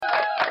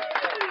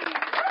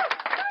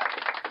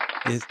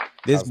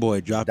This As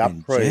boy that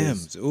dropping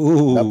praise, gems.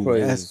 that Ooh,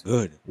 that's praise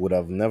good. would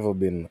have never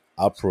been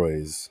a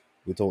praise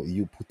without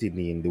you putting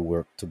in the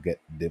work to get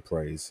the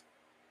praise.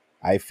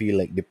 I feel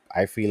like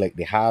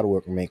the hard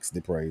work makes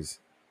the praise,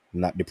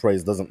 not the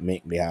praise doesn't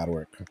make the hard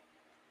work.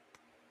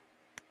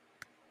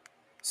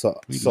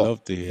 We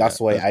love to hear That's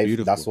that. why That's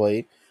beautiful.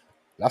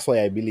 that's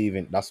why I believe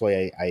in that's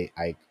why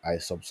I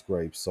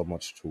subscribe so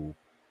much to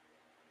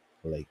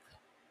like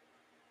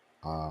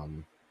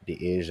the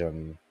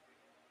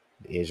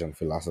Asian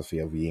philosophy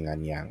of yin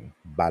and yang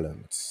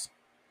balance.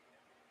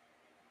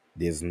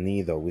 There's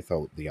neither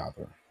without the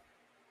other.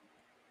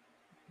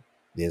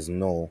 There's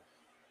no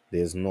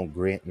there's no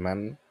great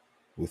man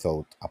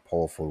without a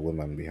powerful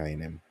woman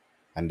behind him.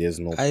 And there's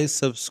no I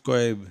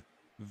subscribe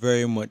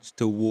very much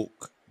to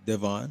woke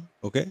Devon.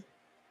 Okay,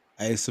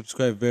 I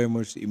subscribe very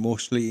much to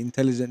emotionally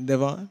intelligent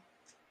Devon,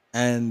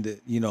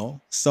 and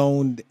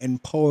sound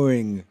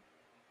empowering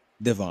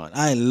Devon.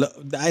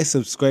 I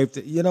subscribe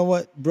to. You know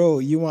what, bro?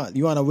 You want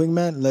a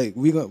wingman? Like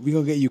we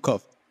gonna get you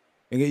cuffed.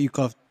 We get you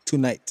cuffed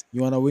tonight.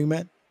 You want a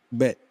wingman?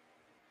 Bet,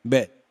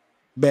 bet,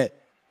 bet.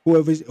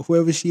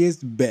 Whoever she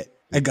is, bet.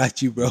 I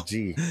got you, bro.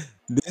 G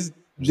This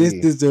G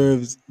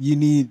deserves. You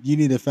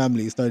need a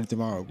family starting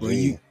tomorrow, bro.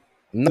 G.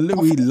 No,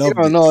 We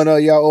love no, this. no,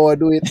 you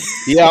overdo it.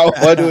 You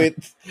overdo it.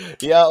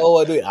 You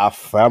overdo it. A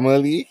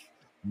family,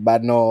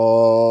 but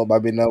no,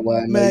 but me no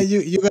wanna, Man,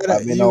 you but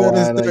gotta me you no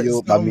gotta wanna start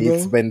you, but something, me bro.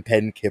 spend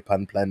 10K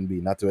on Plan B.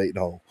 Not right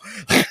now.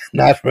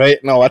 Not right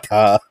now at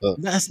all.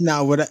 That's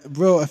not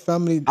bro. A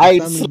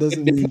family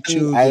doesn't need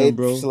children, I'd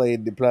bro.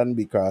 slide the Plan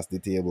B across the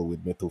table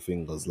with my two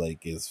fingers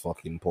like it's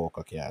fucking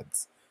poker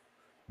cards.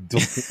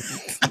 Don't,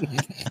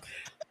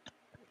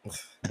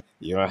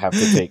 you don't have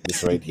to take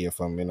this right here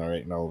from me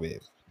right now,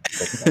 babe.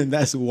 Take that.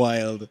 That's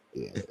wild.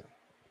 Yeah.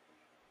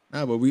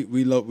 But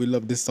we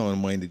love this song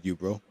minded you,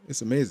 bro.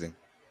 It's amazing.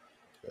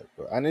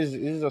 And it's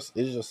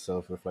just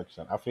self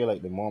reflection. I feel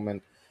like the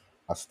moment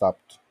I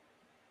stopped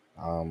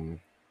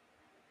um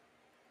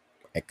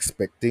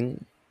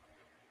expecting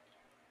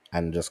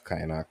and just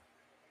kind of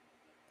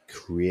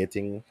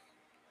creating,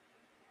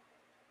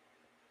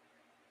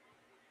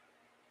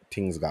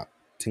 things got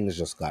things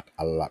just got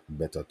a lot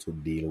better to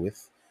deal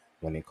with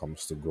when it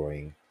comes to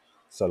growing.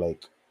 So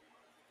like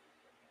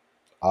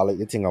all of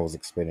the thing I was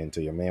explaining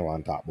to you, may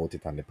want to talk about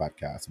it on the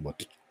podcast,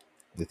 but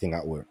the thing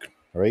at work,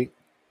 right?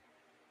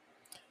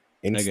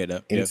 I get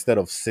that. Yeah. Instead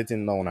of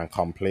sitting down and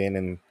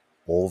complaining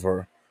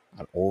over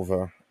and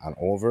over and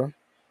over,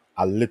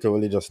 I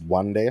literally just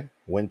one day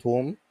went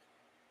home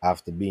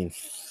after being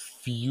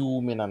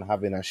fuming and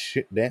having a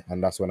shit day,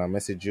 and that's when I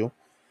messaged you.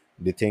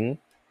 The thing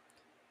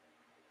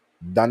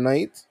that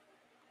night,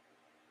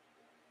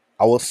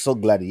 I was so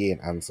glad he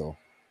ain't answer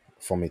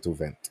for me to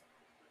vent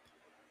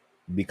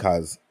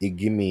because it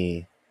give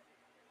me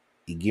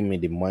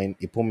the mind,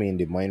 it put me in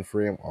the mind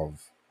frame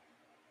of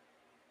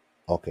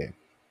okay.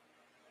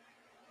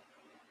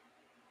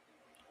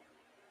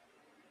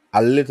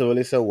 I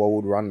literally said, what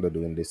would Rhonda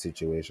do in this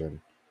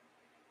situation?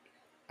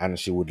 And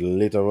she would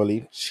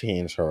literally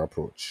change her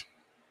approach.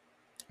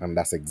 And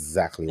that's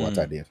exactly what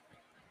I Mm, did.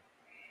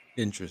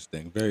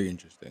 interesting. Very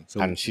interesting.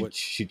 So And she what?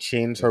 she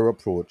changed Yeah. her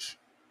approach.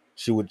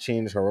 She would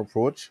change her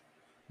approach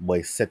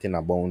by setting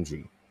a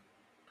boundary,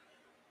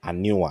 a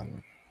new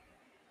one.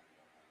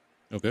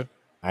 Okay.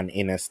 And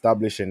in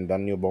establishing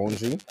that new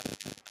boundary,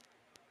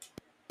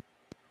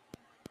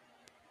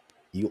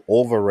 you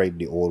override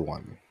the old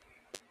one.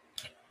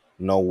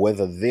 Now,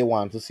 whether they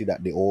want to see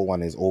that the old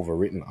one is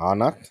overwritten or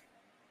not,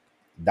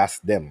 that's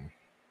them.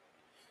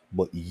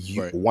 But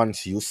you, Right.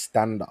 once you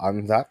stand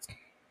on that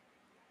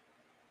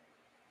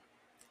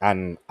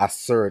and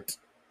assert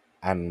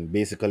and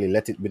basically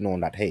let it be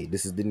known that hey,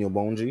 this is the new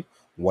boundary.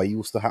 What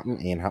used to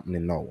happen ain't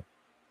happening now.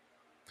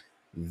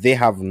 They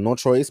have no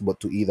choice but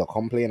to either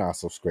complain or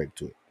subscribe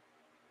to it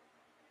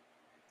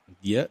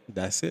Yeah.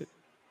 That's it.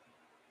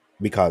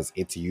 because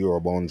it's your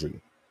boundary,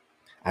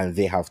 and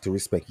they have to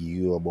respect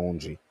your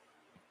boundary.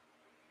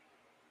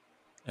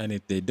 And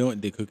if they don't,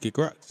 they could kick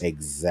rocks.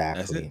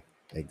 That's it. Exactly,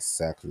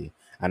 exactly,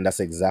 and that's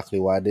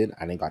exactly what I did,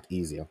 and it got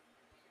easier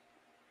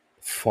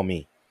for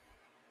me.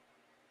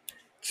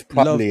 It's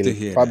Love to probably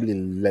hear that. probably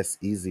less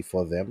easy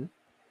for them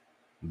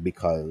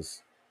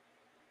because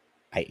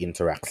I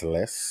interact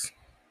less,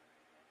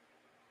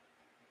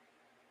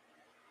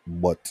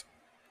 but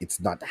it's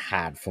not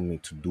hard for me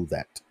to do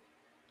that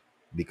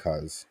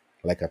because,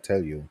 like I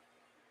tell you,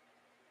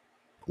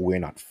 we're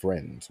not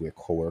friends, we're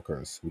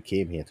co-workers. We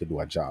came here to do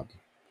a job.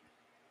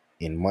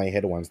 In my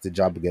head, once the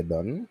job get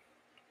done,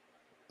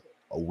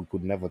 we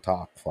could never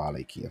talk for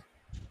like here,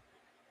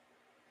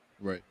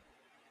 Right.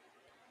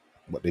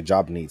 but the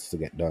job needs to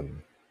get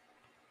done.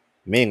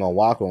 Me ain't gonna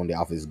walk around the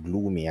office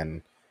gloomy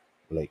and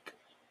like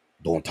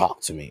don't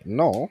talk to me.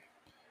 No,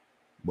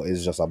 but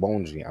it's just a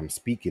boundary. I'm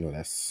speaking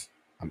less.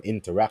 I'm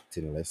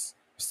interacting less.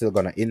 Still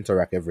gonna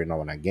interact every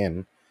now and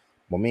again,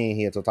 but me ain't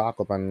here to talk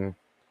up and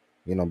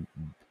you know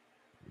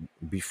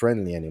be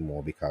friendly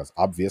anymore because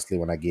obviously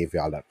when I gave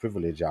y'all that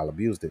privilege, y'all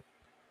abused it.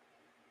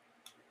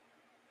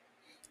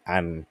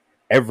 And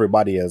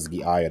everybody else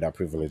get higher that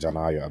privilege and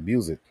higher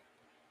abuse it.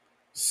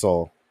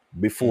 So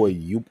before Hmm.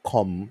 you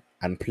come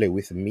and play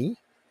with me,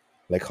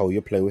 like how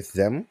you play with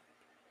them,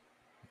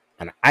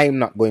 and I'm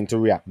not going to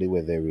react the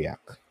way they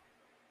react.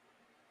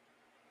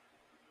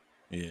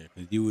 Yeah,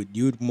 because you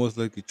would most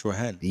likely throw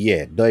hands.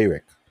 Yeah,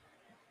 direct.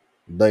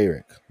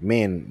 Main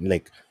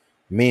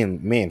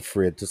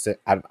afraid to say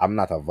I'm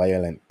not a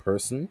violent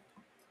person,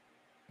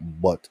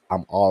 but I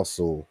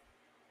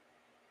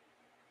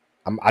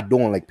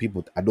don't like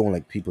people. I don't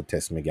like people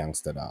test me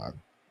gangster dog.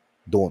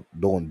 Don't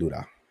do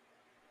that.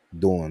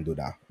 Don't do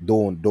that.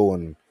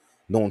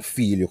 Don't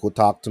feel you could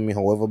talk to me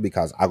however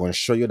because I'm gonna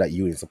show you that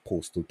you ain't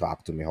supposed to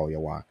talk to me how you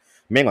want.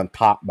 Me ain't gonna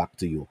talk back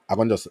to you. I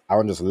gonna just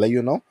let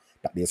you know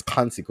that there's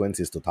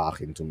consequences to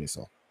talking to me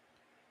so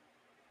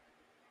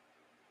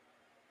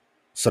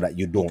that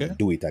you Okay, don't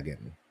do it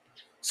again.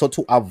 So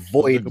to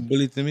sounds like a avoid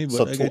bully to me,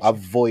 so but I to get you.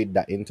 avoid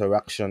that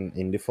interaction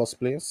in the first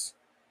place,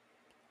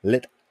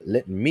 let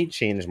me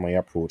change my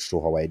approach to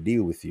how I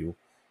deal with you.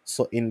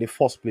 So in the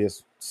first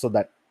place, so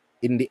that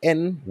in the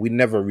end we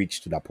never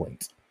reach to that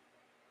point.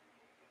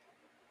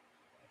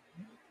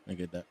 I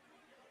get that.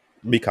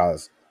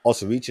 Because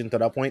us reaching to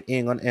that point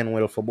ain't gonna end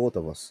well for both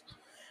of us.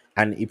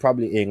 And it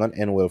probably ain't gonna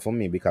end well for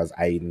me because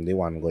I'm the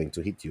one going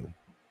to hit you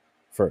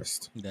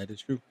first. That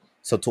is true.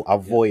 So to Yep,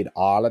 avoid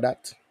all of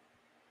that,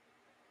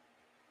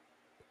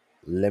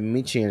 let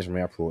me change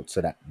my approach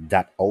so that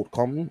that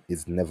outcome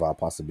is never a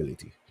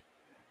possibility.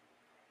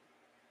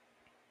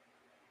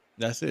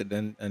 that's it.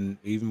 And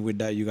even with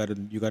that, you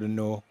gotta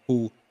know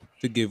who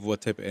to give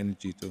what type of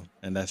energy to,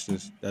 and that's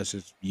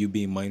just you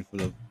being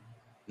mindful of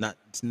not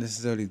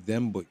necessarily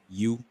them, but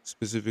you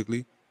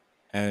specifically,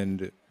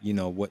 and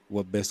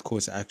what best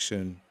course of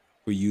action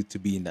for you to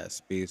be in that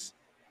space,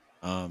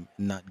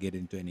 not get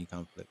into any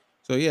conflict.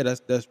 So yeah,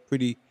 that's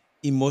pretty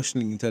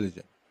emotionally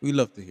intelligent. We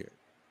love to hear it.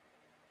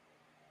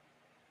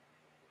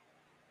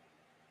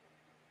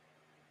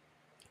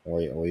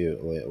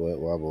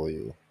 What about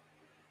you?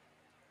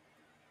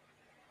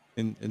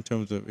 In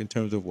terms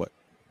of what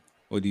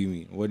do you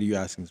mean? What are you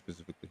asking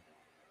specifically?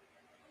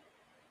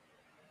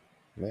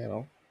 You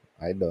know,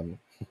 I done.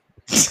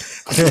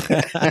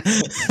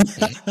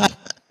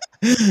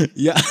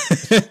 Yeah.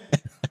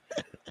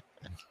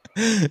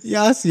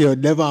 Yeah, I see her.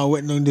 Devon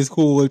went on this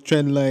whole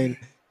trend line,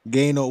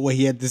 gain out what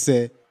he had to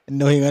say. And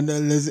no, he got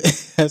nothing to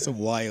say. That's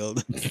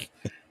wild.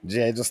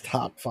 Jay, I just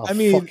talked for a I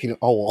mean, fucking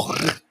hour.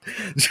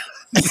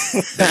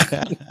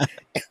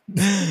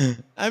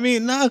 I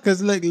mean, nah,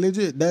 cause like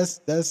legit, that's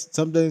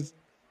sometimes.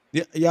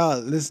 Yeah, yeah.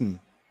 Listen,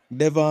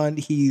 Devon,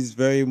 he's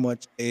very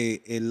much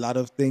a lot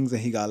of things,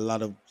 and he got a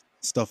lot of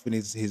stuff in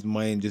his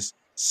mind just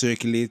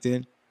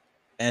circulating.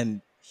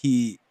 And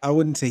I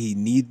wouldn't say he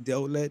needs the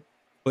outlet,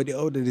 but the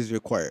outlet is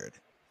required.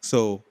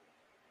 So,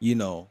 you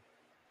know,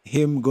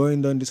 him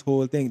going down this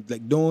whole thing,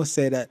 like don't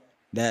say that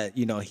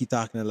he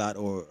talking a lot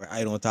or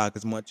I don't talk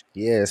as much.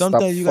 Yeah,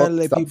 Sometimes you gotta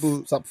let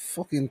people. stop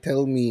fucking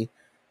tell me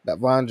that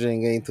Vandre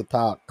ain't going to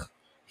talk.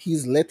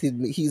 He's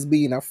letting me. He's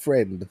being a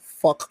friend.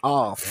 Fuck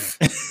off.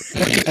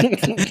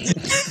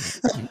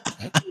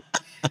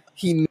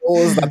 He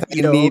knows that I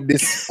Yo. need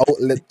this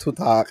outlet to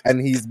talk, and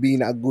he's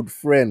being a good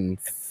friend.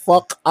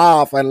 Fuck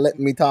off and let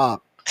me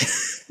talk.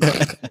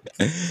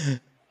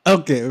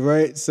 Okay,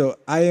 right. So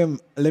I am.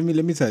 Let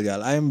me tell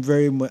y'all. I am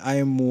I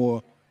am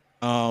more,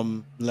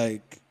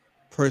 like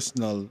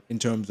personal in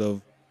terms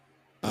of,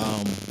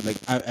 like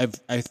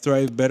I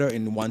thrive better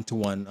in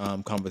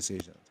one-to-one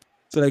conversations.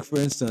 So like for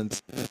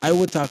instance, I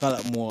would talk a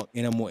lot more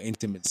in a more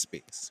intimate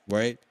space,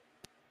 right?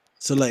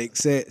 So like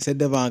say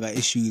Devon got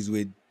issues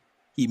with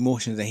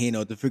emotions and he know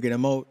how to figure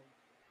them out.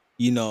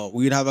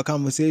 We'd have a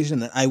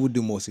conversation and I would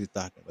do most of the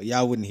talking, but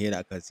y'all wouldn't hear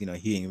that because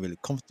he ain't really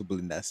comfortable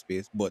in that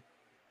space. But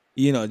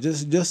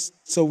just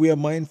so we are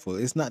mindful.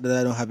 It's not that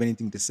I don't have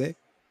anything to say,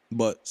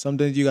 but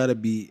sometimes you gotta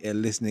be a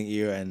listening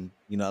ear and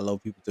allow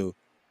people to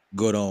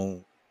go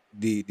down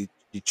the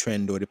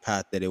trend or the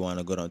path that they want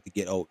to go down to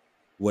get out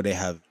what they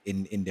have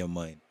in their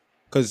mind.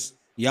 Because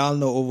y'all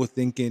know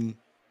overthinking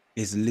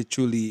is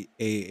literally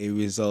a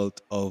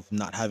result of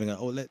not having an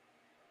outlet,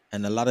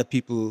 and a lot of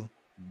people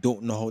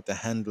don't know how to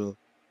handle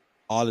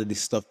all of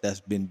this stuff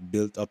that's been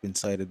built up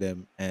inside of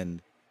them,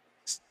 and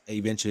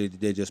eventually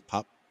they just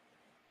pop.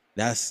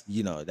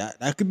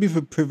 That could be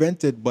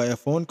prevented by a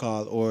phone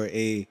call or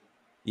you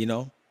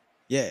know,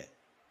 yeah.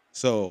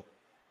 So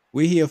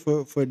we're here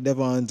for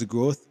Devon's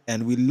growth,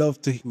 and we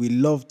love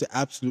to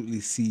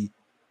absolutely see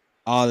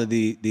all of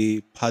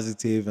the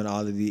positive and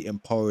all of the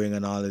empowering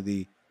and all of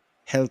the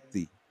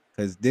healthy.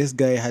 Because this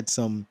guy had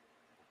some,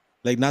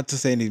 like, not to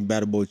say anything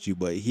bad about you,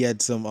 but he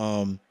had some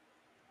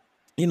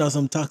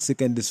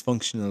toxic and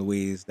dysfunctional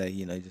ways that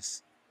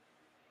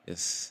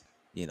just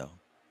you know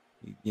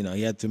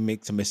he had to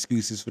make some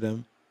excuses for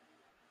them.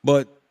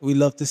 But we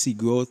love to see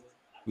growth.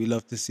 We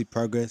love to see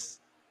progress.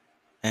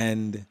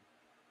 And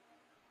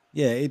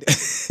yeah,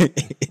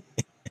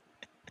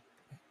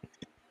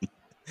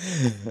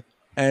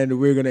 and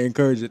we're gonna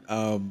encourage it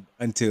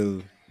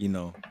until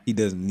he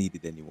doesn't need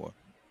it anymore,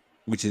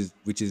 which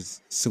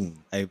is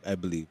soon, I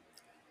believe.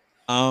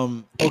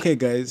 Okay,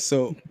 guys.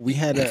 So we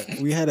had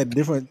a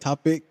different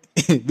topic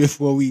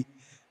before we.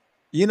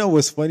 You know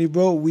what's funny,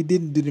 bro? We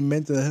didn't do the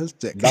mental health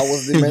check. That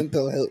was the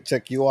mental health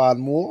check. You want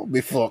more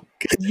before?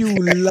 You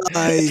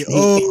lie.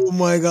 Oh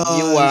my You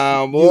gosh.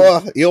 want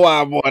more? You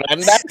want more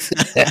than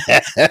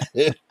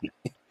that?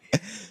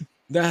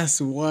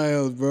 That's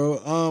wild,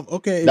 bro.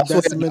 Okay, if that's why.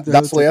 that's the mental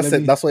That's health why check, I let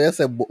said. me. That's why I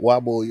said. What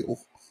about you?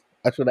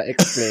 I should have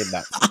explained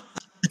that.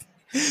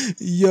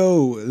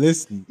 Yo,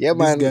 listen, Yeah,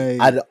 this man.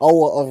 guy. An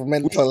hour of We,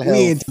 mental we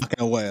ain't health.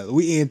 talking a while.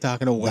 We ain't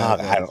talking a while, Dog,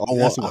 guys.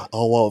 That's an why.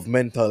 hour of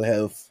mental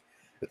health.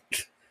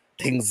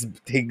 Things.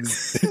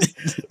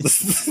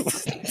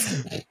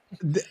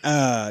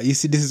 You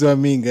see, this is what I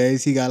mean,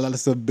 guys. He got a lot of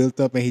stuff built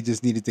up, and he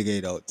just needed to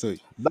get it out. So,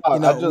 Dog, I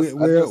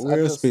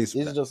we're a just. space for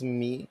It's that. just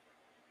me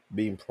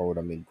being proud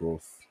of my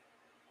growth.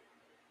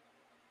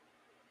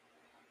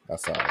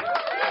 That's all.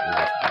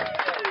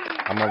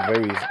 I'm a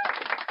very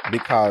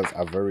because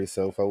I'm very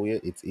self-aware.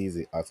 It's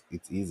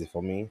easy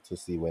for me to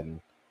see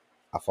when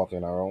I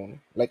fucking around.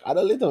 Like I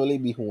don't literally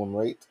be home,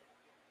 right?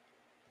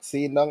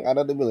 Sitting down, I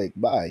don't be like,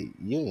 bye,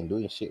 you ain't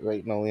doing shit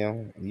right now, yeah.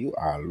 You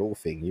are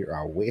loafing, you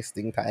are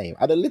wasting time.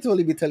 I don't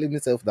literally be telling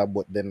myself that,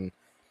 but then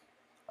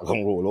I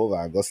gonna roll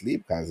over and go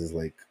sleep because it's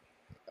like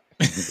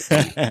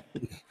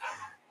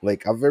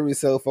I'm very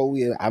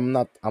self-aware. I'm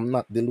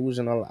not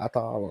delusional at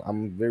all.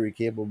 I'm very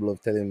capable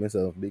of telling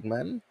myself, big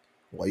man,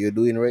 what you're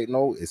doing right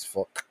now is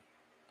fuck.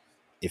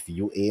 If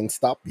you ain't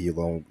stop, you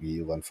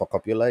gonna fuck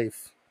up your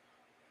life.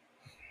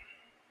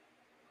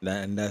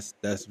 And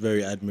that's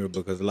very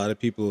admirable because a lot of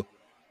people,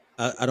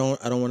 I don't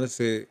want to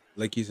say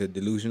like you said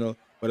delusional,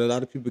 but a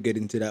lot of people get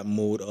into that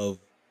mode of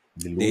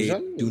they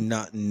do Delusion?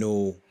 not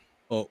know.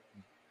 Oh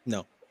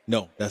no,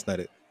 no, that's not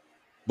it.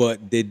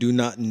 But they do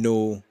not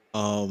know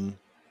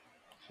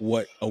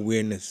what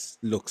awareness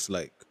looks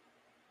like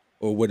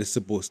or what it's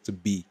supposed to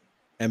be,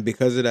 and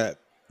because of that,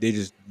 they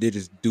just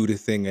do the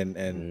thing, and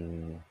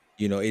Mm,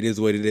 it is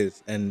what it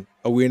is. And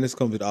awareness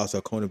comes with also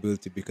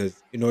accountability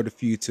because in order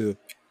for you to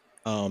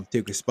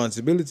take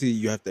responsibility,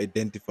 you have to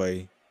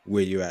identify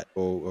where you're at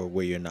or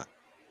where you're not.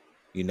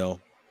 You know,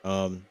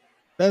 um,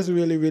 that's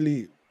really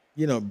really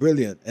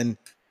brilliant. And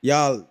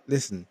y'all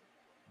listen,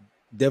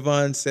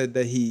 Devon said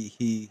that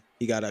he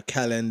got a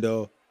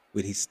calendar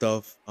with his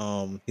stuff,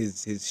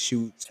 his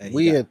shoots, and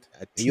he got wait,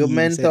 a your team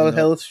mental setting up.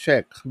 health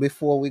check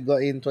before we go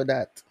into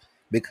that.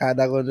 Because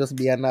that gonna just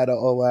be another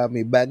hour of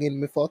me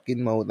banging my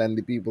fucking mouth and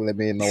the people let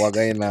me know what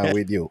going on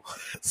with you.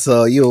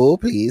 So you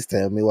please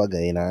tell me what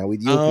going on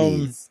with you,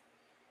 um, please.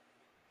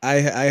 I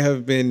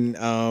have been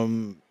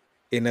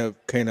in a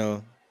kind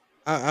of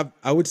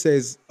I would say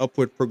it's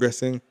upward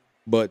progressing,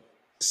 but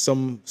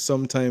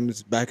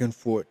sometimes back and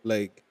forth,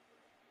 like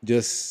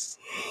just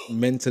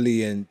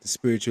mentally and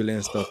spiritually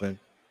and stuff. And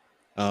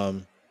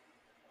um,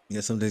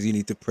 sometimes you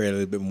need to pray a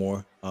little bit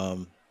more.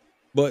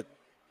 But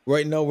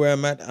right now where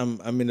I'm at,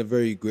 I'm in a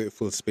very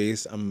grateful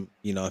space.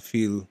 I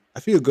feel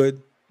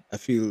good. I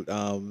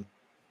feel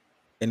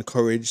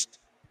encouraged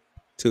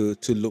to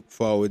look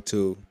forward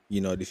to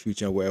the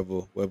future and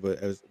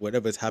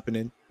whatever's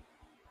happening.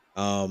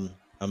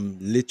 I'm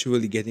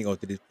literally getting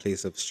out of this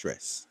place of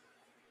stress.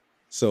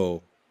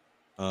 So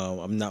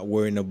I'm not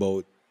worrying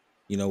about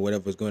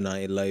whatever's going on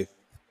in life.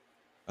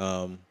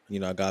 I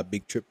got a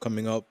big trip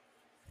coming up,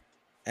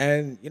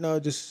 and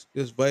just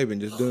vibing,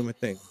 just doing my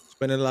thing,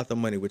 spending a lot of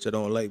money, which I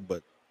don't like,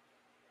 but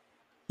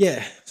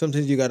yeah,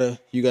 sometimes you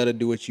gotta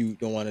do what you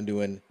don't want to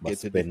do and But get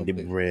to a spend the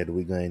different place. bread.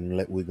 We're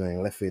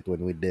going left it when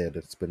we're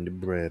dead. Spend the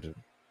bread.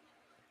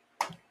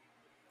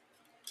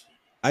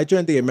 I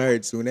trying to get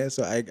married soon,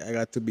 so I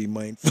got to be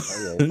mindful.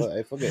 Oh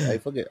yeah,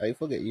 I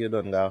forget you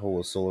done got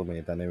whole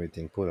soulmate and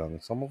everything put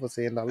on. Some of us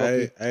ain't that I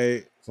lucky.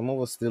 I Some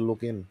of us still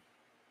looking.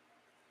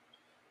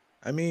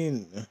 I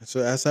mean,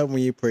 so that's how when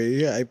you pray,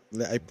 yeah,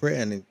 I pray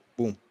and it,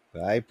 boom.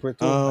 I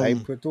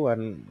Um, pray too,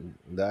 and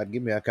God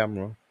give me a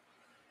camera.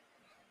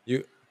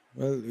 you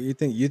you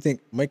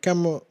think my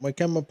camera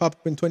popped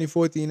up in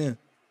 2014,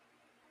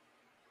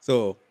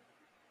 so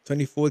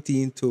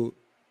 2014 to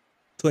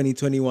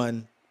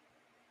 2021.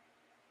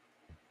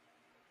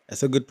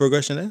 That's a good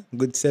progression,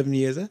 Good 7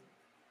 years,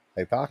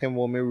 I talking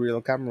about me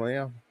real camera,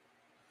 yeah.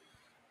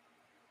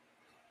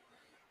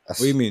 What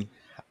do you That's- mean?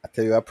 I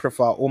tell you, I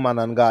prefer woman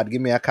and God.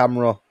 Give me a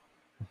camera.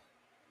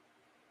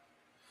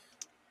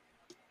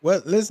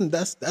 Well, listen,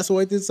 that's what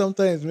it is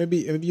sometimes. Maybe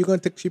you're gonna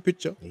take your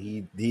picture.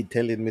 He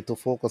telling me to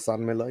focus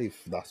on my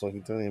life. That's what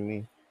he telling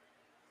me.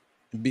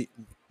 Be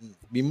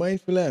be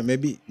mindful,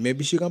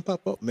 maybe she can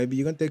pop up. Maybe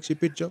you can take your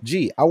picture.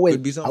 Gee,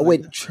 Could be I something like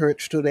went that.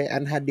 church today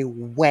and had the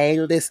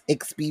wildest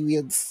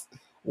experience.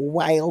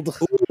 Wild,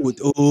 Ooh,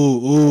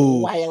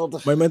 ooh.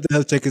 wild, My mental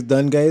health check is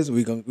done, guys.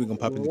 We can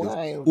pop into this.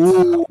 wild,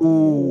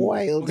 Ooh.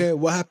 wild. Okay,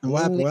 what happened?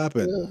 What happened? What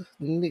happened?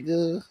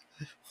 Nigga.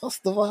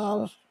 First of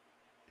all,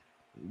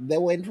 they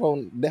went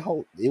from the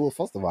whole. It was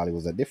first of all, it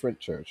was a different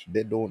church.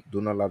 They don't do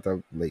a lot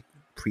of like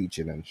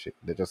preaching and shit.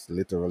 They just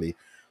literally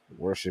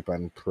worship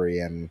and pray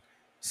and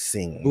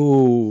sing,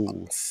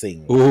 Ooh.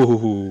 sing.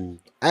 Ooh.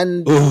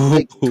 And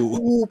like Ooh.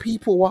 two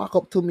people walk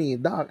up to me,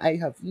 dog. I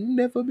have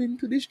never been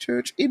to this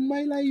church in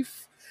my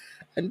life.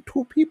 And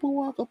two people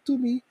walk up to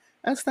me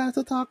and start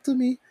to talk to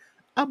me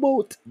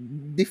about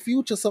the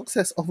future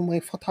success of my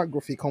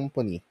photography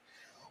company.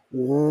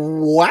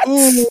 What?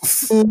 Ooh.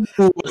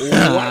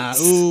 What?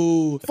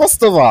 Ooh.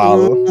 First of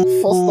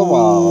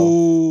all,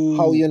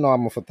 how Ooh. you know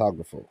I'm a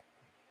photographer?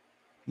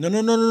 No,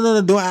 no, no, no, no,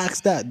 no. Don't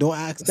ask that. Don't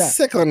ask that.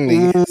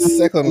 Secondly,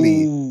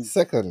 secondly, Ooh.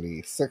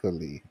 secondly,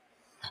 secondly,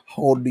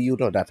 how do you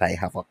know that I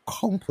have a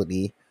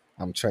company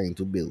I'm trying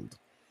to build?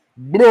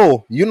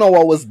 Bro, you know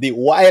what was the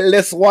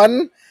wildest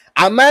one?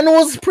 A man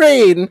was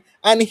praying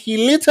and he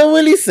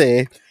literally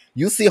said,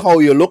 you see how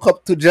you look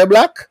up to J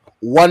Black?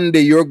 One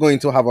day you're going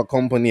to have a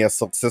company as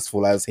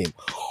successful as him.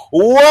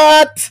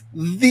 What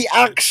the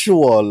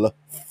actual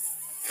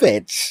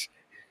fetch?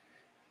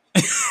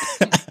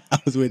 I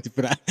was waiting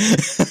for that.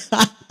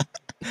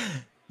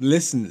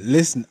 Listen,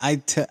 listen. I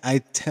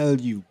tell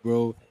you,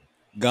 bro.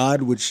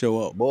 God would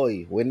show up.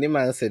 Boy, when the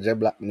man said J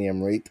Black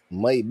name right,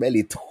 my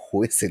belly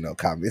twisting up.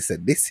 He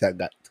said, this here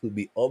got to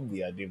be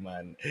obvious, the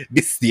man.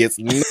 This is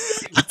no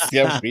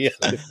real.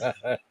 The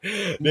man.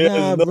 There's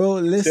Nah, no bro.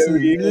 Listen,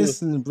 real.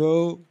 listen,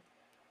 bro.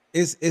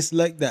 It's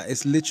like that.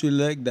 It's literally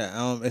like that.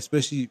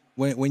 Especially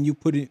when you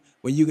put it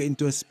when you get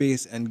into a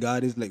space and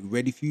God is like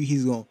ready for you,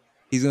 he's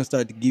gonna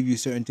start to give you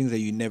certain things that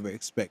you never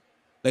expect.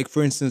 Like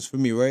for instance, for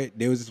me, right?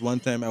 There was this one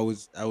time I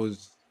was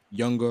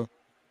younger.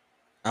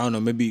 I don't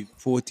know, maybe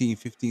 14,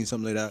 15,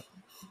 something like that.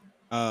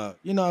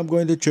 I'm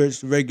going to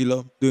church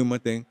regular, doing my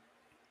thing,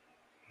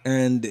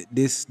 and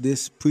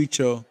this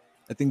preacher,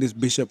 I think this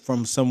bishop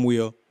from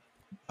somewhere,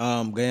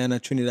 Guyana,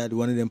 Trinidad,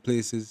 one of them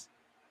places,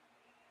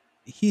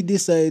 he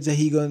decides that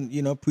he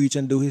gonna preach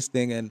and do his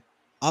thing, and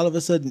all of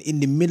a sudden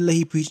in the middle of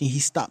he preaching he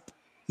stopped,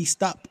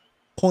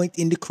 point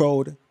in the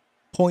crowd,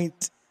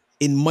 point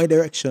in my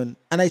direction,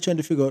 and I trying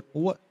to figure out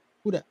who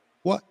that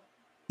what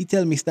he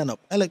tell me stand up.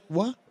 I like,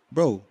 what,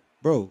 bro,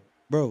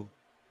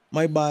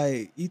 my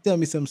boy, he tell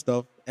me some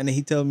stuff, and then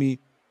he tell me,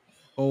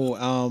 oh,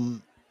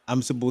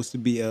 I'm supposed to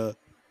be a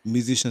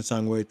musician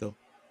songwriter.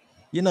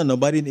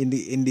 Nobody in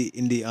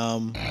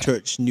the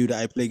church knew that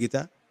I play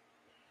guitar.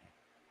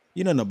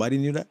 Nobody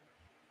knew that.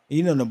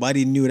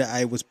 Nobody knew that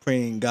I was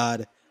praying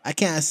God. I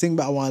can't sing,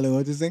 but I want to learn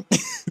how to sing.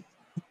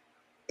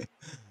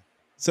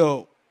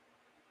 So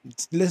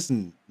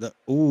listen,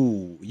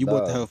 you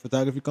about to have Dog, a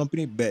photography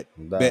company? Bet,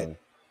 bet, dog.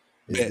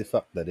 bet.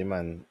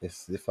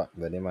 It's the fact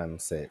that the man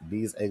said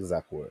these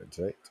exact words,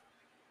 right?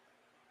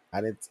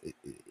 And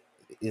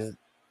is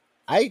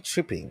I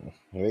tripping,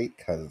 right?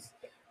 Cause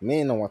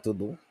me know what to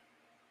do.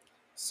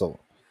 So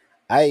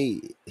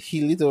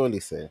he literally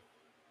said,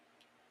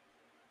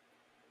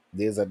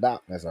 there's a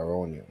darkness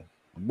around you,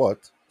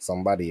 but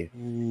somebody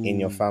in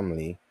your Ooh,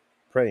 family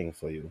praying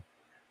for you.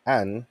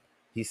 And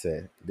he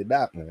said, the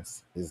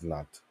darkness is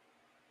not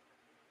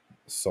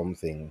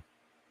something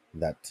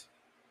that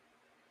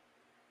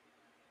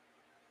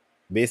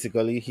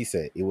basically he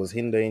said it was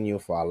hindering you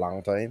for a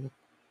long time,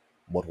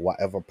 but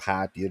whatever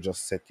path you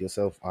just set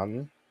yourself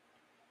on,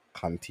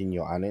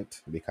 continue on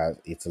it because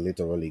it's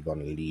literally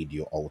gonna lead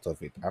you out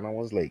of it. And I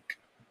was like,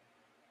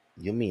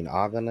 you mean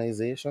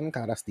organization?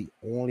 Cause that's the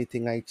only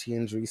thing I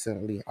changed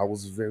recently. I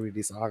was very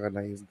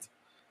disorganized.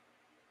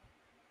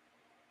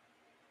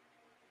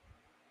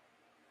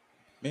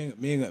 me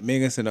ain't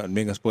gonna say nothing.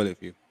 Me ain't gonna spoil it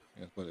for you. Me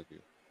ain't gonna spoil it for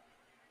you.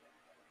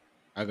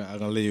 I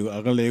gonna let you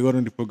go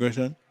on the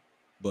progression,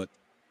 but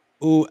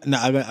I'm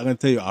gonna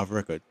tell you off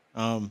record.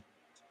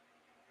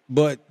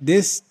 But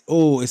this,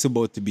 it's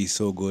about to be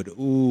so good.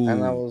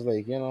 And I Ooh, was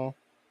like,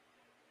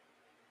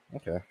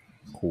 okay,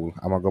 cool.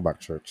 I'm gonna go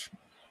back church.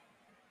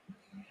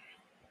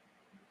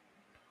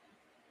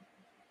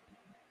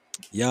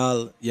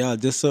 y'all,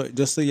 just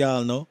so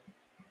y'all know,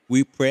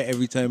 we pray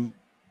every time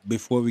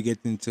before we get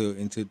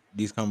into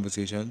these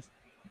conversations.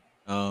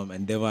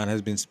 And Devon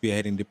has been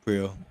spearheading the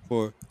prayer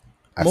for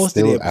most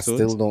of the I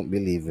still episodes. don't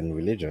believe in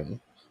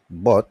religion.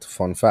 But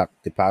fun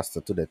fact, the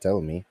pastor today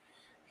tell me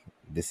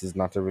this is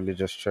not a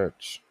religious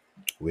church.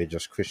 We're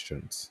just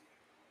Christians.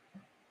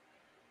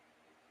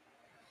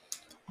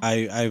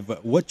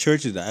 What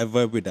church is that? I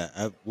vibe with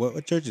that.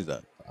 What church is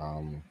that?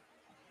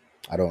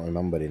 I don't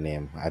remember the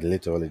name. I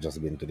literally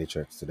just been to the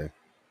church today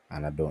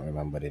and I don't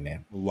remember the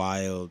name.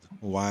 Wild,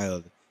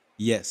 wild.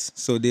 Yes.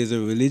 So there's a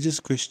religious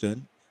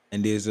Christian,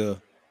 and there's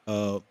a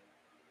uh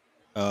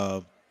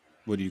uh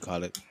what do you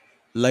call it?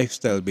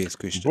 Lifestyle based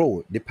Christian.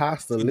 Bro, the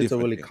pastor Two different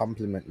literally things.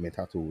 compliment me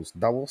tattoos.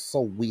 That was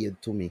so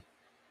weird to me.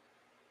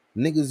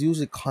 Niggas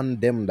usually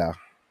condemn that.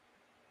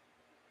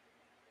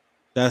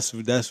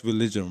 That's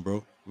religion,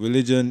 bro.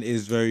 Religion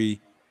is very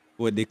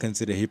what they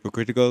consider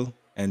hypocritical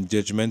and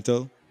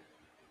judgmental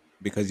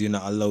because you're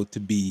not allowed to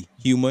be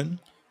human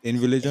in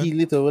religion. He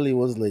literally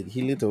was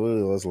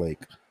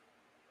like,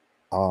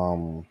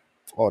 um,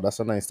 oh, that's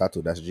a nice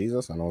tattoo. That's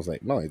Jesus. And I was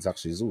like, no, it's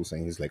actually Zeus.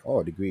 And he's like,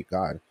 oh, the Greek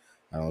god.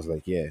 And I was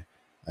like, yeah.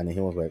 And then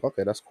he was like,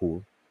 okay, that's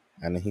cool.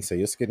 And then he said,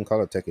 your skin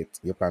color, take it.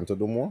 You plan to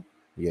do more?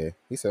 Yeah.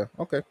 He said,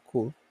 okay,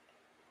 cool.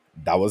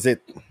 That was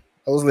it.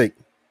 I was like,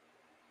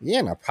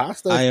 yeah, na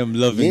pastor. I am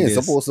You loving ain't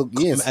this. supposed to.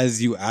 Come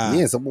as you You are.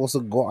 ain't supposed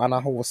to go on a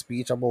whole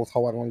speech about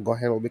how I don't go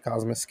hell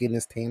because my skin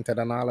is tainted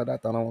and all of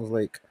that. And I was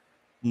like,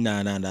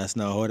 Nah, nah, that's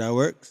not how that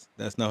works.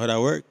 That's not how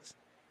that works.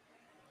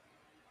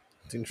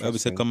 it's Bible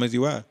said, interesting. "Come as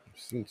you are."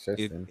 It's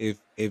If interesting. if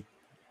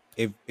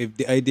if if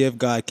the idea of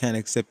God can't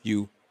accept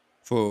you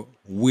for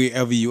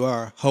wherever you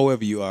are,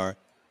 however you are,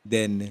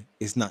 then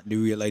it's not the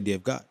real idea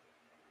of God.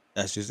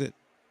 That's just it.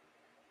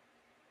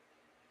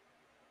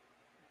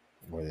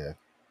 But yeah.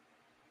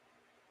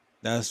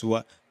 That's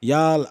what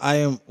y'all. I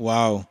am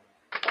wow.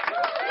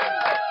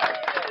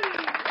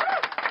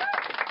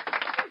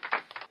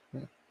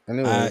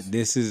 Anyways,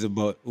 This is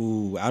about.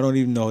 Ooh, I don't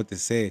even know what to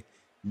say.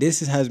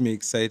 Has me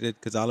excited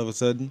because all of a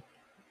sudden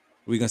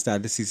we're gonna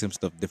start to see some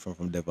stuff different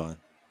from Devon.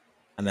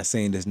 And I'm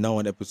saying this now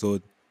on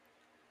episode.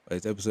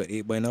 It's episode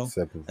 8 by now.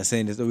 separate. I'm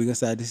saying this. We're gonna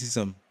start to see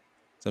some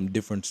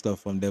different stuff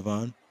from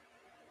Devon.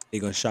 It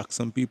gonna shock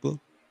some people,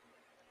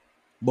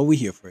 but we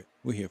here for it.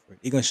 We're here for it.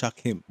 It gonna shock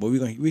him, but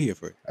we're here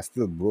for it. I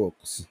still broke,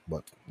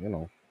 but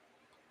in,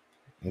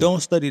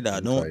 Don't study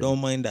that. inside. Don't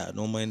mind that.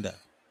 Don't mind that.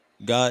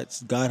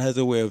 God has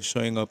a way of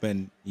showing up,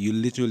 and you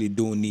literally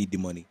don't need the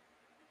money.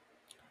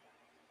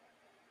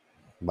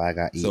 But I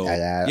got eat. So I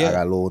yeah,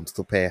 got loans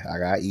to pay. I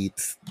got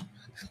eat.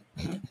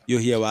 you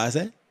hear what I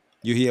said?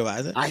 You hear what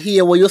I said? I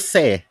hear what you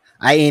say.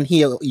 I ain't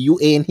hear. You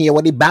ain't hear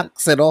what the bank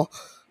said. Oh,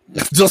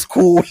 just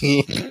cool.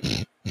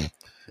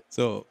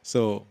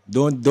 So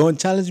don't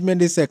challenge me in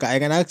this second. I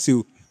can ask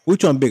you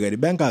which one bigger, the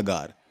bank or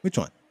God? Which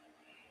one?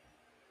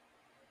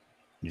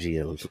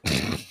 Jail.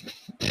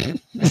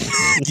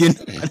 You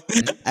know,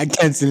 I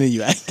cancel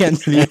you. I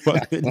cancel you from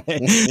today.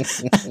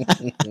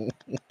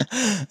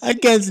 I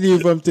cancel you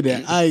from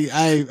today.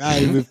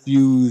 I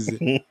refuse.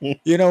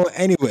 You know.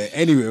 Anyway,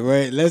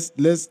 right? Let's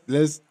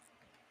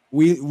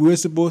we're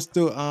supposed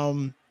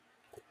to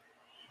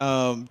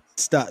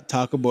start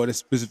talk about a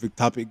specific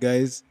topic,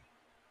 guys.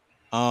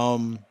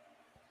 Um,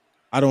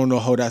 I don't know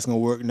how that's gonna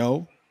work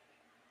now,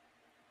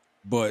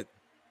 but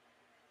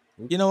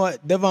you know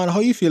what, Devon, how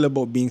you feel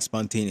about being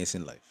spontaneous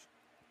in life?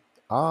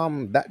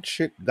 That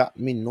shit got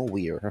me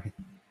nowhere.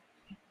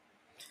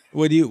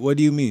 What do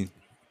you mean?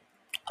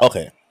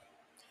 Okay,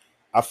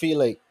 I feel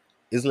like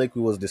it's like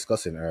we was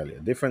discussing earlier.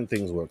 Different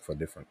things work for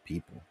different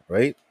people,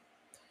 right?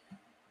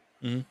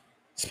 Mhm.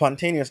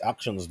 Spontaneous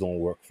actions don't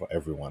work for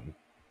everyone.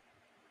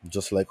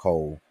 Just like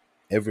how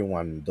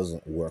everyone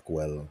doesn't work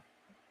well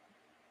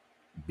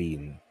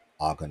being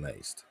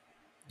organized,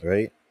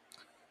 right?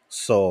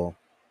 So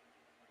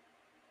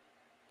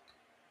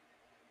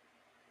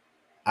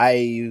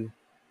I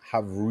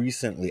have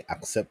recently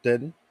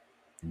accepted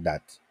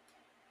that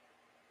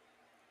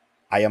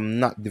I am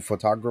not the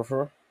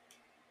photographer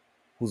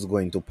who's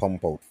going to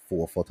pump out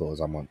 4 photos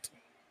a month.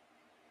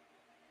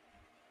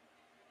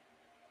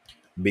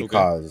 Okay.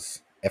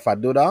 Because if I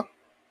do that,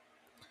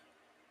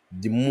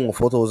 the more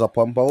photos I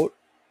pump out,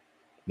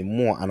 the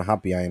more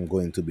unhappy I am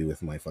going to be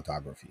with my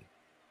photography.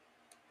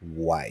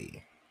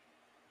 Why?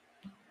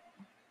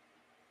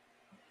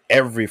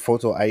 Every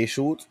photo I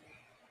shoot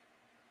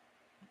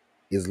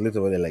is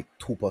literally like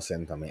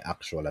 2% of my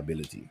actual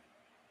ability.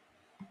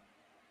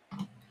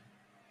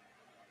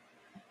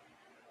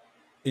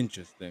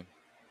 Interesting.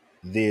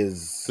 So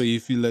There's you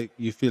feel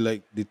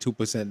like the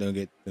 2% don't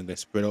get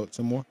spread out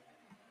some more?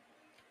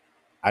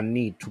 I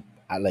need to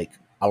I like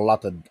a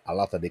lot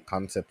of the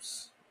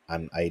concepts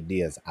and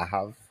ideas I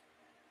have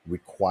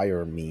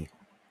require me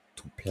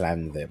to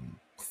plan them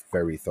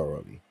very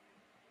thoroughly.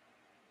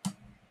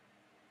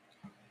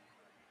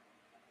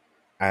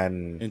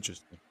 And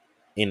Interesting.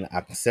 in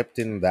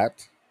accepting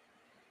that,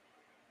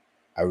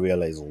 I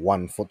realize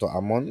 1 photo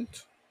a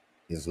month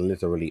is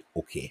literally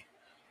okay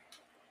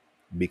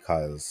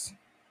because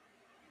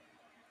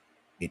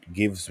it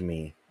gives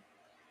me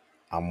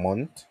a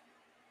month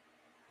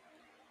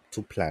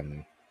to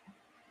plan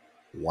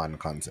one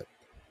concept.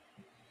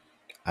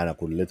 And I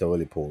could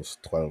literally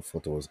post 12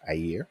 photos a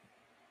year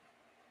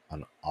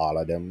and all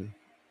of them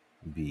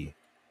be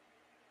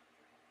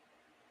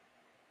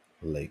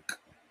like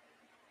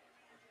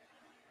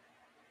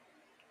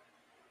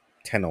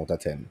 10 out of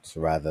 10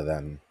 rather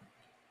than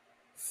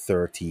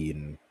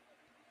 13,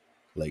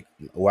 like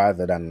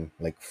rather than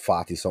like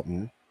 40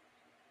 something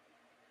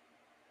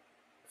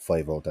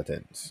 5 out of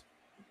 10s.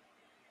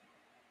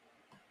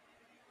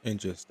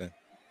 Interesting.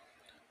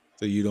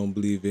 So you don't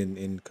believe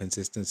in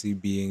consistency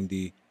being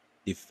the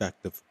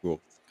fact of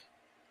growth.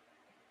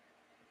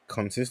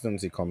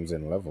 Consistency comes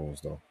in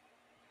levels though.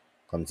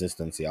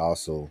 Consistency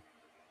also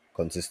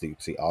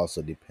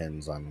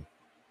depends on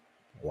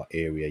what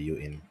area you're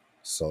in.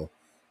 So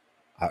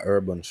a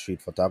urban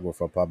street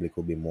photographer probably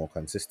could be more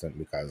consistent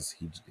because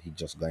he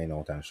just going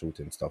out and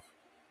shooting stuff,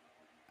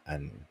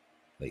 and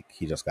like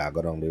he just gotta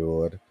go down the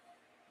road,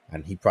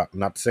 and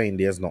not saying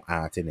there's no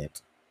art in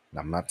it.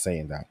 I'm not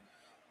saying that,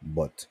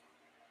 but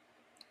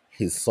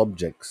his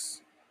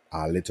subjects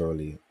are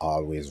literally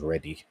always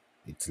ready.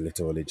 It's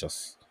literally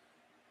just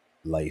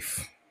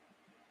life.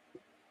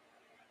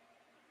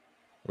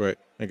 Right.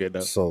 I get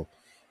that. So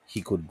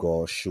he could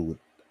go shoot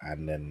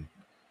and then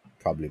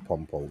probably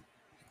pump out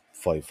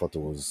 5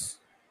 photos,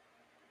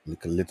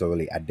 like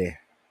literally a day,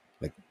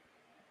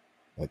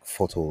 like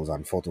photos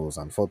and photos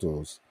and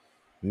photos.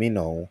 Me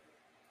now,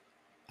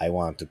 I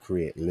want to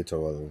create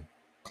literal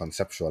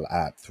conceptual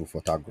art through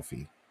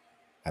photography,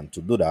 and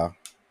to do that,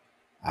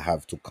 I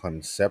have to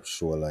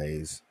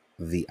conceptualize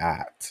the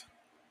art.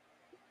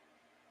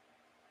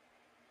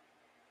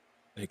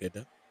 I get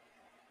that.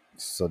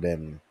 So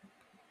then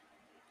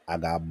I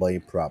got buy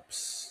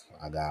props,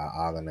 I got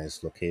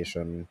organized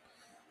location,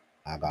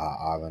 I got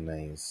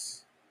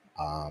organized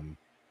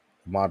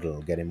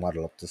model, getting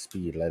model up to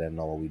speed, let them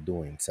know what we're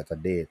doing, set a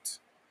date,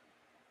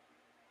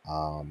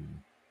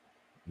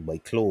 by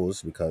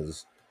close,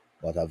 because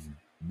what I've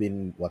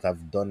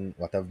done,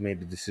 what I've made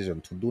the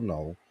decision to do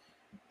now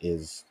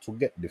is to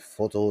get the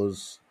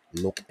photos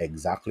look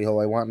exactly how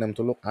I want them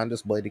to look and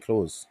just buy the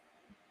clothes.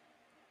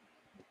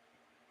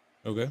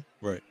 Okay,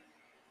 right.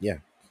 Yeah,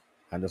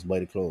 and just buy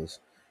the clothes.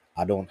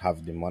 I don't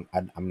have the money.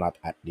 I'm not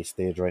at the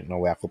stage right now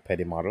where I could pay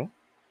the model,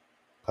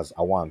 because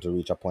I want to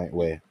reach a point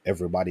where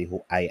everybody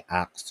who I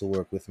ask to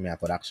work with me, I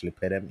could actually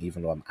pay them,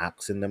 even though I'm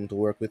asking them to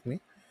work with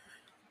me.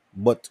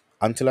 But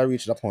until I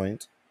reach that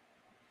point,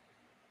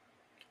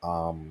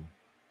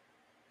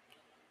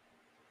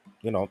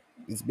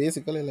 it's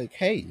basically like,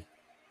 hey,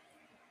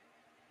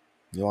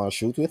 you want to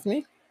shoot with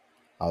me?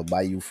 I'll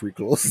buy you free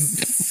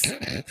clothes.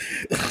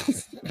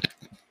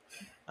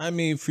 I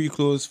mean, free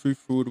clothes, free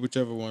food,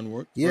 whichever one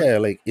works, right? Yeah,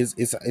 like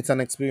it's an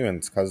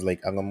experience, because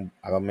like I'm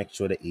gonna make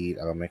sure to eat.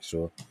 I'm gonna make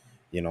sure,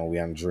 we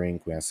can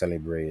drink, we can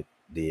celebrate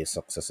the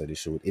success of the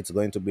shoot. It's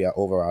going to be an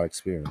overall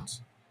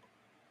experience.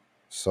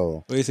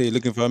 So What you say? You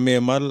looking for a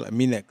male model?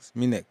 Me next.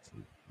 Me next.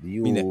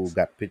 Me you next.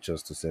 got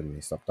pictures to send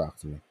me. Stop talking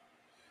to me.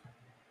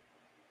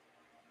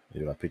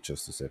 You got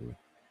pictures to send me.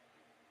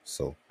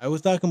 So I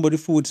was talking about the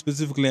food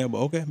specifically, but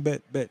okay,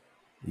 bet.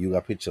 you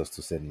got pictures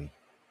to send me.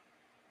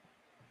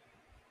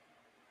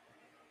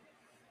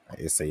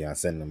 I say you can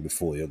send them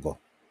before you go.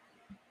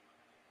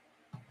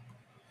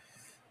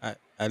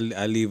 I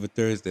leave it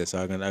Thursday,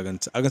 so I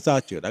can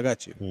start you. I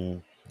got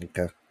you.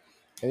 Okay.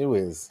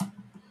 Anyways,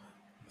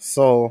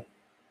 so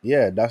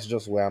yeah, that's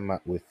just where I'm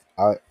at with.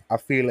 I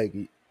feel like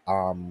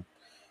um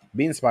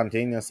being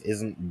spontaneous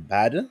isn't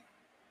bad,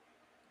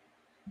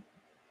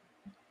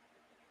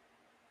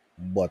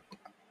 but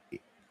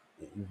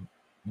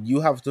you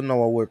have to know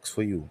what works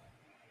for you.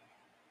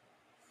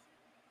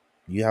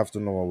 You have to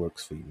know what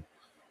works for you.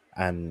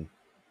 And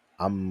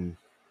I'm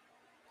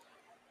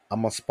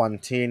I'm a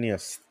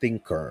spontaneous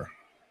thinker,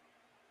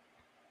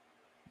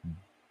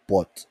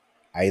 but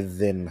I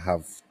then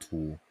have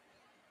to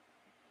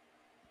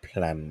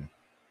plan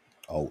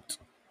out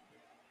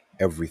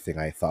everything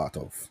I thought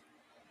of.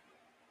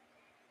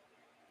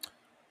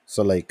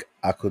 So like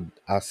I could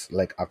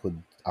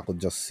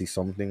just see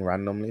something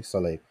randomly. So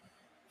like,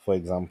 for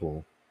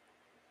example,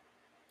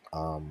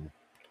 I'm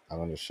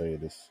gonna show you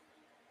this.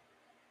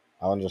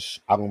 I'm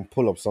gonna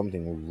pull up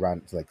something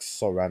like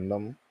so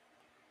random.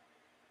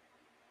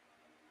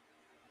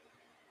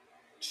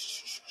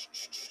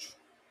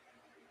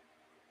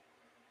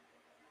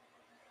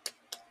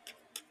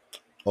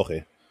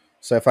 Okay.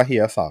 So if I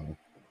hear a song,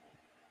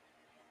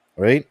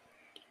 right?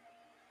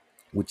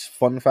 Which,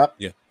 fun fact,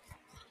 Yeah.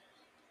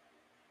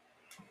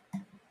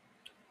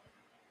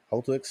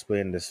 how to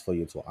explain this for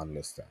you to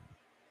understand.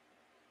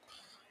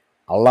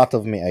 A lot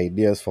of my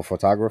ideas for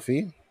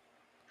photography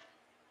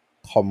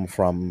come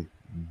from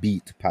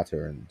beat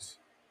patterns.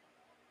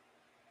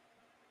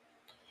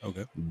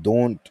 Okay.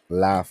 Don't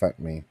laugh at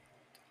me.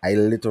 I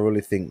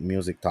literally think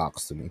music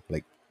talks to me,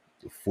 like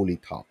fully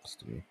talks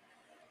to me.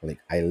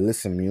 Like I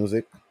listen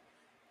music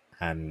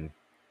and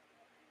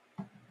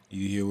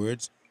You hear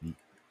words?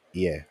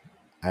 yeah,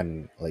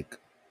 and like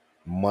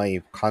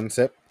my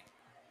concept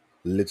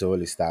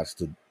literally starts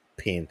to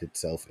paint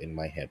itself in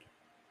my head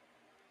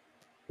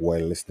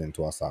while listening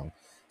to a song.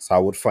 So I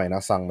would find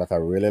a song that I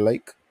really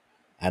like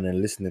and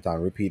then listen it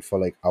and repeat for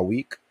like a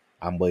week.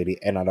 And by the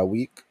end of the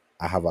week,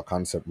 I have a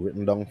concept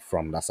written down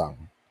from the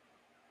song.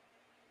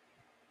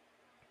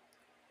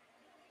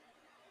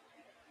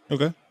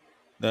 Okay.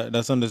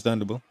 That's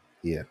understandable.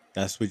 Yeah,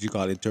 That's what you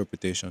call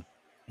interpretation.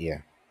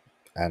 yeah.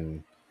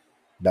 And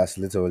that's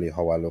literally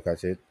how I look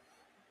at it.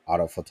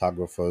 Other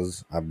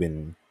photographers, I've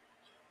been,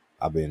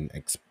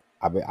 ex-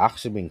 I've been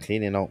actually been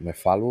cleaning out my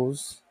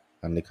follows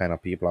and the kind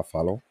of people I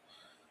follow.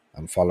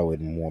 I'm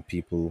following more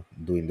people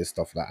doing the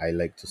stuff that I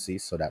like to see,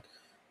 so that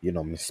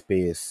my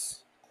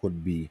space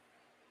could be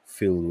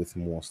filled with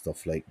more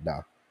stuff like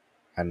that.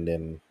 And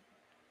then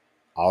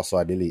also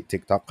I delete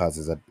TikTok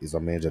because it's a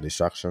major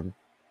distraction.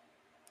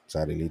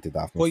 So I delete it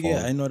off my Oh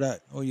yeah, phone. I know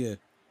that. Oh yeah.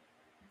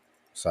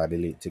 So I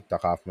delete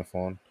TikTok off my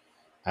phone.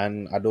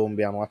 And I don't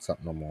be on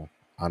WhatsApp no more.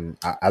 And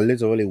I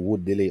literally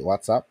would delete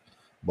WhatsApp,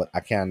 but I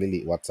can't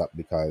delete WhatsApp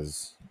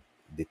because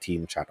the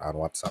team chat on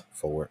WhatsApp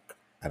for work.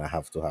 And I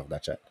have to have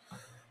that chat.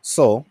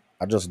 So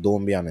I just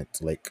don't be on it.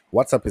 Like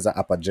WhatsApp is an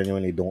app I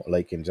genuinely don't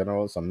like in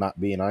general. So not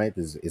being on it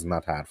is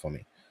not hard for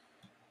me.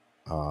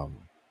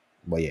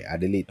 But yeah, I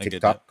delete I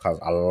get that. TikTok because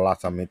a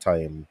lot of my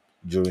time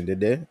during the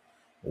day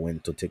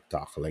went to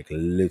TikTok. Like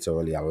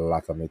literally a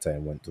lot of my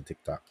time went to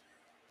TikTok.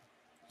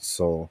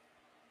 So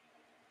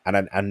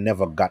and I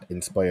never got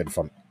inspired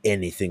from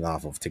anything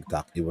off of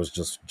TikTok. It was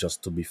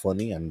just to be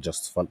funny and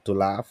just fun to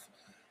laugh.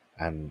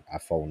 And I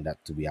found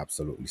that to be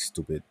absolutely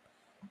stupid.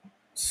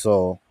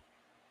 So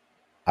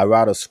I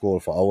rather scroll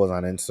for hours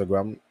on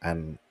Instagram,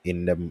 and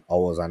in them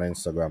hours on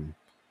Instagram,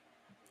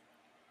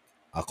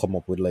 I come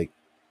up with like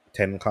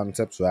 10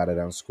 concepts rather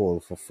than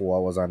scroll for 4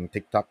 hours on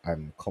TikTok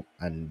and come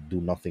and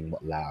do nothing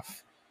but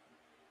laugh.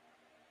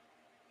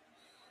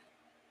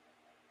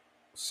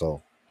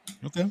 So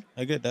Okay,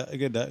 I get that. I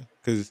get that.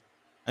 Because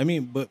I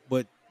mean,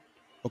 but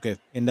okay,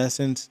 in that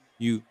sense,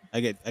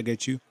 I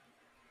get you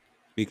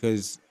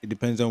because it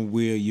depends on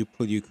where you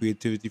pull your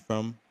creativity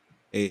from.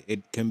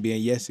 It can be a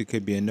yes, it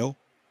could be a no,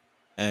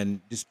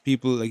 and just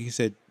people like you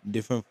said,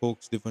 different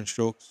folks, different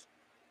strokes.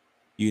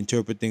 You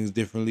interpret things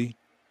differently.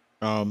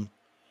 Um,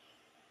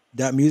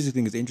 that music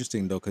thing is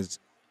interesting though because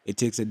it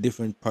takes a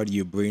different part of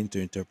your brain to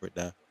interpret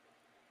that.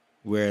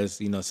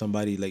 Whereas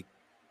somebody like,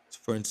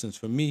 for instance,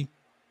 for me,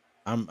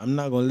 I'm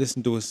not gonna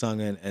listen to a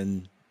song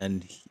and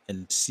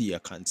see a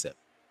concept.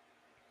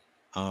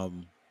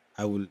 Um,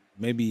 I will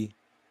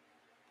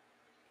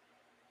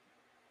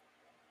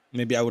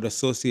maybe I would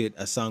associate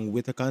a song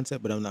with a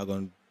concept, but I'm not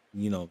gonna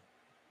you know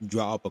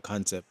draw up a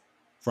concept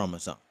from a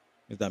song.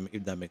 If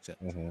that makes sense.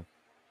 mhm.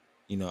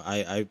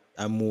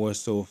 I more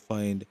so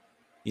find,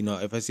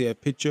 if I see a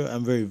picture,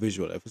 I'm very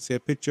visual. If I see a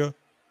picture,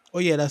 oh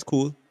yeah, that's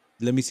cool.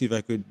 Let me see if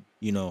I could,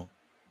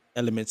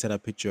 elements of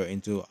that picture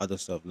into other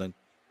stuff. Like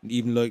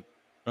even like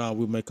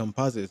with my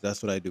composites,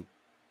 that's what I do.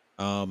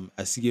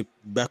 I see a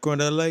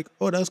background I like,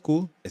 oh that's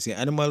cool. I see an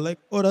animal I like,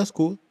 oh that's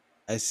cool.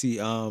 I see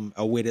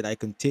a way that I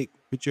can take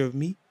picture of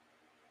me,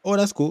 oh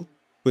that's cool.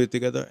 Put it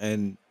together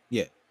and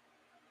yeah.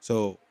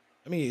 So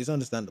I mean it's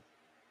understandable.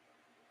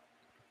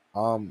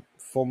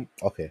 From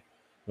okay,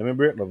 let me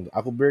break down.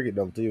 I could break it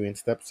down to you in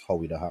steps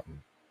how it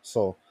happen.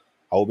 So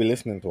I will be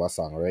listening to a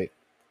song, right?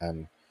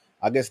 And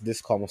I guess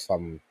this comes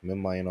from my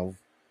mind of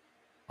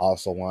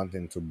also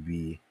wanting to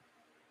be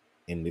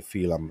in the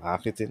field of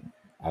marketing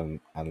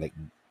and like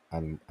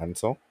and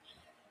so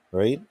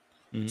right.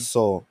 Hmm.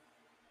 So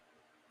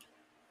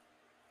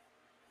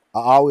I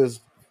always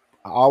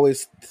I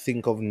always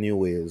think of new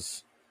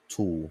ways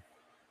to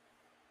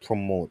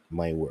promote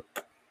my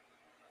work,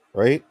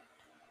 right?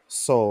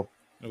 So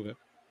Okay.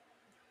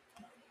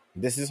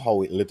 this is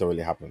how it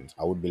literally happens.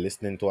 I would be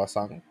listening to a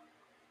song,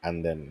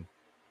 and then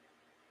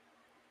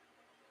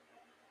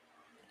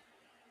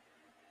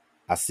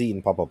a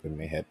scene pop up in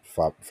my head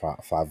for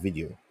a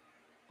video,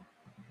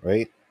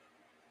 right?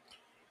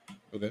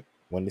 Okay.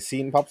 When the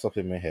scene pops up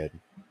in my head,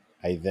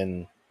 I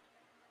then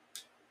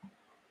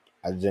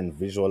I then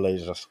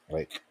visualize just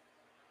like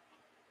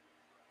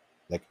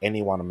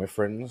any one of my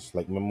friends,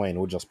 like my mind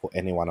would just put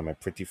any one of my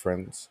pretty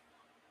friends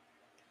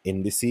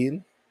in the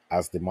scene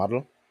as the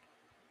model,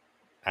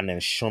 and then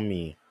show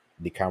me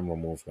the camera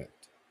movement.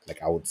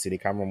 Like I would see the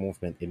camera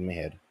movement in my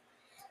head,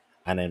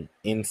 and then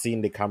in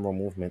seeing the camera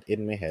movement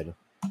in my head,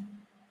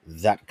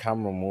 that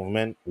camera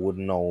movement would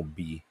now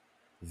be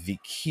the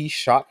key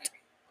shot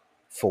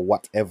for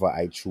whatever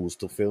I choose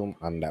to film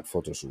on that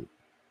photo shoot,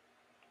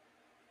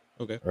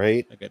 Okay.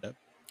 right? I get that.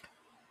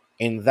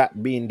 In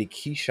that being the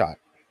key shot,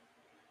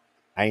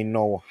 I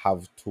now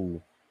have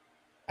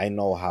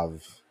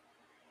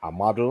a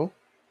model,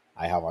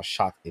 I have a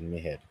shot in my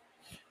head.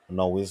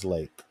 Now it's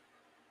like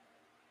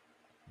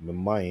my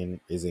mind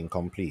is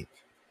incomplete.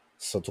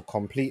 So to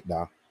complete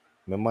that,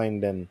 my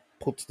mind then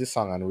puts the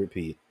song on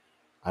repeat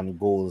and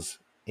goes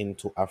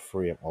into a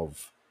frame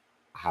of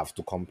I have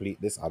to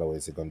complete this,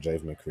 otherwise it's gonna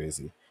drive me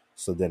crazy.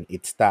 So then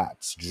it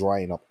starts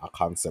drawing up a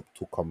concept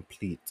to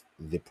complete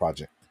the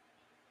project.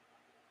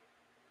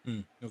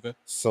 Okay.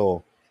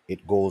 So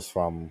it goes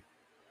from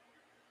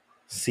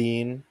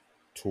scene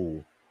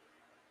to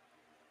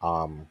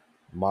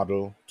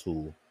model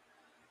to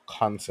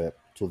concept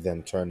to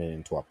then turning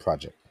into a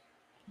project.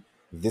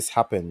 This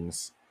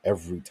happens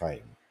every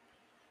time.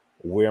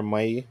 Where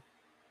my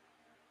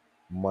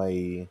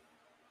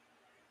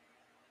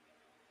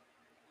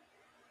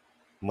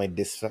my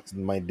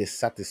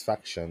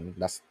dissatisfaction,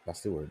 that's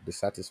the word,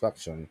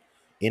 dissatisfaction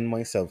in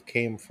myself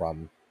came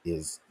from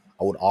is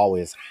I would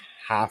always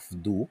half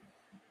do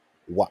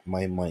what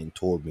my mind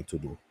told me to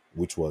do,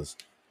 which was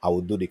I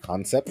would do the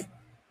concept,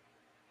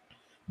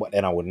 but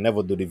then I would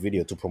never do the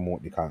video to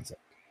promote the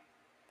concept.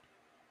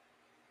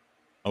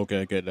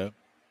 Okay, I get that.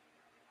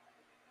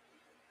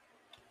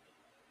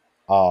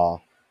 uh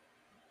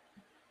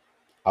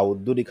I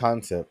would do the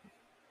concept,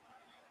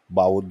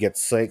 but I would get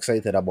so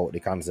excited about the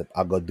concept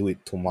I gotta do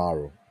it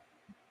tomorrow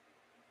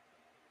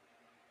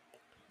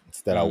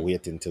instead of Mm.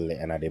 waiting till the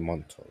end of the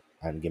month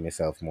and give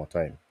myself more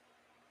time,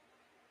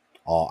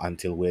 or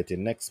until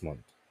waiting next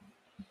month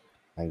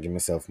and give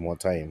myself more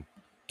time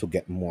to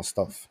get more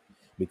stuff.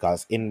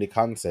 Because in the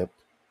concept,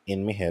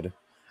 in my head,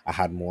 I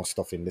had more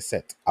stuff in the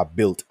set. I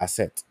built a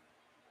set.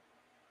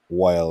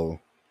 While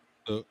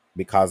So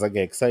because I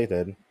get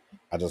excited,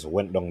 I just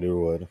went down the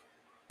road,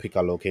 pick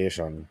a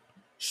location,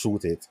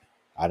 shoot it,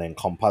 and then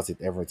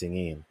composite everything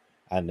in.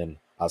 And then,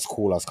 as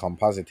cool as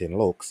compositing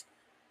looks,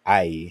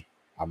 I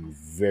am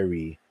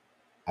very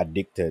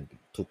addicted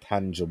to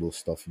tangible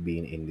stuff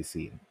being in the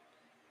scene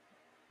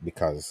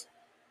because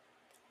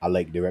I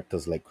like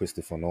directors like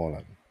Christopher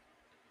Nolan.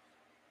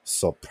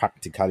 So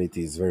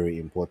practicality is very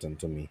important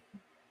to me.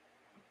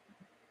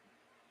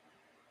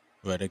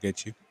 Right, I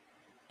get you.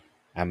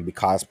 And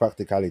because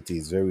practicality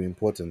is very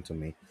important to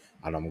me,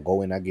 and I'm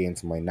going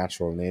against my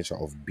natural nature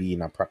of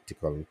being a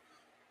practical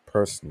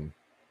person,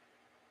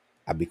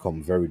 I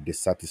become very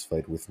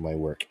dissatisfied with my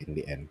work in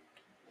the end.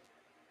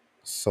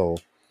 So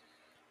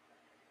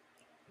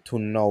to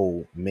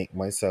now make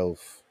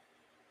myself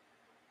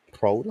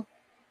proud,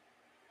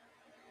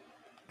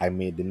 I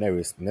made the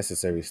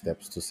necessary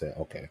steps to say,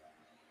 okay,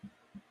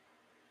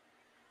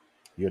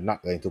 you're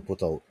not going to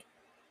put out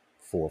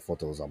 4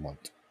 photos a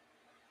month,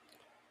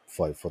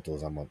 5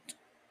 photos a month.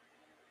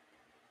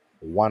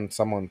 Once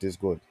a month is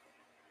good.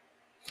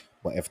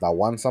 But if that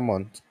once a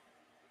month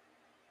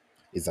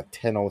is a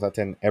 10 out of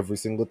 10 every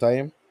single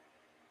time,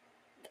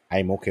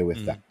 I'm okay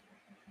with that. Mm.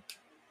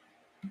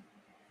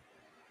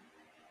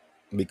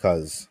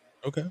 Because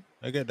Okay,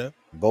 I get that.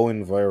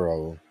 going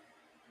viral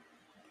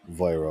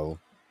Viral.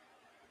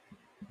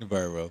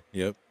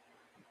 Yep.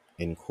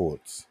 in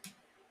quotes,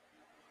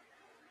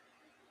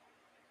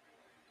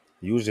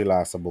 usually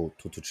lasts about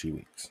 2 to 3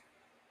 weeks.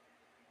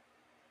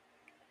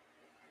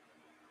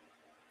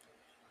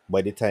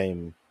 By the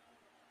time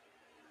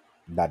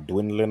that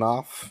dwindling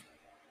off,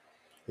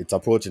 it's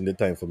approaching the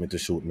time for me to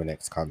shoot my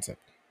next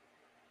concept.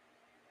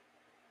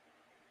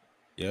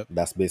 Yep.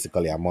 That's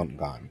basically a month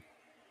gone.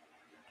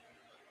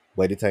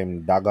 By the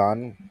time that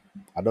gone,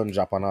 I don't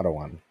drop another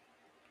one,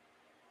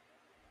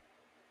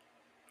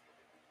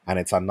 and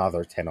it's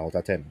another 10 out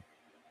of 10.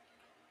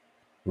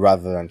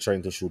 Rather than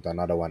trying to shoot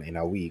another one in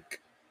a week,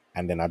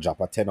 and then I drop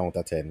a 10 out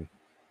of 10,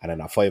 and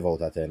then a 5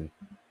 out of 10,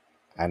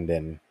 and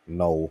then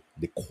now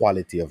the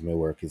quality of my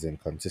work is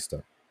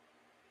inconsistent.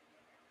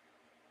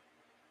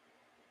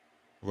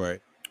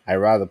 Right. I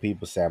rather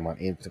people say I'm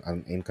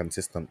an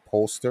inconsistent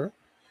poster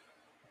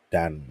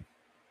than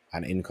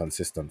an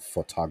inconsistent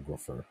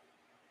photographer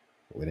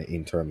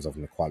in terms of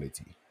my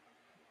quality.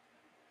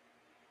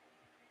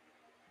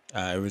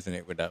 I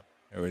resonate with that.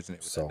 I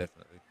resonate with that So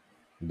definitely.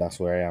 that's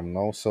where I am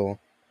now. So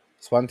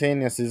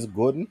spontaneous is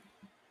good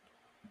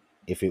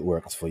if it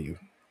works for you,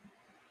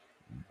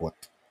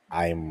 but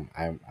I'm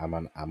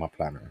a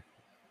planner.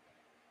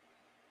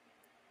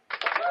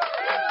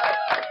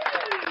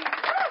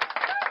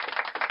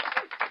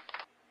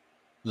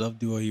 Love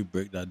the way you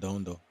break that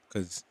down though,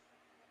 because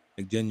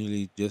like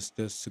genuinely just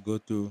to go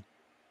through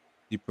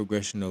the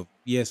progression of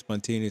yes,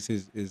 spontaneous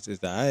is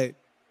alright.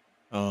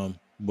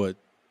 But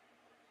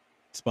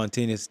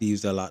spontaneous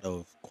leaves a lot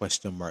of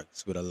question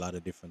marks with a lot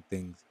of different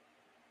things.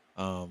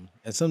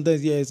 And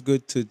sometimes yeah, it's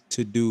good to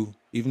do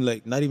even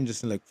like not even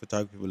just in like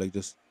photography, but like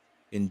just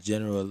in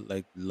general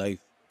like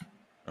life.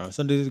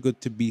 Sometimes it's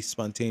good to be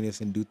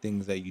spontaneous and do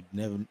things that you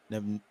never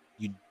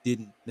you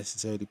didn't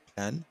necessarily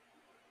plan.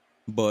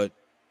 But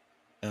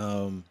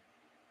um,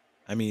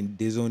 I mean,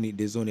 there's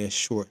only a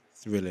short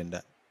thrill in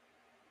that,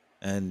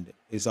 and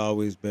it's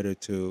always better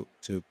to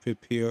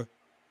prepare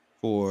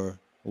for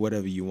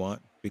whatever you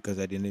want because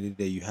at the end of the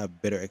day you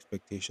have better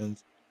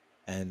expectations,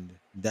 and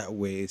that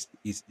way it's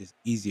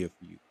easier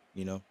for you.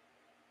 You know.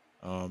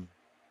 Um,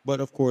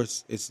 but of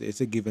course,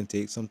 it's a give and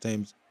take.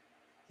 Sometimes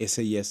it's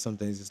a yes,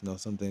 sometimes it's no,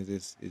 sometimes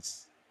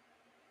it's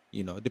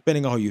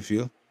depending on how you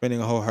feel,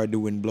 depending on how hard the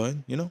wind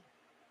blowing.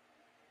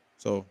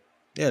 So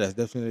yeah, that's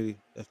definitely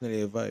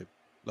a vibe.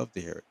 Love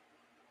to hear it.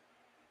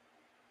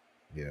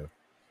 Yeah.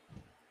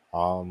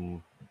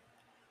 Um.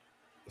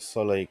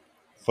 So like,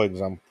 for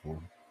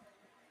example,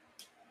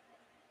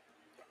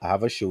 I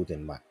have a shoot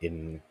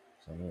in.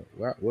 So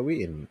where were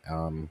we in?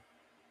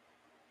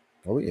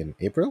 Are we in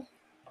April,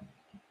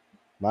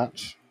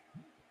 March?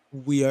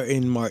 We are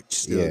in March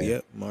still. Yeah.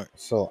 Yep, March.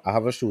 So I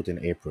have a shoot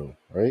in April,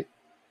 right?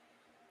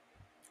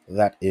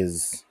 That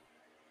is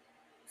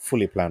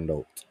fully planned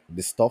out.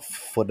 The stuff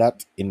for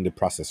that in the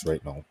process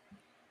right now,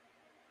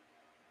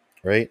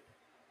 right?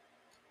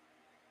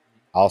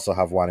 I also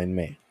have one in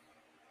May.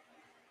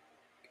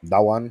 That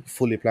one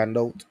fully planned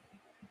out,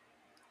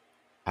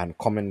 and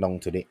coming down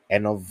to the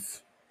end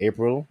of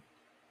April,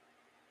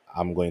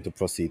 I'm going to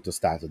proceed to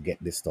start to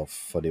get this stuff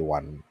for the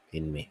one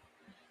in May,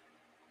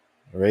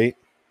 right?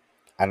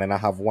 And then I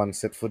have one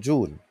set for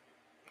June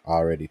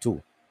already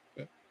too.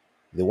 Yep.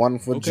 The one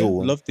for Okay,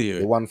 June, love to hear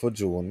the it. one for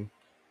June,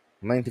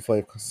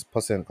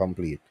 95%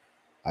 complete.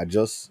 I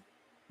just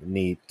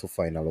need to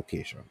find a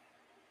location.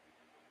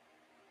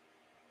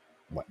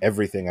 But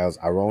everything else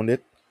around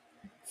it,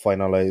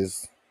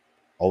 finalized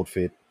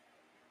outfit,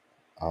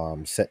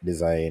 set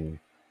design,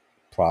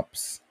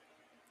 props,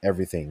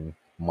 everything,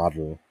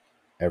 model,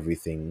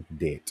 everything,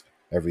 date,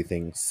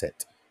 everything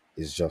set.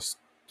 Is just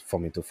for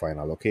me to find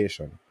a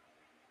location.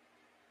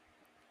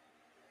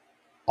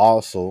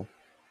 Also,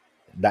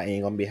 that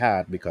ain't gonna be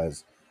hard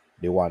because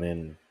the one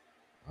in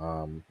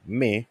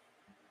May,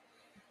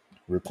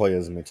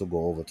 requires me to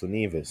go over to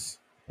Nevis,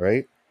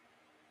 right?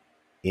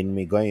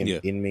 Yeah.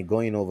 In me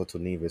going over to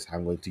Nevis,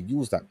 I'm going to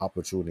use that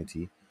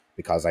opportunity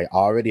because I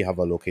already have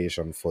a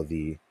location for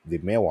the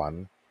May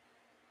one.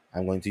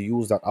 I'm going to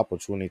use that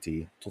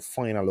opportunity to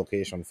find a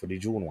location for the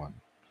June one.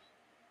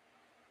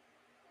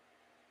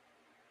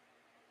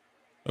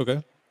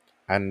 Okay.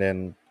 And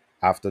then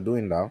after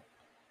doing that,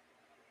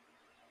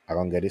 I'm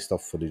gonna get this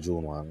stuff for the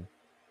June one.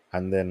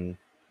 And then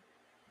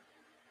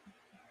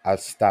I'll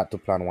start to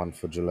plan one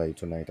for July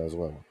tonight as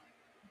well.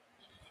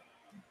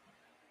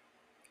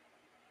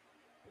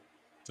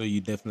 So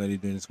you definitely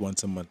doing this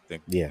once a month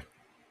thing. Yeah,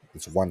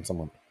 it's once a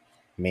month.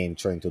 Main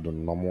trying to do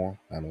no more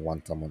than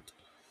once a month.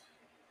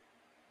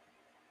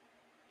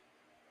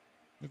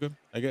 Okay.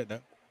 I get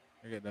that.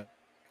 I get that.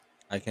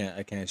 I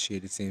can't share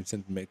the same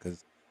sentiment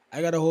because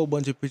I got a whole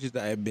bunch of pictures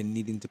that I've been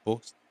needing to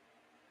post.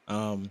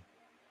 Um,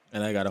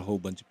 and I got a whole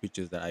bunch of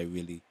pictures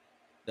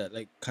that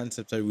like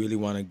concepts I really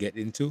want to get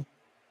into.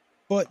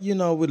 But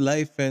with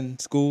life and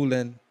school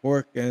and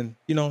work and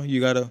you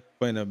gotta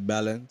find a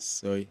balance.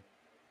 So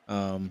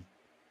um,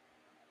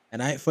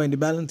 and I ain't find the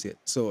balance yet.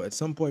 So at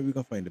some point we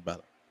can find the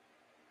balance.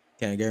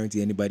 Can't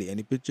guarantee anybody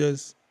any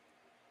pictures.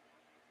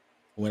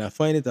 When I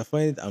find it, I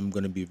find it. I'm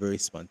gonna be very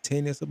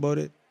spontaneous about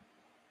it.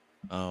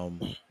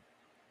 Um,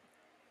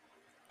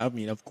 I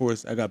mean, of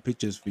course, I got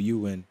pictures for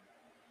you, and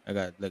I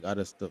got like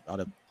other stuff,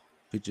 other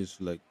pictures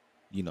for like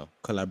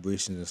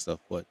collaborations and stuff.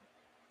 But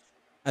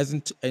as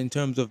in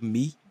terms of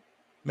me,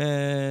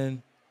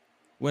 man,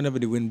 whenever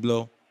the wind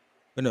blow,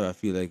 whenever I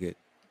feel like it,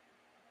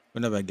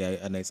 whenever I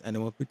get a nice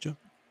animal picture,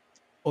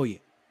 oh yeah,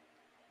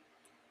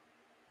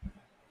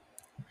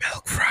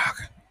 Milk frog.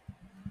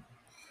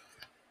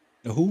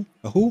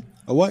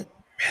 a what,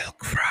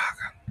 Milk frog.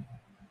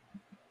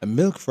 a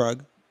milk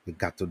frog. You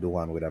got to do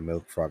one with a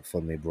milk frog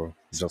for me, bro.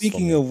 Just for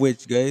Speaking me. of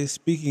which,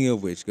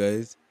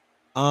 guys,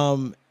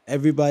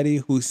 everybody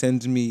who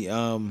sends me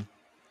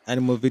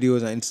animal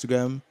videos on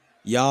Instagram,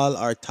 y'all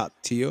are top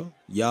tier.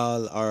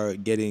 Y'all are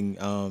getting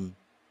um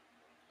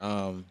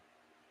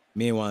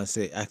may want to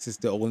say access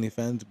to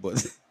OnlyFans,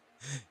 but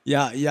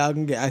yeah, y'all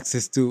can get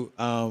access to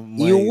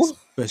my You?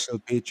 special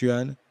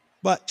Patreon.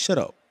 But shut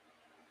up.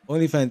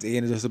 OnlyFans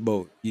ain't just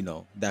about,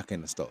 that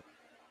kind of stuff.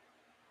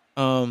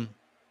 Um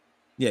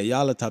yeah,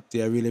 y'all are top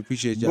tier. I really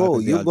appreciate y'all Bro,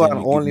 because you y'all go on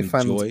genuinely give me OnlyFans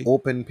joy.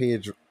 open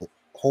page,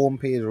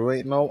 homepage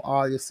right now.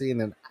 All you're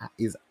seeing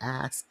is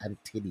ass and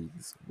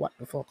titties. What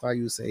the fuck are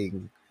you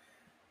saying?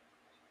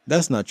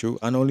 That's not true.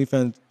 On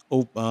OnlyFans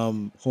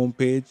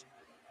homepage,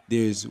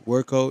 there's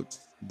workouts,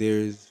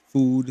 there's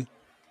food,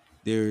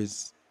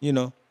 there's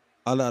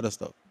a lot of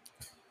stuff.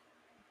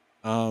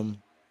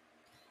 Um.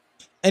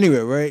 Anyway,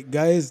 right,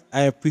 guys,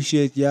 I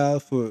appreciate y'all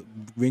for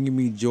bringing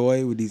me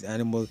joy with these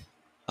animal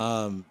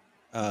um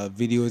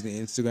videos and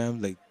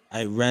Instagram. Like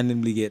I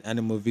randomly get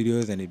animal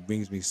videos and it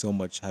brings me so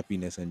much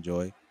happiness and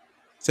joy.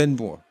 Send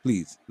more,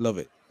 please. Love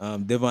it.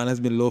 Devon has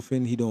been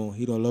loafing. He don't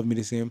love me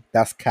the same.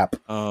 That's cap.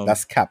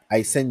 That's Um cap.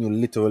 I send you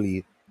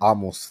literally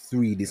almost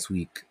three this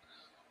week.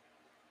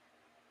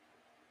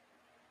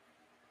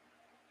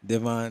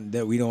 Devon,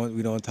 that we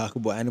don't talk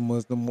about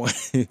animals no more.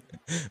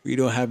 We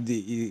don't have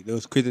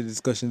those critter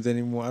discussions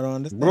anymore. I don't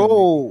understand.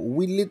 Bro,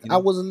 You I know,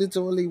 was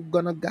literally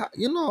gonna got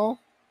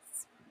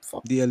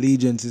fuck the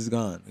allegiance is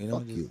gone.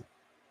 fuck Just you.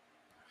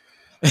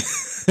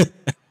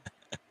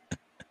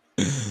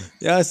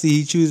 yeah. See,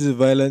 he chooses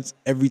violence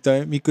every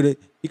time. He could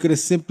have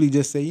simply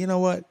just say, you know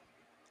what,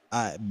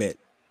 I bet,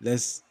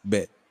 let's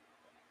bet,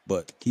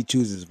 but he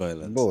chooses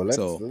Bro, violence.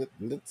 So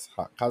let's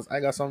cause I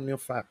got some new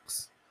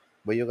facts.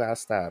 But you gotta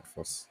start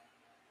first.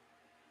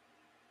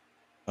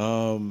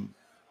 um,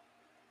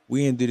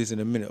 we can do this in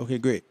a minute. Okay,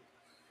 great.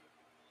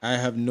 I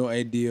have no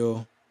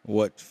idea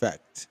what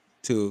fact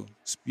to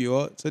spew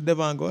out. So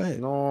Devon, go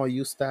ahead. No,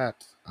 you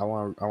start. I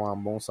want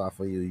bounce off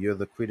for you. You're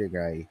the critic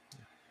guy.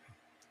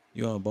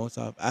 You want to bounce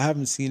off? I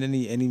haven't seen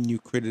any new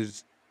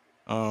critters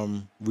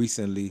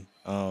recently.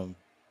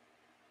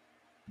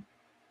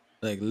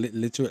 Like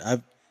literally,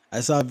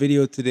 I saw a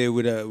video today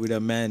with a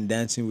man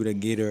dancing with a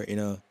gator in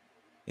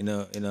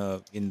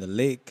the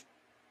lake,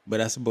 but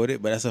that's about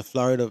it. But that's a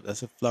Florida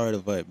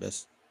vibe.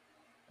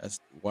 That's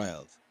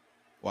wild,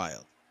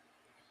 wild.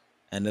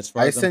 And as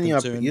far I as I'm send you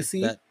a you concerned,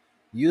 see? that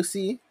You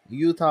see?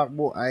 You talk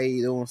about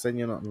I don't send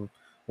you nothing.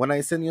 When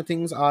I send you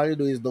things, all you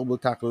do is double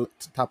tap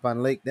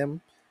and like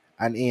them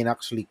and ain't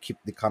actually keep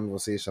the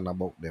conversation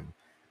about them.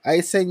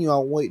 I send you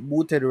a white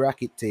booted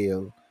racket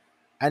tail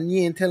and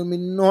you ain't tell me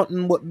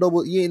nothing but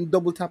you ain't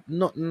double tap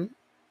nothing.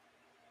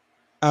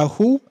 a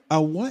who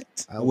a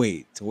what? A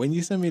Wait, when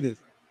you send me this,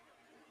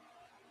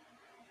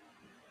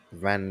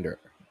 Vander.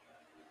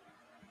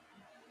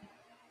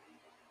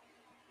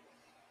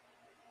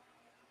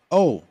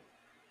 oh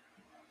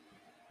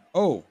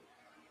oh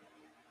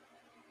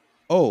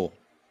oh,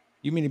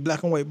 you mean the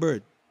black and white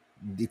bird?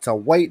 It's a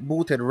white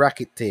booted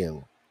racket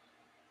tail.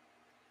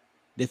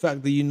 The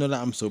fact that you know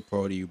that, I'm so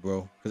proud of you,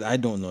 bro. Because I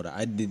don't know that.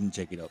 I didn't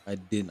check it up. I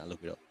did not look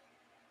it up.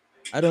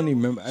 I don't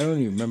even remember. I don't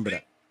even remember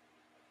that.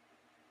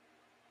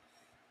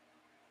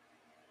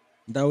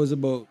 That was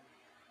about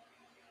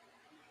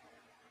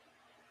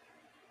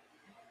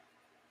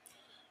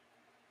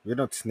You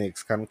know,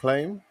 snakes can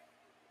climb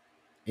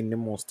in the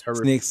most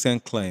Snakes can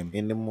climb.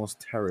 in the most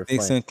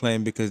Snakes terrifying can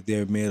climb because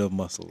they're made of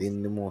muscles.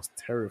 in the most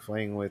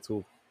terrifying way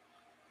too.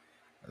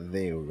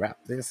 They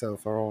wrap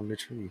themselves around the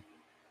tree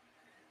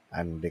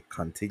and they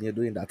continue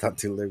doing that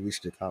until they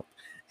reach the top.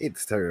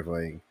 It's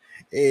terrifying.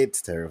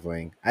 It's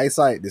terrifying. I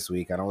saw it this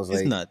week and I was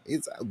It's like, not.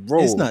 it's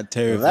It's bro, not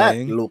that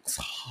terrifying. looks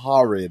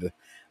horrid.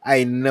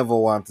 I never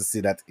want to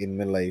see that in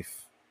my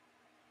life.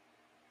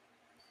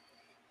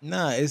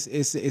 Nah,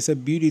 it's a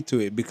beauty to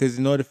it because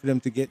in order for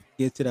them to get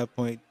to that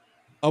point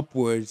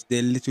upwards,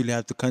 they literally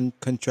have to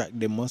contract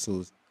their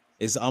muscles.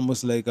 It's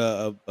almost like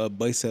a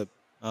bicep.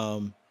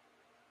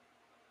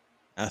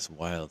 That's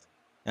wild.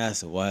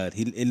 That's wild.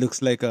 He it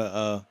looks like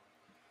a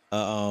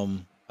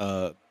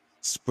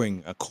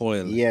spring, a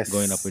coil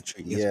going up a Yes,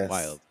 tree. It's yes.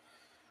 wild.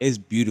 It's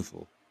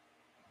beautiful.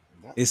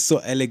 It's so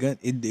elegant.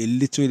 It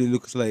literally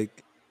looks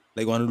like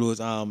one of those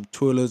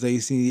twirlers that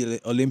you see in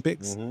the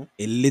Olympics. Mm-hmm.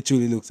 It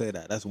literally looks like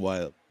that. That's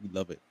wild. We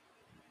love it.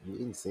 You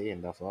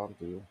insane, that's all I'm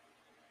to you.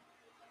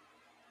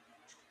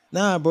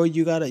 Nah, bro,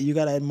 you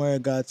gotta admire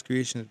God's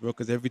creations, bro,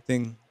 because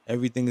everything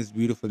is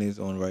beautiful in its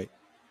own right.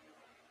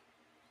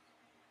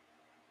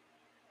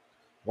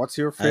 What's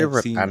your I've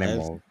favorite seen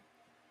I've animal?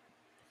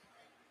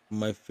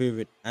 my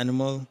favorite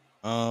animal,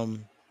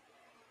 um,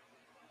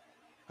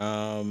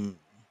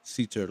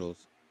 sea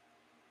turtles.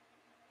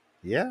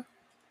 Yeah?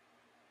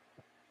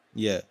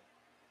 Yeah,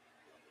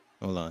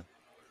 hold on.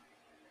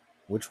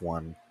 Which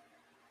one?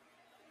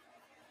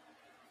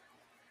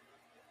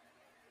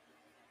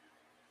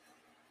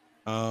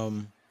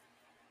 Um,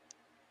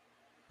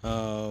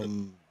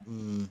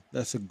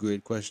 that's a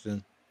great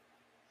question.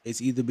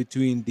 It's either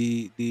between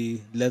the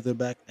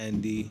leatherback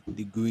and the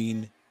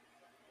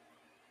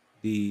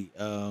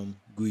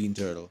green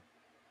turtle.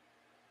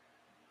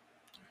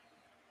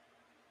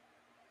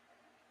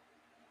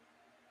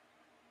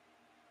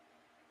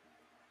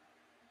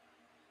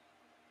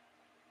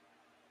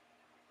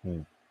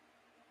 Hmm.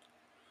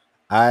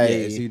 Yeah,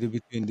 it's I either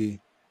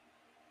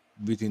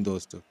between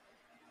those two.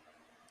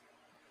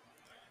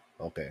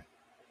 okay.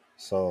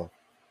 So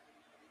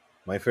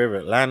my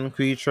favorite land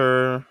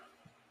creature,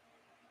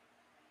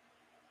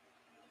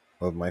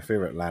 well, my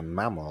favorite land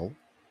mammal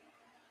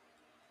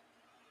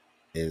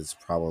is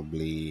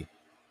probably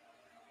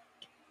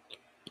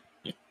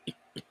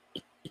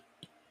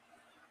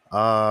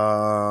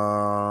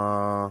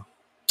uh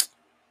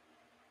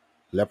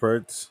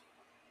leopards.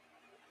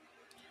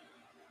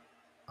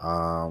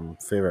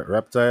 Favorite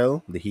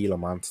reptile, the Gila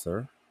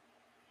monster.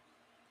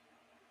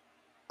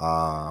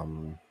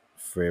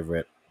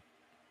 Favorite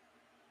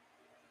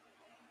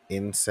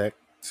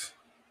insect.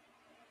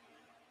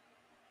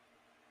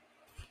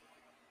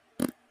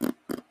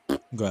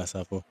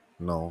 Grasshopper.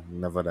 No,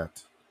 never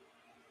that.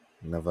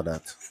 Never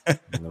that.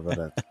 Never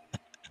that.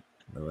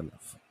 Never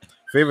that.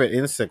 Favorite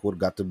insect would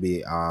got to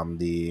be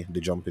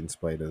the jumping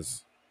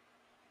spiders.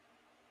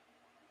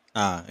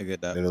 Ah, I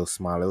get that. The little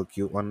small, little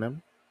cute one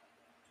them.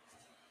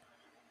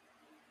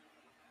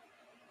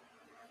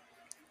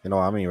 You know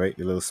what I mean, right?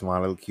 The little small,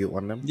 little cute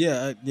one them.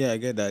 Yeah, yeah, I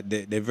get that.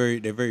 They're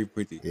very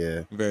pretty.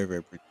 Yeah. Very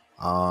very pretty.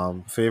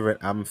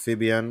 Favorite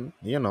amphibian,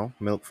 you know,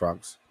 milk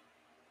frogs.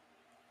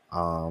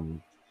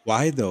 Um,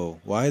 Why though?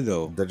 Why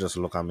though? they just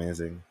look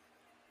amazing.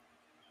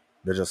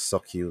 They're just so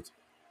cute.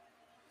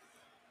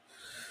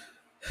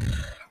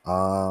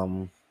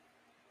 Um,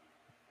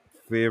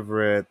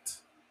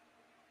 Favorite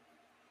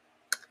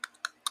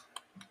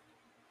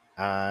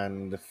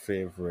and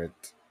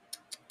favorite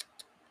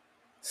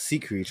sea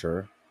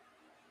creature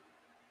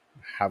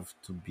have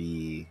to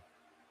be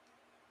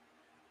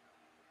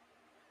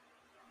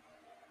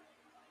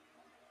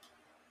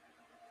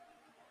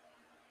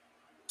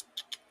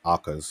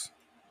orcas.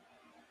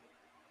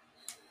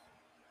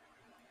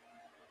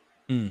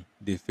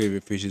 The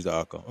favorite fish is the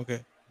aqua.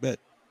 Okay, bet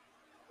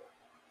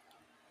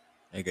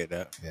I get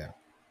that. Yeah.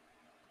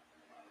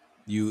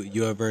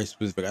 You are very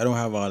specific. I don't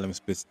have all them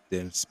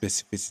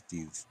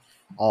specificities.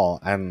 Oh,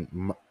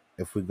 and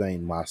if we're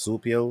going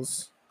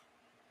marsupials,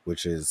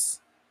 which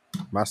is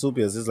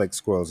marsupials is like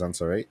squirrels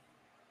answer, right?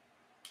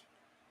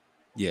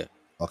 Yeah,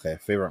 Okay,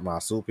 favorite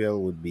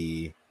marsupial would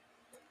be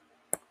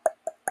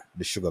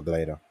the sugar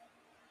glider.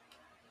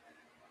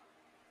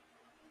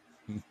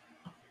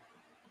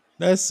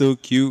 that's so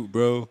cute,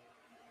 bro.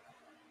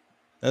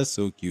 That's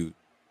so cute.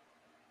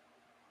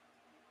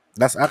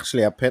 That's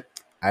actually a pet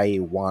I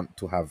want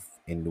to have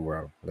in the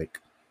world. Like,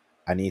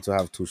 I need to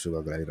have two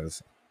sugar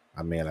gliders,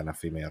 a male and a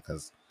female,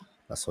 because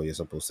that's how you're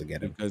supposed to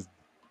get them. because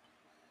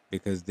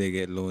because they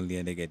get lonely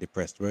and they get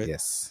depressed, right?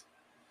 Yes.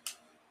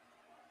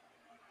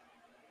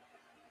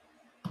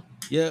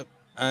 Yep.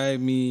 I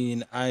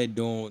mean, I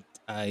don't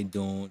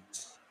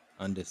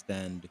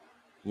understand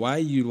why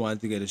you'd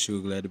want to get a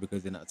sugar glider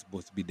because they're not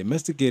supposed to be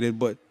domesticated.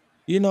 But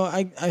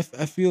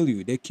I feel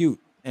you. They're cute,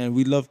 and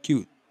we love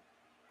cute.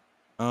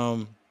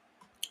 Um,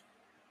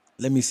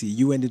 let me see.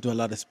 You went into a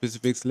lot of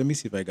specifics. Let me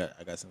see if I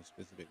got some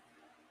specifics.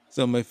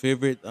 So my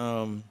favorite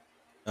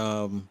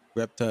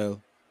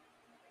reptile,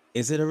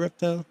 is it a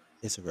reptile?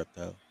 It's a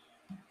reptile.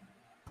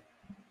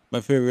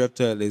 My favorite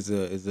reptile is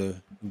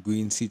a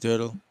green sea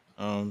turtle.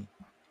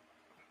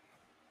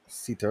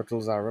 Sea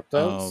turtles are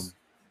reptiles?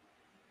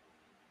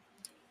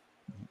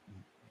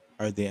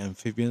 Um, are they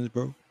amphibians,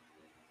 bro?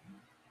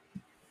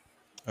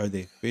 Are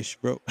they fish,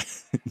 bro?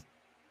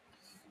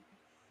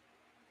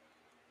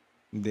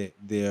 they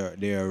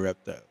are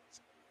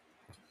reptiles.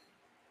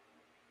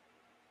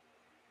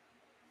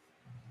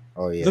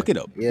 Oh yeah. Look it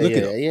up. Yeah, Look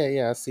it yeah, up. yeah,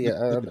 yeah. I see it.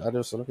 Look it up. I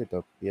just look it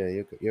up. Yeah,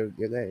 you're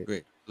right.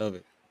 Great. Love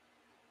it.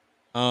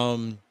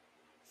 Um,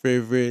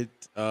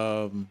 favorite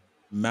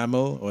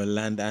mammal or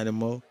land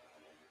animal.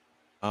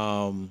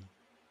 Um,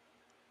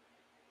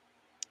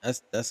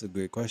 that's a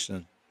great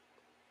question.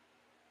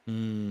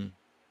 Hmm.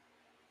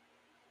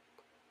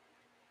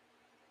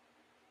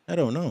 I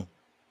don't know.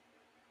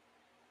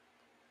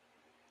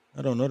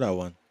 I don't know that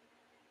one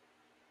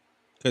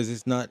because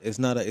it's not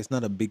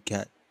a big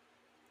cat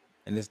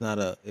and it's not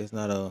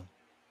a.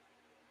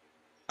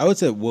 I would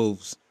say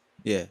wolves.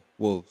 Yeah,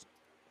 wolves.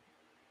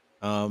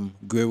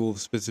 Gray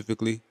wolves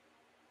specifically.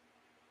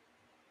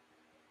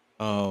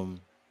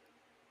 Um,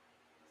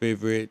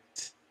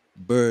 favorite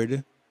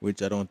bird,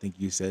 which I don't think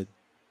you said.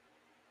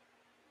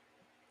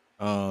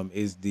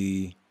 Is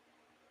the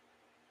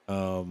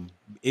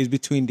is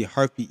between the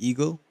harpy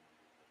eagle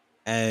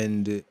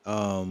and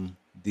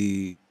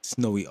the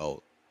snowy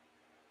owl.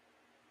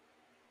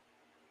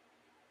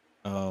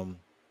 Um,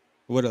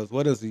 what else?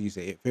 What else did you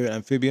say? Favorite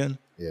amphibian?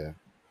 Yeah.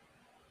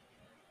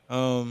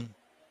 Um,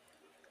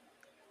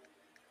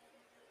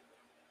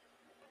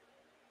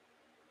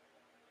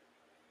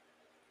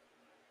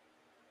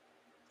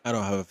 I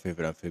don't have a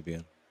favorite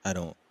amphibian. I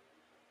don't.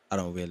 I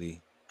don't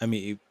really. I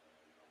mean,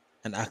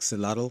 an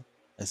axolotl,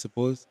 I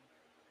suppose.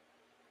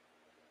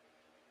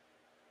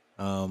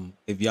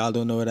 If y'all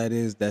don't know what that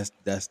is, that's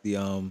the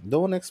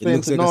Don't It explain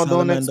looks to like a no,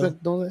 salamander.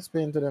 don't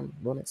explain to them.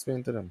 Don't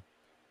explain to them.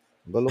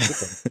 Go look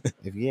it up.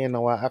 If you ain't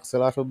know what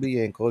axolotl be,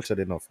 you ain't cultured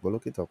enough. Go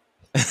look it up.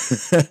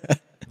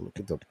 Go look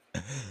it up.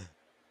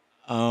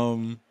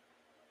 um.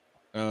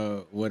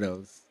 What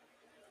else?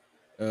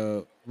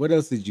 What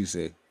else did you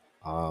say?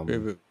 Um,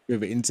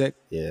 Favorite insect?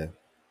 yeah.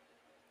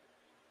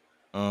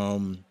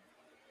 Um.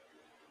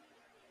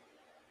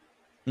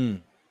 Hmm.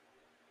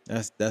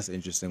 That's an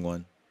interesting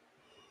one.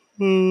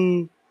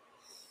 Hmm.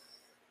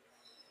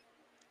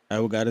 I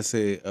would gotta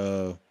say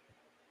uh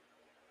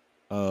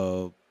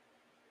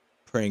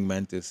praying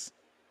mantis.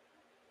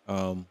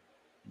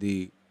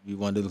 The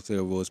one that looks like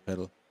a rose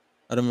petal.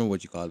 I don't remember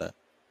what you call that,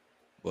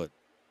 but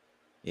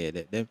yeah,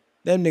 them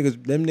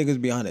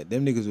niggas be on it.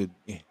 Them niggas would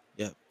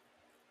yeah,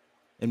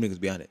 them niggas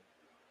be on it.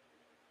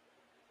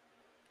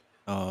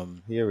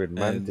 Here in And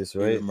mantis,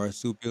 favorite right?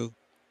 marsupial.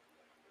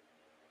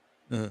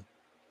 Uh,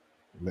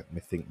 Let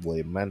me think,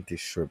 boy. Mantis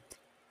shrimp.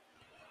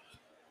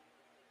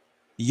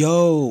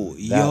 yo,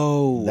 That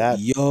yo, that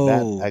yo,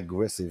 that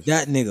aggressive.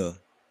 nigga,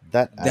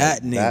 that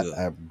That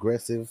nigga.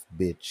 aggressive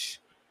bitch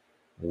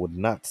would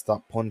not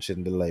stop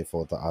punching the life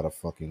out of other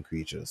fucking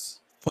creatures.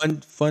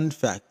 Fun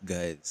fact,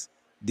 guys.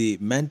 The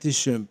mantis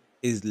shrimp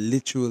is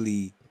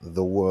literally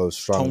The world's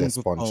pound strongest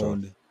for puncher.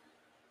 pound,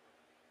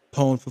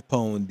 pound for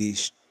pound, the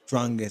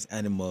strongest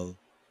animal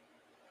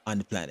on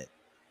the planet.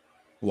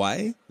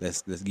 Why?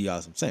 Let's give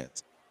y'all some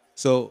sense.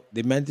 So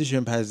the mantis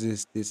shrimp has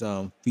this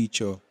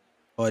feature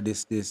or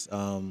this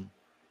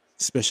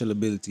special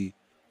ability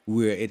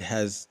where it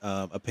has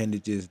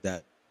appendages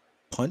that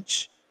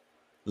punch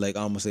like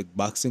almost like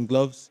boxing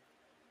gloves,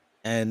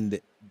 and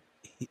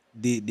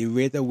the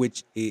rate at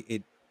which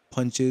it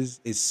punches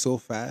is so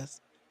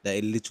fast that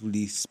it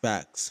literally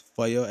sparks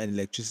fire and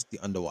electricity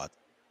underwater.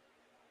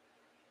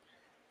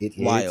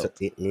 Wild,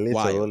 It wild,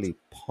 literally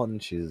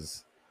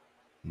punches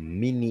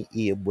mini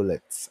air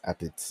bullets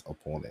at its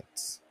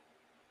opponents.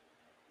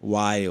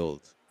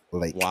 wild,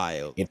 Like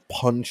wild. it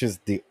punches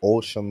the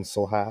ocean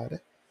so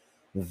hard,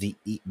 the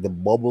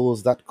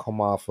bubbles that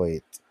come off of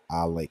it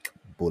are like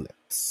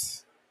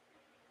bullets.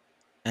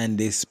 And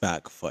they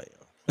spark fire.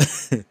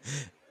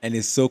 And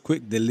it's so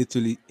quick they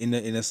literally in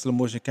a slow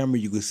motion camera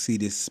you could see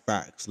these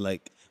sparks.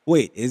 Like,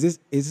 wait, is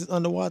this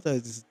underwater?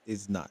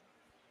 It's not.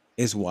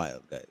 It's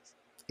wild, guys.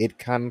 It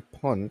can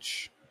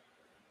punch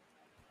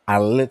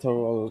a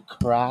literal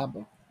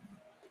crab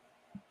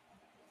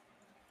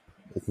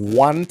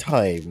one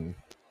time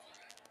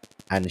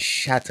and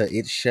shatter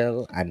its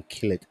shell and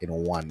kill it in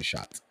one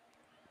shot.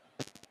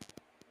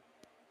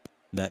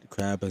 That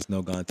crab has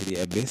now gone to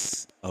the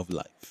abyss of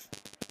life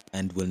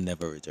and will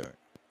never return.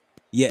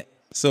 Yeah.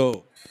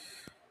 So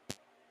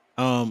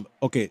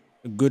okay,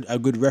 a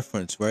good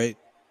reference, right?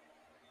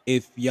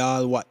 If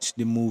y'all watch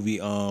the movie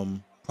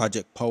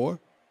Project Power,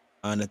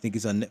 and I think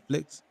it's on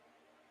Netflix,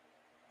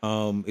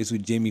 it's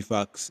with Jamie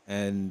Foxx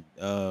and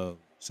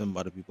some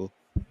other people.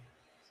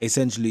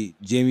 Essentially,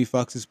 Jamie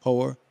Foxx's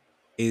power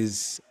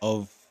is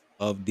of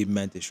the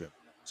mantis shrimp.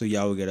 So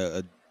y'all will get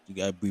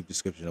a brief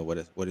description of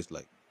what it's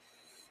like.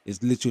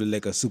 It's literally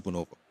like a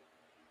supernova.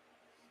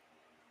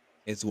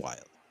 It's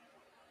wild.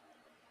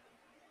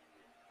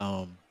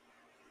 Um,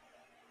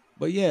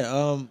 but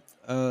yeah,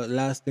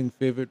 lasting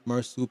favorite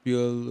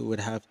marsupial would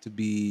have to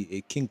be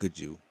a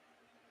kinkajou.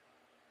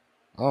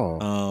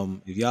 Oh,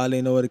 If y'all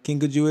ain't know what a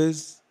Kinkajou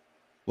is,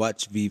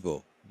 watch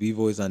Vivo.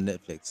 Vivo is on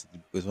Netflix.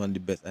 It's one of the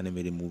best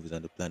animated movies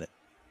on the planet.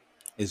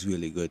 It's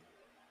really good.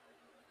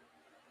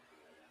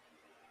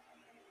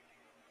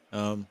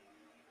 Um,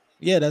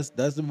 yeah,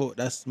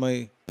 that's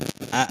my.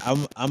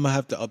 I'm gonna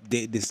have to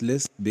update this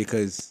list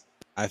because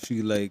I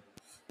feel like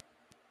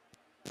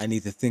I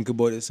need to think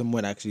about it some more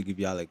and actually give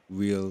y'all like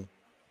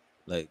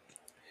like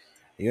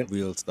you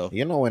real stuff.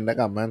 you know when they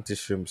got mantis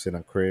shrimps in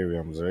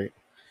aquariums, right?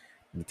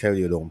 They tell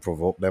you don't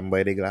provoke them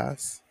by the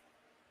glass.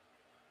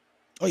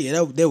 Oh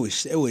yeah, they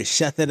was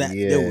shatter that.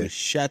 They Yeah, was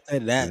shatter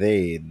that.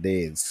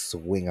 they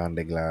swing on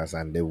the glass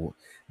and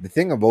the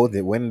thing about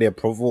it, when they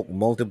provoke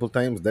multiple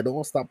times, they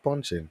don't stop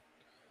punching.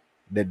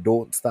 They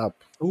don't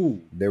stop.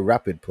 Ooh, They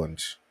rapid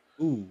punch.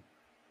 ooh.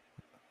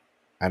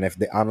 And if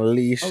they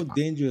unleash, How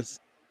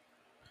dangerous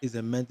is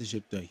a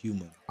mentorship to a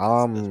human?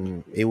 That's my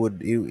it question.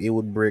 would it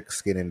would break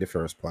skin in the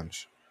first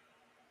punch.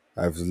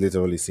 I've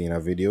literally seen a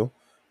video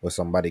where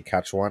somebody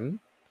catch one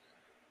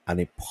and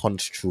it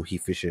punched through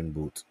his fishing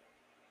boot.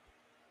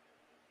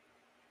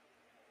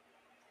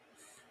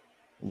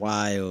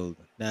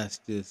 Wild.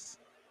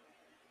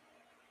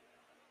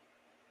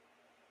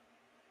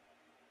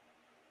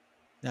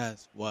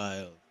 That's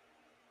wild.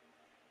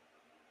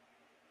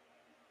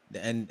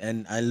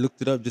 And I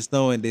looked it up just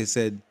now and they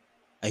said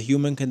a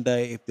human can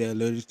die if they're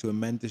allergic to a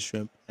mantis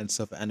shrimp and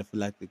suffer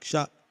anaphylactic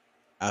shock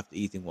after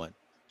eating one.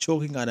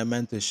 Choking on a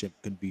mantis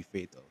shrimp can be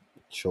fatal.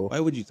 Choke, Why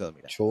would you tell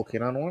me that?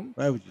 choking on one.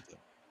 Why would you tell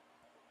me?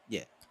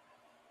 Yeah.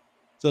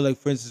 So like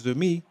for instance with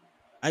me,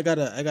 I got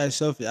a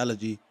shellfish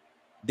allergy.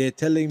 They're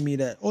telling me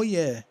that, oh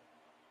yeah,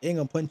 it ain't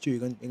gonna punch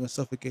you, it gonna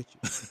suffocate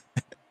you.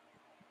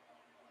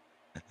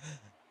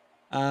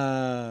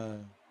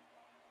 Ah,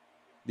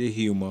 the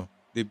humor.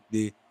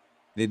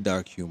 The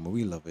dark humor.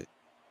 We love it.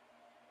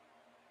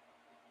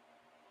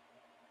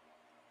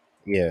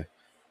 Yeah.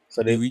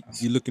 So they,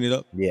 You looking it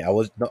up? yeah, I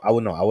was no, I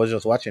would know. I was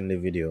just watching the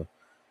video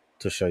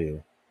to show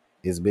you.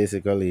 It's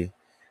basically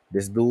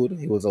this dude.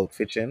 He was out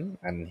fishing,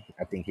 and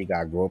I think he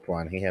got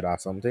GoPro and he had or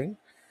something,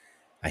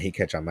 and he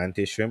catch a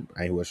mantis shrimp,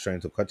 and he was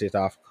trying to cut it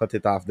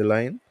off the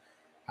line,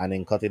 and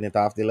in cutting it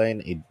off the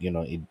line,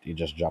 it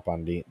just drop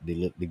on the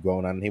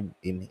ground and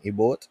he in he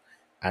boat,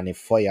 and he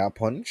fire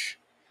punch,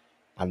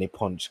 and he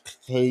punch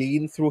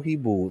clean through his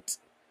boot,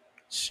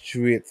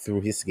 straight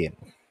through his skin.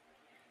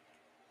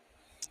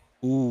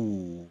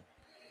 Ooh,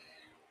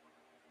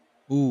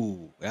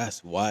 ooh,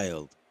 that's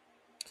wild.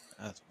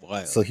 That's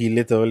So wild. he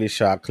literally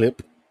shot a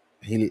clip.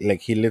 He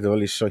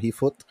literally shot his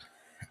foot,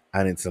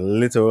 and it's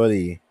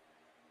literally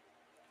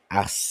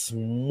a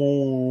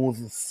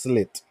smooth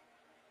slit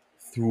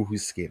through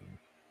his skin.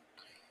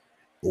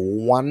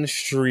 One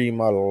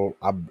stream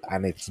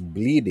and it's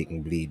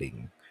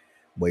bleeding,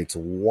 but it's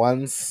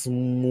one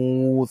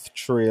smooth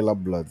trail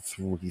of blood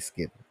through his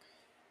skin.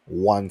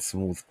 One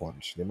smooth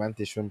punch. The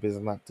mantis shrimp is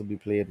not to be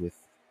played with.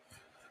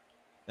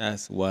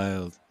 That's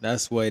wild.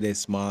 That's why they're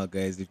small,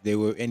 guys. If they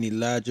were any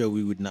larger,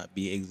 we would not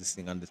be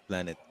existing on this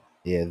planet.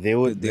 Yeah,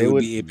 Because they would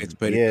be apex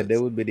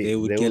predators. They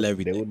would kill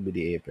they everything. would be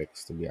the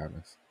apex, to be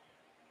honest.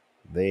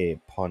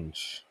 They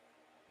punch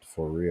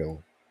for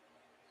real.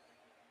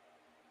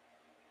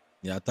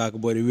 Yeah, talk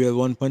about the real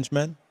One Punch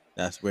Man.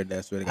 That's where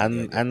they got the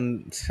idea from.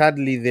 And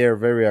sadly they're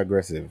very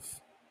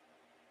aggressive.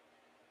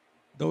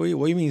 No,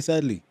 what you mean?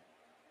 Sadly,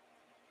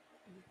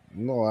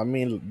 No, I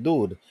mean,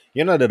 dude,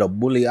 you know that they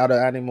bully other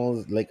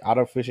animals, like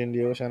other fish in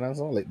the ocean and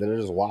so, like they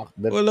just walk.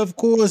 That well, of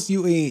course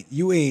you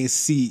ain't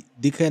see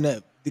the kind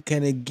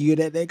of gear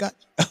that they got.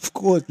 Of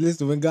course,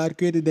 listen. When God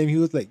created them, He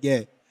was like,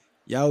 "Yeah,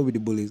 y'all be the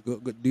bullies. Go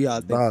do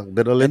y'all thing," dog,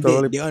 that are and they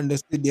literally they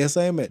understood the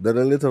assignment. that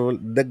are literal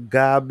the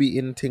garbage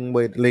in thing,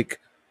 but like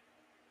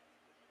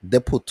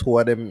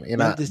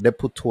Mantis they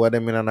put two of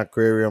them in an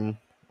aquarium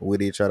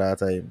with each other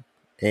at a time.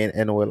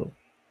 And well,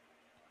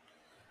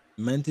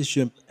 mantis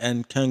shrimp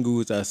and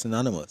kangaroos are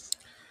synonymous.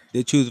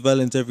 They choose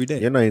violence every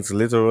day. you know, it's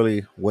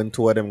literally when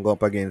two of them go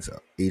up against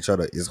each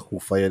other is who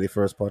fire the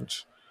first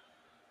punch.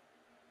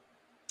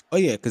 Oh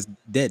yeah, because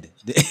dead,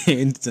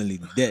 instantly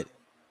dead.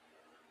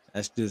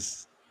 That's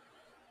just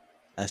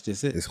that's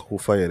just it. Is who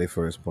fire the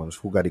first punch,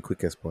 who got the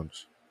quickest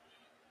punch.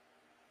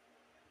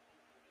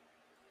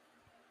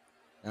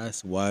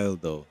 That's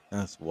wild though.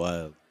 That's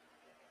wild.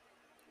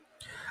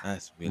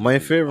 That's really My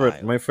really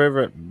favorite, wild. my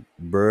favorite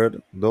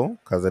bird though,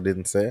 because I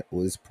didn't say,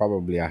 was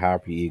probably a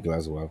harpy eagle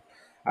as well.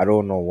 I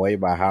don't know why,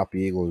 but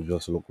harpy eagles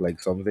just look like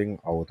something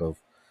out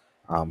of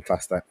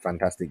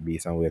Fantastic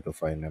Beasts and Where to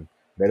Find Them.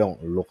 They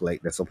don't look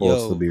like they're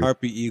supposed to Yo, be.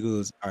 harpy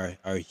eagles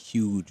are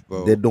huge,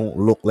 They bro. don't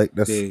look like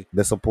They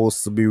they're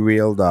supposed to be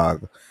real,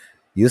 dog.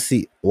 You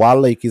see, what I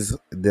like is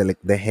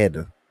the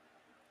head.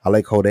 I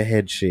like how the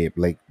head shape,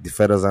 like the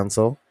feathers and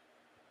so,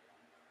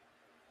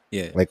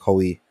 yeah like how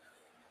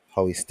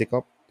he stick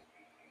up.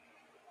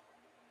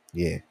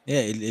 Yeah,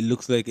 yeah. It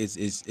looks like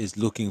it's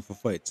looking for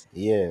fights.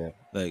 yeah,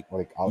 Like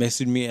like out, mess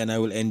with me and I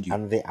will end you.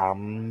 and they are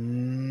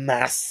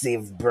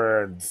massive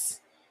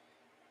birds.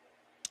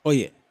 Oh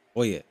yeah,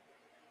 oh yeah.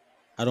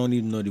 I don't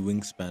even know the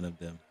wingspan of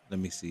them. Let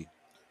me see.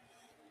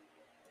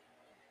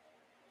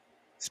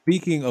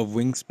 Speaking of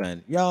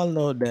wingspan, y'all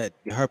know that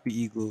the harpy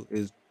eagle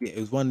is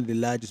one of the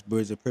largest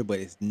birds of prey, but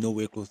it's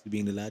nowhere close to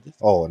being the largest.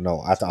 Oh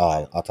no, It's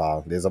wild. at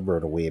all. There's a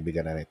bird way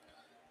bigger than it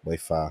by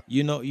far.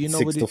 You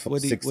know what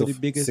the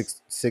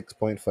biggest.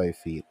 6.5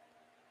 feet,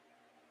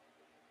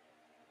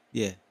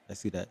 Yeah, I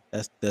see that.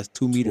 That's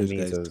 2 meters,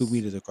 guys. Two 2 meters.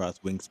 meters across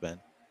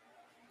wingspan.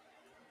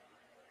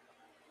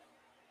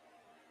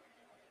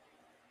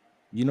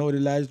 You know what the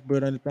largest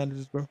bird on the planet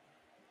is, bro?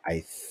 I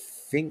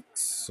think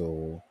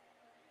so.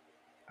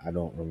 I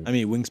don't I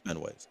mean, wingspan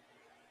wise,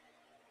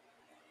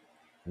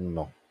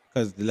 no,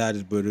 because the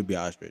largest bird would be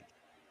ostrich.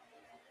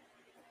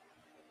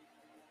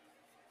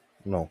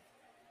 no.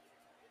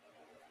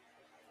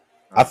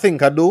 All right,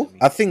 I do. let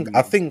me give I you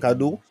think I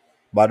do, information.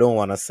 but I don't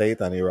want to say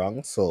it any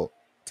wrong. So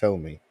tell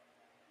me,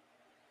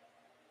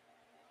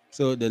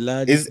 So the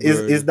largest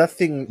bird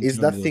in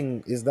terms of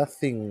is that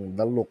thing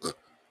that look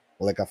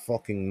like a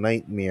fucking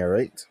nightmare,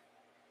 right?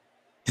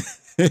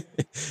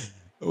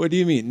 what do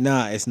you mean?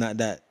 Nah, it's not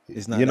that.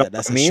 It's not You know that. what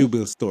That's I a mean?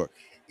 shoebill stork.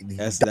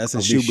 That's a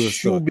Dog, the shoebill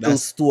shoe stork. bill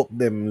That's stoke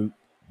them,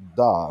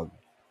 dog.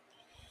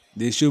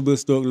 the shoebill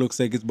stork looks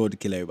like it's about to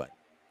kill everybody.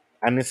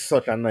 And it's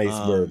such a nice Um,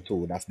 bird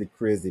too. That's the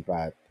crazy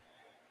part.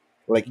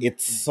 Like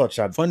it's such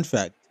a fun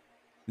fact: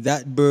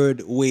 that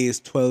bird weighs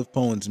 12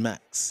 pounds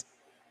max.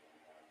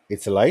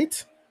 it's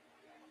light.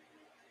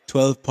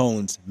 12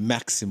 pounds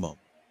maximum.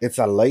 It's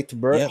a light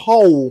bird. Yep.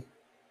 How?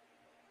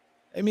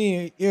 I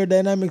mean,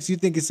 aerodynamics. You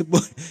think it's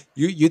supposed?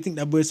 You think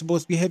that bird's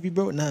supposed to be heavy,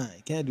 bro? Nah,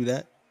 you can't do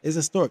that. It's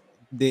a stork.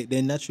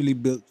 They're naturally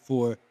built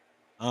for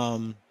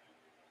um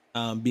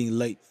being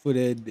light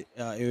footed,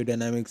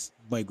 aerodynamics,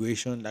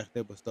 migration, that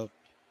type of stuff.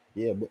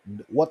 Yeah, but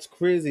what's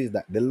crazy is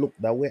that they look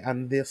that way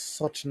and they're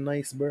such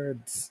nice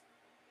birds.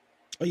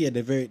 Oh yeah,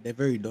 they're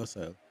very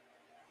docile,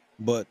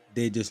 but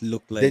they just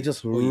look They like,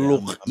 just oh yeah,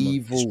 look I'm gonna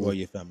destroy evil.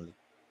 your family.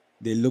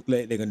 They look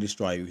like they're gonna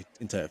destroy your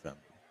entire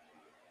family.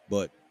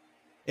 But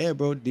yeah,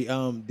 bro, the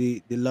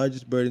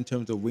largest bird in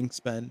terms of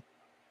wingspan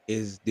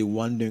is the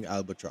wandering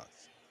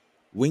albatross.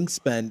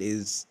 Wingspan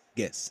is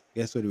guess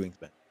what the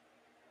wingspan.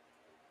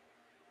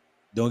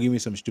 Don't give me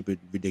some stupid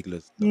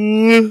ridiculous stuff.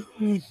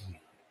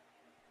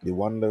 The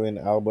wandering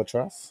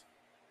albatross.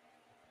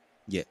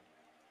 Yeah,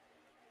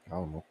 I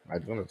don't know. I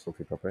don't know. Look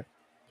it up.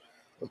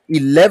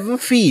 11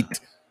 feet.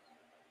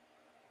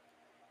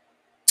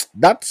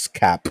 That's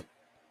cap.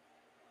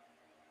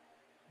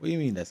 what do you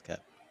mean that's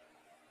cap?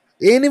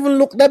 Ain't even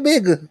look that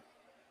big.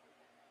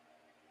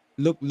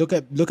 Look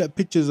at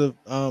pictures of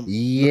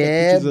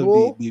Yeah,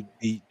 bro.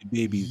 the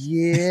babies.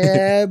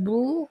 Yeah,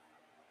 bro.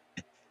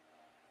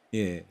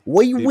 Yeah,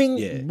 What you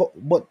wing? yeah.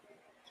 But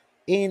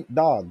ain't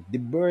dog. The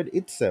bird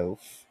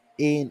itself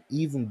ain't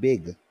even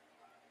big.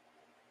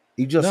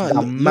 It just Nah,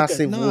 got look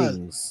at massive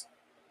wings.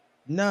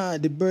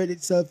 the bird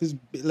itself is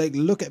like,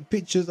 look at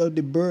pictures of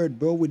the bird,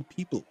 bro, with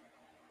people.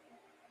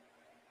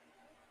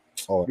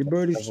 Oh, The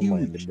bird is never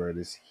mind. The huge. bird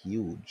is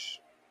huge.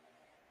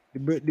 The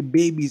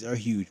babies are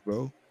huge,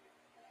 bro.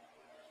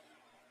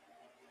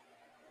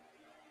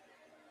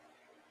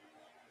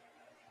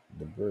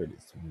 The bird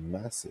is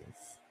massive.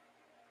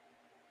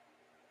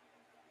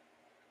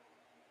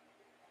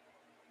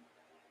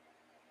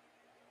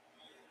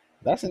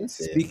 That's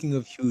insane. Speaking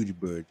of huge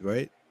birds,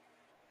 right?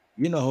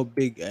 You know how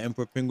big an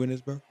emperor penguin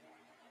is, bro?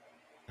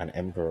 An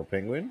emperor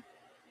penguin.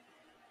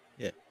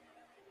 Yeah,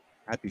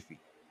 happy feet.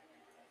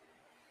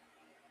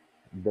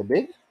 The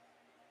big.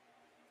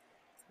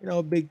 You know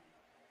how big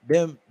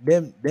them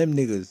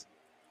niggas.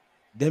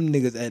 Them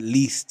niggas at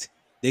least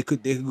they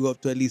could go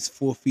up to at least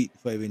 4 feet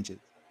 5 inches.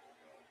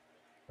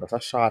 That's a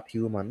short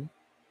human.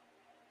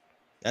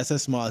 That's a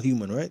small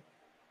human, right?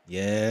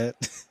 Yeah.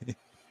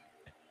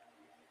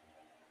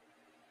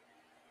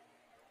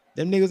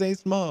 Them niggas ain't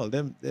small.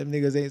 Them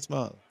niggas ain't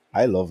small.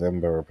 I love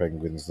emperor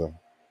penguins though.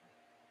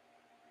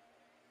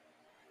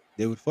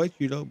 They would fight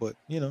you though, but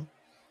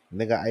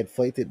Nigga, I'd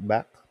fight it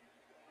back.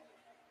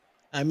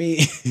 I mean,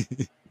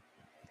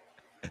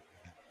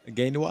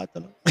 gain the water,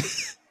 no?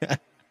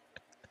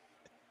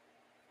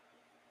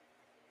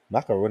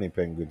 Macaroni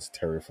penguins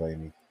terrify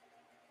me.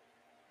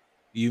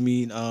 You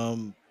mean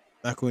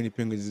macaroni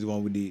penguins is the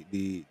one with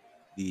the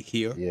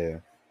hair, Yeah,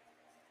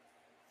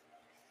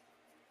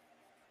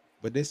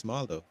 but they're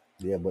small though.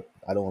 yeah, but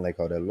I don't like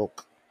how they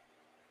look.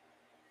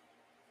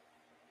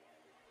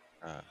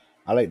 Ah,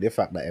 I like the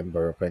fact that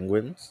emperor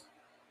penguins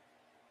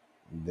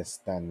they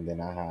stand in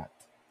a hat.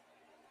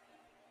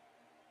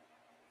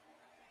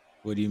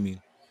 what do you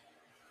mean?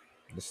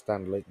 They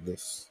stand like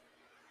this.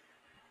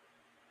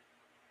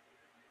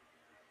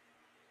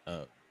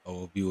 Uh,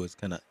 our viewers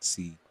cannot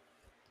see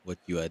what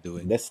you are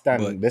doing, They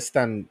but stand. They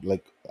stand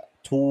like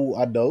two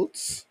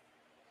adults.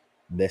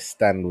 They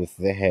stand with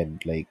the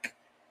head like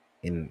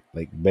in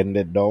like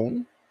bended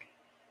down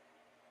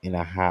in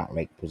a hat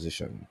like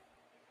position.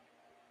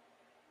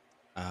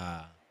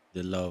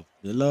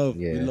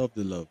 we Yeah, love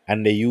the love.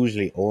 and they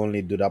usually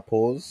only do that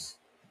pose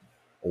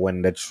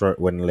when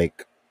when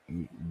like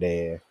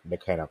they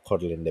kind of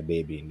cuddling the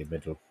baby in the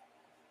middle.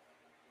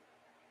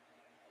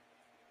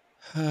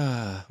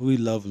 We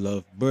love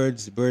love.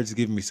 Birds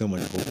give me so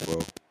much hope, bro.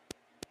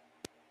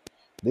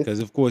 This Because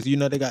of course,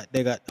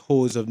 they got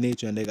hoes of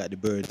nature and they got the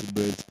birds. The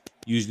birds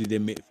usually they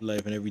mate for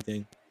life and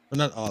everything. Well,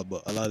 not all,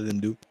 but a lot of them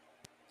do.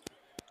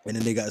 And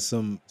then they got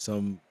some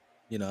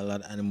a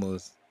lot of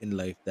animals in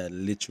life that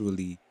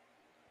literally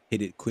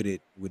hit it, quit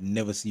it, would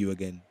never see you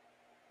again.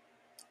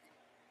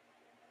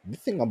 the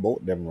thing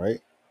about them,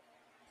 right?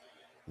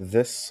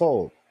 They're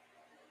so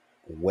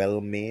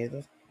well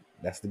made.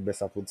 That's the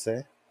best I could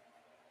say.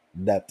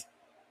 That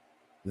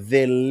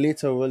they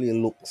literally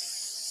look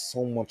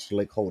so much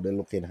like how they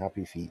look in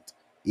Happy Feet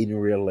in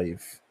real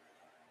life.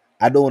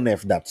 I don't know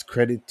if that's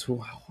credit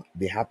to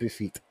the Happy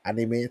Feet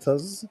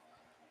animators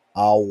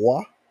or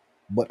what,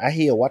 but I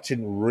hear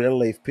watching real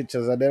life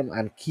pictures of them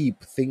and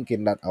keep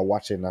thinking that I'm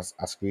watching a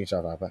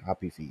screenshot of a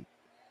Happy Feet.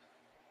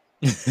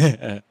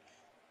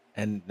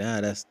 And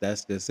nah, that's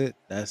just it.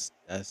 That's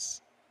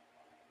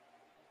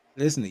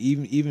listen,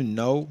 even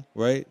no,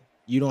 right?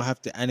 You don't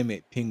have to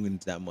animate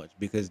penguins that much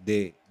because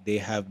they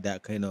have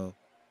that kind of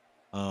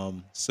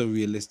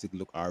surrealistic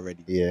look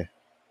already. Yeah,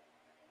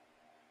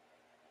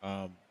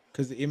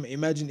 Because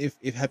imagine if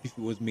Happy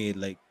Feet was made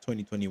like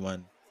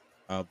 2021,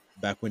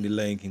 back when the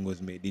Lion King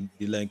was made,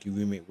 the Lion King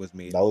remake was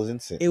made, that was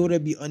it would insane.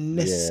 have been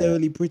Yeah,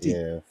 unnecessarily pretty.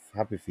 yeah,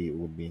 Happy Feet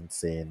would be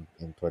insane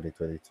in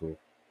 2022.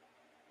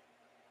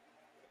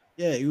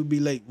 Yeah, it would be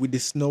like with the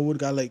snow would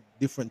got like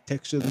different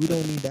textures. We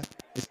don't need that.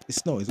 It's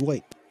snow. It's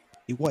white.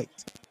 It's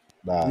white.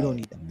 We don't Dog,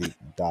 need that.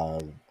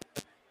 dog,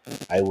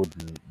 I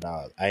wouldn't,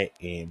 dog. I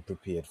ain't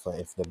prepared for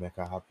if they make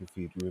a Happy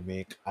Feet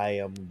remake. I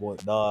am going,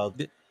 dog.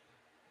 They,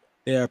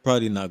 they are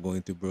probably not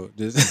going to, bro.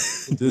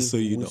 Just just so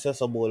you We know. said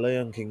some about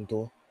Lion King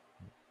too.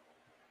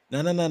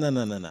 No, no, no, no,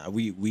 no, no, no.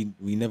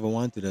 We never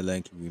wanted a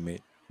Lion King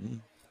remake.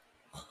 Mm.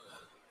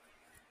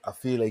 I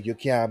feel like you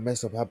can't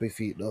mess up Happy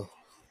Feet though.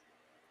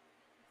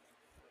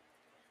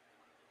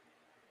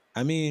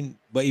 I mean,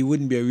 but it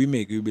wouldn't be a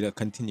remake. It would be a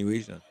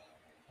continuation.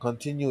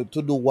 Continue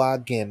to do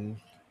what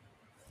again?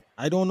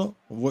 I don't know.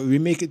 What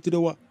remake it to the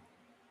what?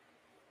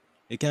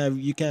 You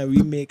can't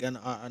remake an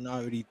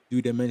already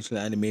two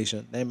dimensional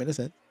animation. That makes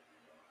sense.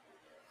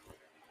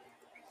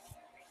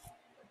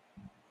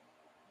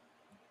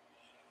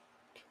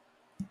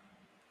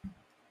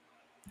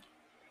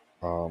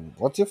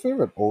 What's your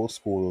favorite old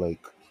school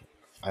like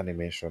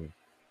animation?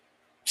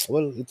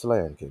 Well, it's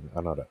Lion King.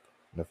 I know that.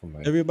 Never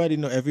mind.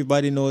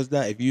 Everybody knows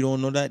that. If you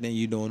don't know that, then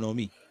you don't know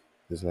me.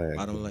 It's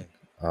Lion Bottom King. line.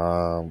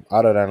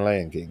 Other than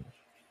Lion King.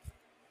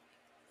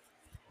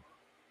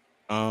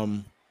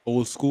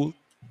 Old school.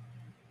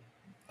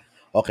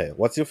 Okay,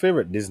 what's your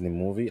favorite Disney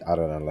movie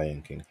other than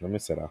Lion King? Let me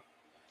say that.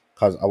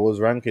 Cause I was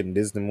ranking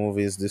Disney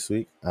movies this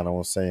week, and I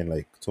was saying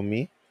like to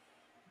me,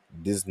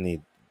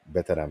 Disney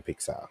better than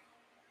Pixar.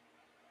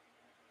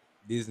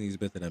 Disney is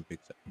better than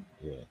Pixar.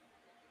 Yeah,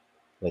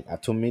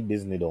 like to me,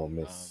 Disney don't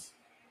Um, miss.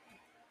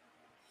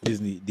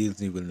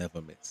 Disney will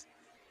never miss.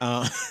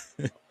 Uh,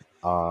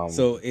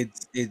 Um, so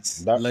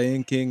it's that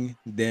Lion King,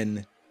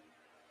 then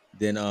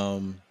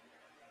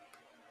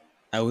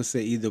I would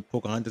say either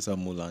Pocahontas or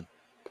Mulan.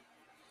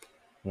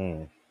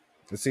 hmm.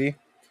 You see,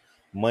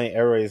 my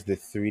era is the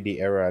 3D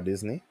era at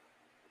Disney.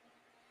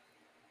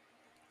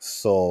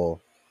 So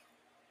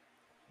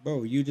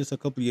Bro, you just a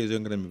couple years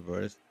younger than me,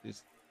 bro.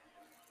 It's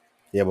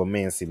yeah, but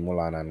me and see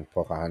Mulan and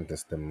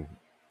Pocahontas them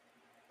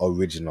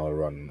original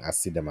run. I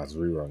see them as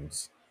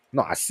reruns.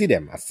 No, I see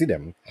them,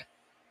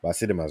 but I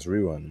see them as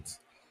reruns.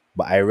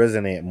 But I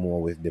resonate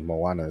more with the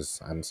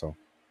Moanas, and so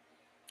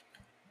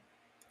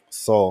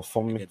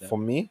I get that. for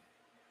me,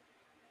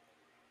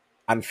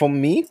 and for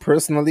me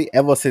personally,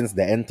 ever since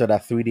they entered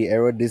that 3D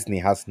era, Disney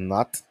has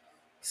not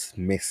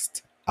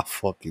missed a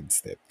fucking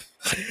step.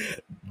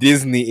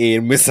 Disney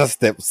ain't missed a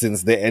step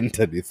since they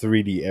entered the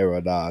 3D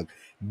era, dog.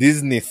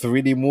 Disney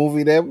 3D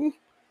movie them,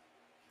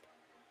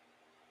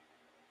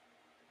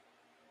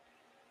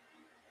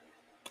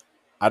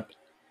 I,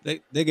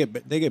 They get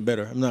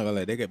better. I'm not gonna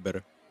lie, they get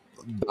better.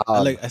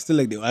 dog. I still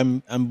like the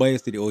I'm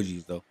biased to the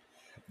OGs though.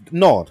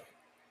 No,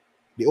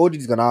 the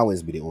OGs gonna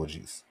always be the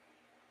OGs.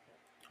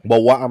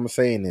 But what I'm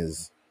saying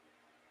is,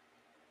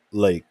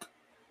 like,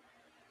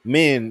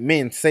 me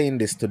ain't saying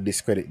this to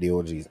discredit the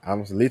OGs.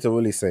 I'm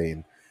literally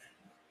saying,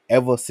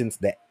 ever since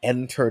they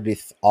entered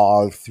this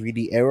all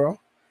 3D era,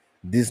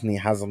 Disney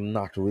has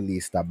not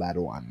released a bad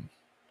one.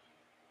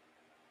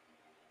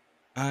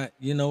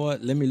 You know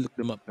what? Let me look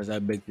them up because I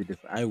beg to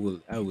differ. I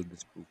will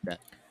disprove that.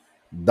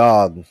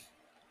 Dog,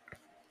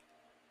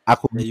 I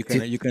Yeah,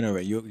 could you kind of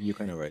right. You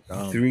kind of right.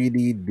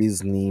 3D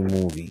Disney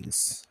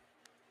movies.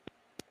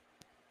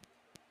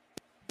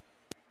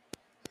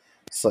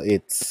 So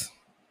it's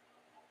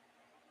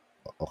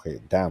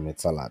okay, damn,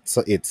 it's a lot.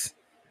 So it's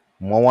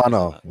It's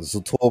a Moana, lot,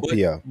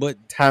 Zootopia, but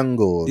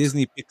Tangled.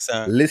 Disney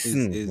Pixar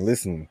is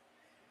Listen.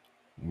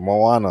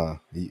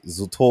 Moana,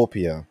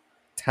 Zootopia,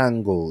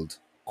 Tangled,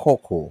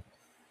 Coco,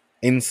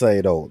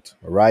 Inside Out,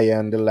 Raya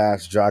and the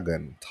Last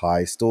Dragon,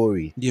 Toy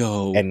Story, yo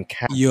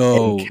Encan- yo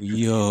Encan-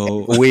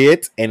 yo.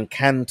 wait,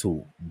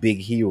 Encanto, Big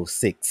Hero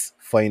 6,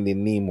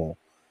 Finding Nemo,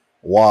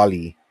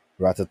 Wally,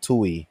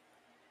 Ratatouille,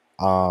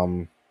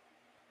 um,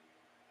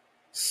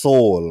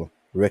 Soul,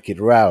 Wreck It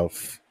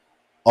Ralph,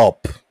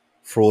 Up,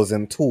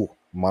 Frozen 2,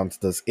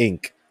 Monsters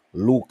Inc.,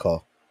 Luca,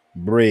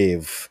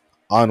 Brave,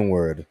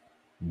 Onward,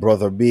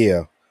 Brother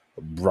Bear,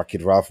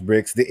 Bracket Ralph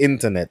Breaks the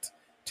Internet,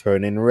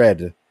 Turning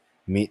Red,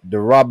 Meet the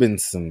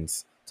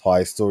Robinsons,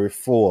 Toy Story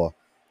 4,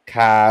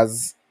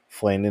 Cars,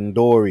 Finding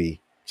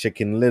Dory,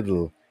 Chicken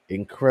Little,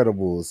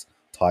 Incredibles,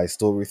 Toy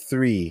Story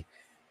 3,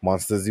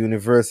 Monsters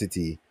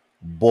University,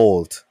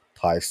 Bolt,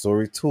 Toy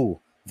Story 2,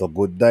 The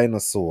Good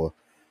Dinosaur,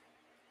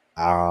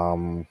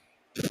 um,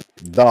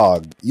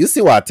 Dog. You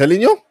see what I'm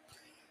telling you?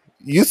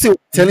 You see what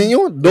I'm telling Hmm.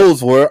 you? Yeah.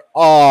 Those were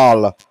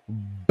all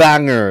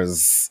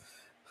bangers.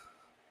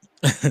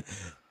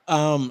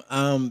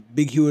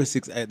 Big Hero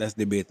 6, that's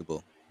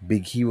debatable.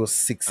 Big Hero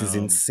 6 is Um,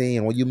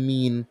 insane. What you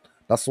mean?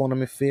 That's one of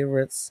my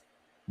favorites.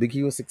 Big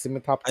Hero 6 in my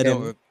top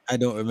 10.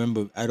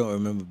 I don't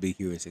remember Big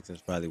Hero 6.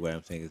 That's probably why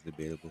I'm saying it's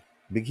debatable.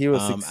 Big Hero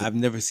 6. I've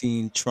never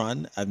seen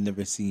Tron. I've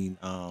never seen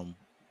um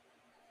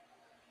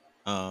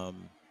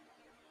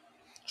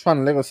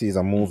Tron Legacy is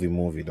a mm,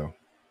 movie though.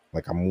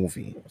 Like a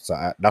movie. So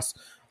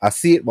I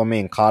see it, but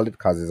man, call it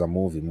because it's a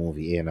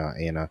movie. Ain't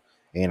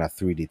a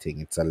 3D thing.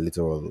 It's a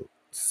literal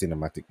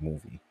cinematic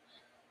movie.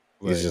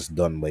 It's right. just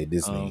done by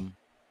Disney. Um,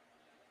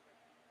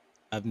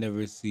 I've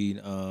never seen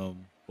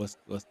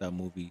what's that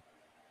movie?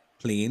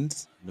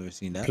 Planes. Never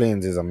seen that.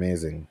 Planes is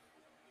amazing.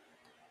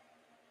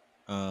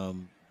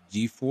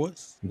 G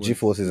Force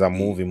GeForce is with a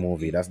the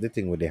movie. That's the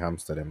thing with the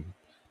hamster them.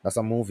 That's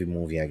a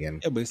movie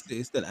again. yeah, but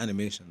it's still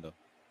animation though.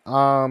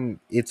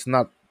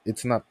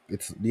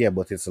 It's yeah,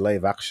 but it's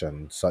live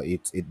action, so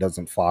it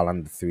doesn't fall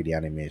under 3D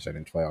animation.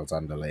 It falls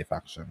under live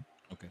action.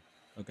 Okay,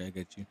 okay, I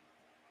get you.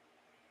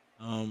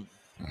 Um,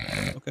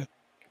 okay,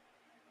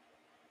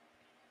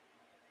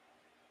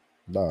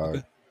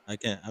 Dog.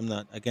 okay.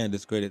 I can't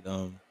discredit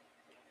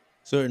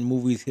certain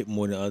movies hit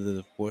more than others,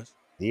 of course.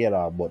 Yeah,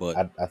 dog, but But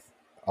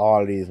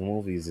all these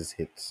movies is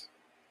hits.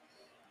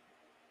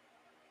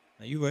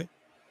 are you right?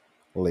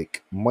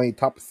 Like my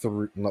top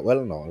three. No,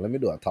 well, no. Let me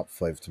do a top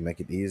five to make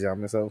it easier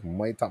on myself.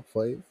 My top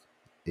five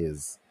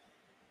is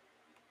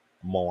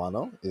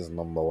Moana is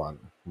number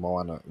one.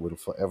 Moana will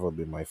forever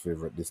be my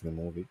favorite Disney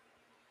movie.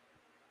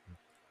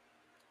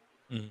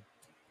 Mm.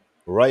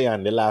 Raya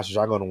and the Last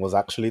Dragon was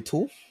actually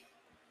two,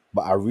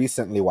 but I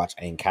recently watched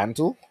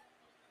Encanto,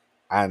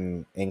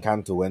 and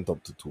Encanto went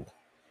up to two.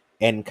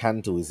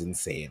 Encanto is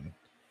insane.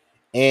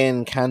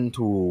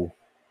 Encanto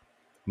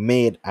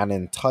made an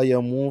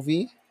entire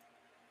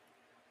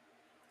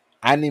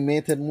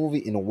animated movie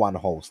in one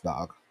house,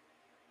 dog.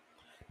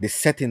 The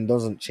setting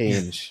doesn't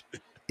change.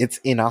 It's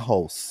in a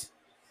house.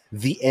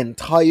 The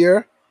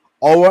entire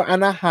hour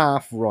and a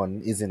half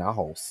run is in a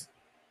house.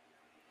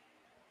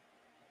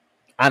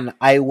 And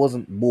I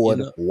wasn't You bored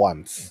know,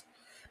 once.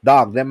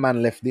 Dog, them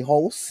man left the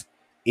house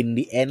in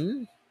the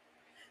end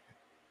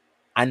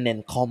and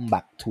then come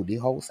back to the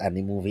house and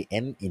the movie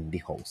end in the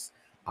house.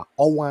 A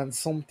hour and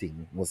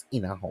something was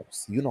in a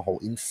house. You know how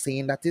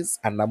insane that is?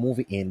 And the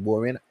movie ain't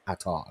boring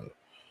at all.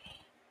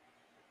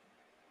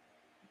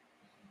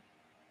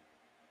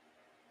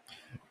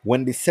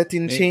 When the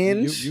setting you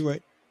change,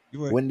 right.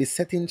 You right. when the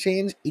setting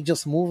change, it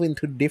just move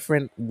into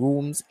different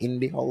rooms in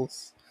the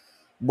house.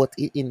 But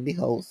it in the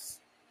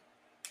house.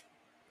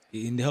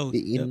 In the house.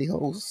 It in Yep. the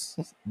house.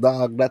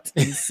 Dog, that's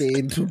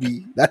insane to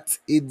me. That's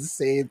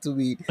insane to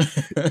me.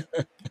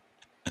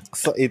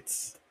 So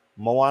it's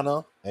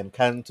Moana and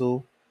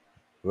Kanto,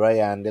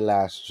 Raya and the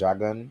Last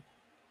Dragon.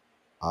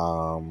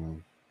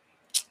 Um,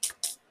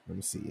 let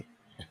me see.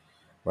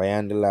 Raya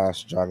and the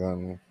Last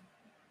Dragon.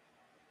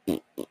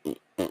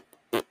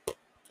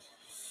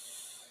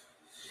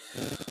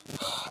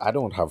 I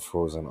don't have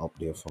Frozen up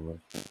there for me.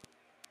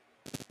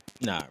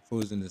 Nah,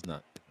 Frozen is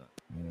not. It's not.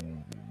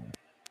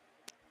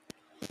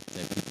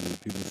 Yeah,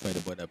 people fight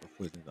about that, but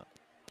Frozen's not.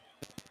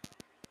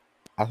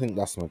 I think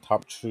that's my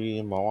top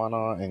three: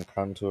 Moana,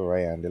 Encanto,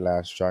 Raya and the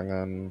Last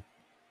Dragon,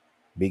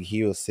 Big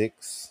Hero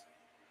 6,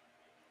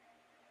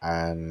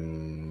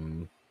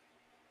 and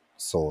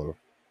Soul.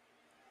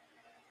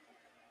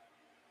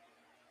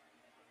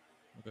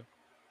 Okay.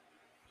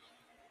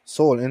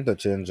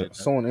 Okay.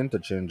 Soul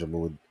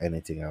interchangeable with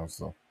anything else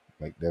though.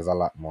 Like there's a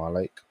lot more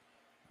like,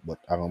 but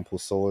I'm gonna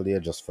put Soul there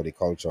just for the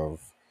culture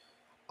of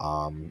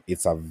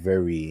it's a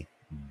very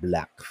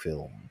black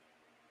film,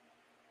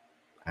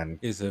 and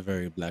It's a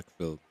very black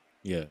film.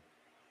 Yeah.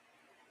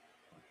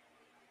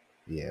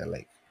 yeah,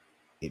 like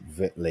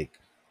like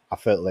I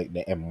felt like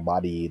they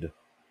embodied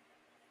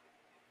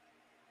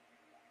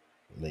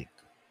like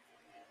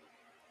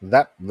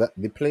that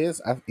the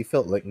place. It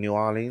felt like New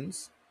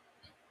Orleans,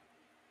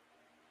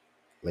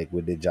 like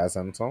with the jazz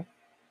and song.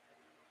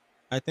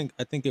 I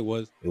think it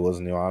was. It was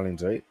New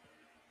Orleans, right?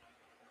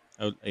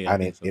 Yeah, I And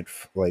think so.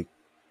 like,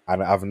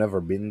 and I've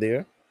never been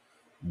there,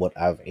 but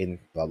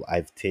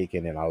I've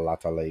taken in a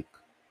lot of like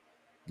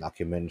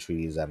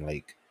documentaries and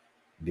like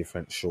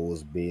different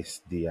shows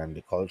based there on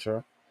the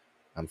culture.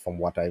 And from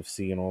what I've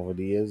seen over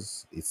the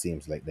years, it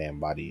seems like they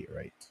embody it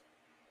right.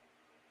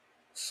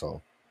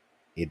 So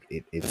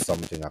it's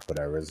something I could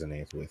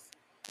resonate with.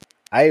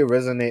 I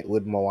resonate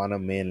with Moana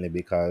mainly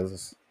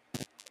because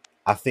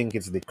I think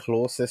it's the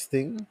closest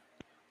thing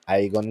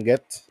I gonna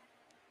get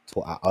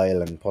to an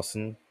island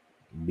person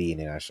being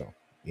in a show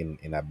in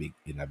a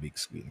big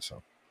screen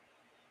show.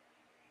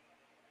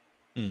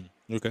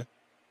 Okay.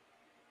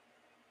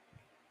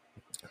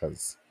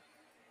 Because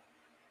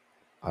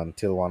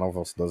until one of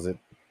us does it,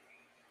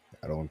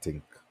 I don't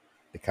think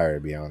the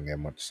Caribbean will get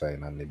much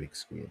shine on the big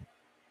screen.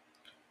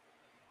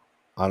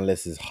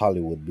 Unless it's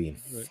Hollywood being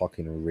Right.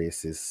 fucking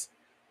racist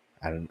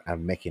and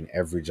making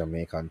every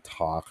Jamaican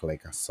talk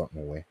like a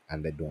certain way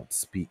and they don't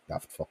speak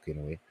that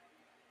fucking way.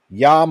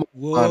 Yeah, man.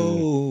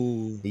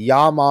 Whoa.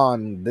 Yeah,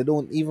 man. They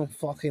don't even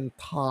fucking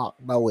talk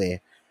that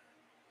way.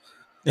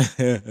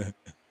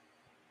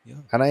 Yeah.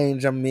 And I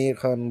ain't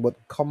Jamaican, but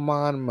come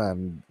on,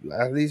 man.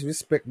 At least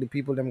respect the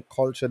people, them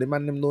culture. The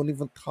man, them don't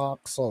even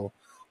talk so.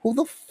 Who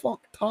the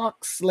fuck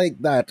talks like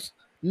that?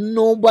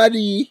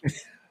 Nobody.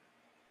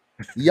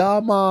 Yeah,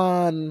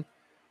 man.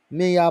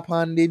 Me up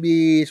on the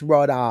beach,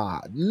 brother.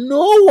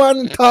 No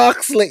one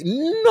talks like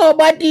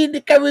nobody in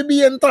the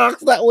Caribbean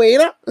talks that way. You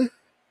know?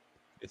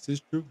 This is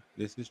true.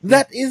 This is true.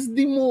 That is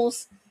the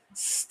most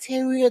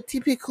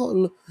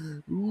stereotypical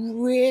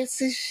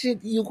racist shit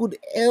you could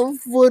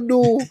ever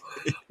do.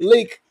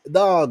 Like,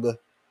 dog,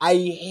 I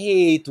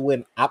hate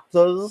when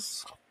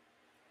actors,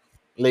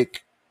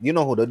 like, you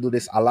know who they do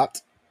this a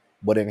lot,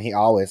 but then he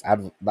always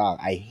dog.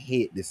 I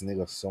hate this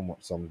nigga so much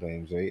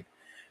sometimes, right?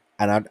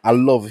 And I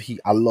love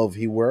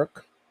he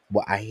work,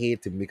 but I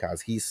hate him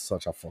because he's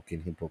such a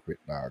fucking hypocrite,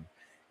 dog.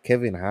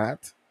 Kevin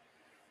Hart,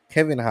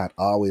 Kevin Hart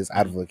always Mm,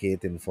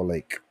 advocating for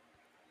like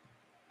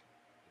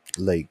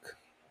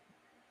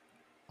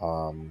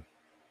um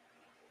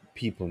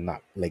people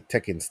not like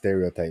taking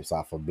stereotypes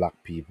off of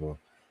black people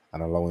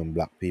and allowing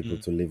black people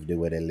mm, to live the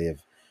way they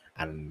live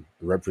and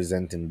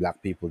representing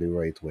black people the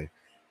right way.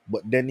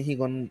 But then he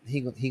gonna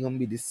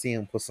be the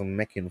same person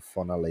making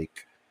fun of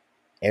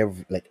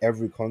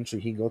every country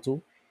he go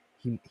to.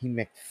 He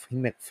make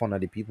fun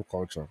of the people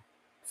culture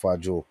for a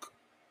joke.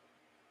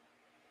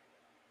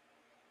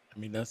 I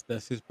mean,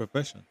 that's his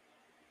profession.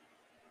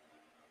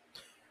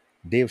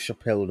 Dave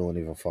Chappelle don't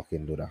even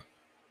fucking do that.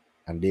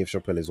 And Dave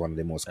Chappelle is one of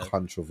the most That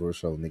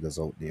controversial niggas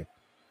out there.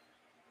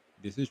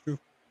 this is true.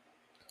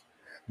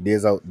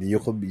 There's out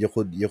It's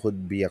true. you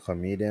could be a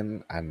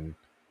comedian and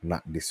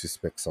not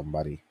disrespect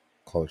somebody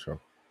culture.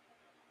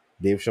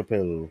 Dave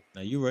Chappelle,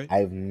 Now you right.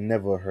 I've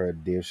never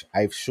heard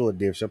I've sure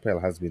Dave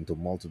Chappelle has been to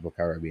multiple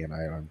Caribbean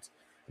islands,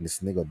 and this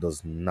nigga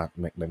does not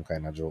make them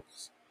kind of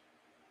jokes.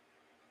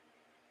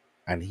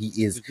 And This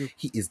is true.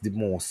 he is the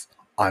most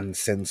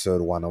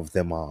uncensored one of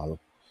them all.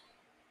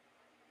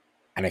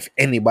 And if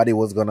anybody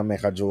was gonna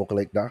make a joke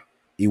like that,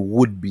 it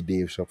would be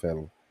Dave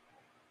Chappelle.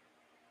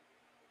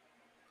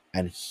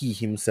 And he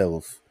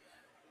himself,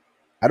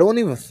 I don't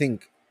even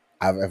think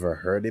I've ever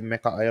heard him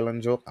make an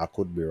island joke. I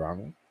could be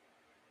wrong.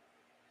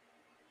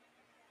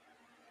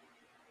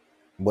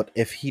 But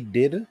if he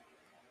did,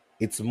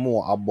 it's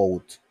more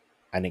about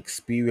an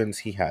experience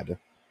he had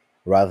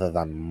rather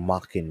than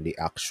mocking the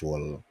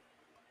actual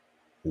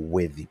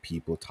way the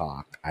people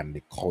talk and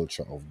the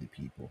culture of the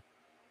people.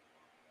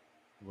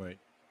 Right.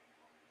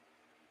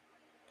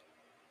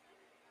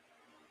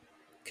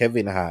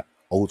 Kevin Hart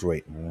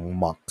outright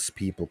mocks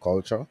people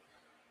culture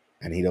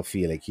and he don't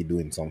feel like he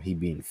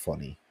being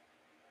funny.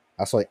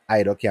 That's why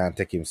I don't can't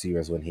take him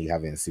serious when he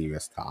having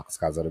serious talks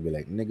because I'll be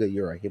like, nigga,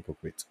 you're a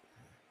hypocrite.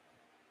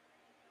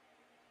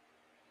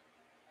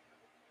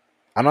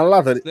 And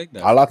It's like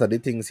that. a lot of the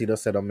things he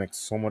just said don't make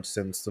so much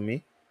sense to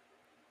me.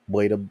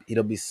 But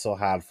it'll be so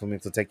hard for me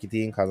to take it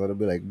in because I'll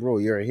be like, bro,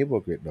 you're a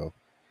hypocrite though.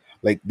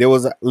 Like there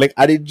was like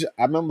I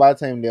remember a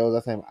time there was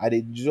a time I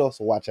did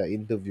just watch an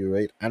interview,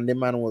 right? And the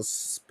man was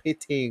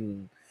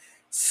spitting.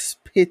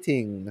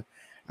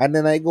 And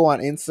then I go on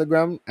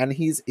Instagram and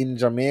he's in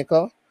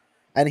Jamaica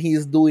and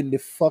he's doing the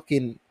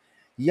fucking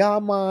yeah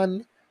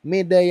man,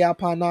 me day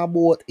up on a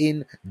boat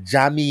in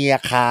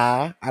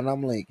Jamaica. And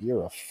I'm like,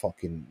 you're a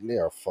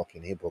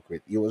fucking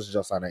hypocrite. You was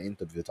just on an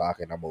interview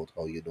talking about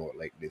how you don't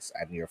like this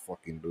and you're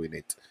fucking doing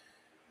it.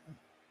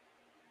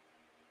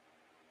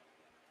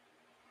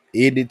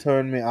 It did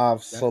turn me off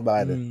That so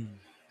bad.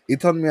 It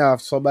turned me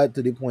off so bad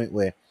to the point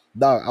where,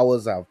 dog, I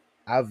was a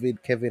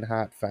avid Kevin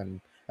Hart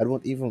fan. I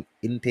don't even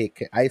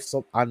intake. I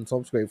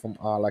unsubscribe from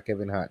all the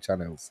Kevin Hart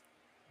channels.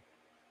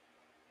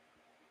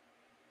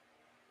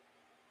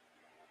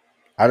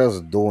 I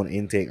just don't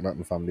intake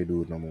nothing from the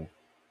dude no more.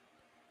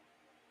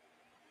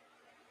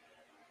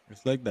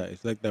 it's like that.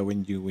 It's like that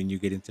when you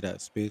get into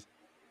that space.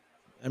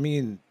 I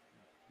mean,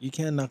 you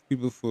can't knock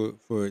people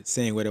for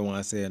saying what they want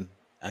to say and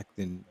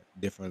acting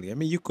differently. I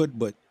mean, you could,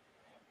 but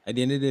at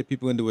the end of the day,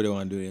 people can do what they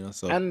want to do. You know.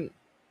 So And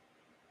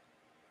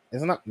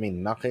it's not me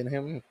knocking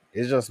him.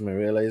 It's just me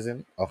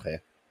realizing, okay,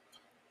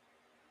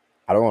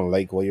 I don't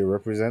like what you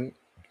represent,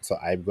 so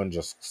I'm gonna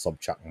just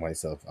subtract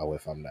myself away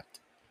from that,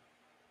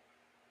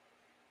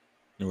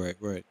 right,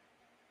 right.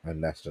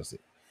 and that's just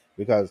it.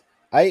 Because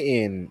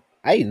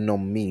I know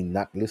me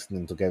not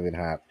listening to Kevin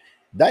Hart.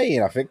 That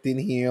ain't affecting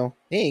him.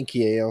 He ain't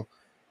care.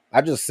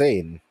 I just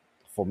saying,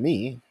 for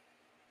me,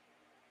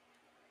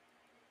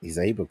 he's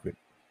a hypocrite.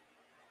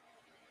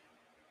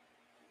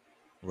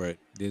 Right.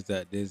 There's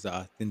that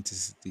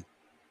authenticity.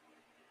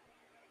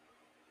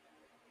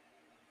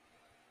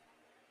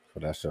 So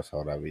that's just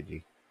how that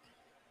be.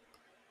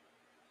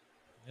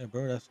 Yeah,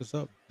 bro, that's what's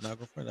up. Not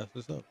gonna front, that's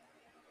what's up.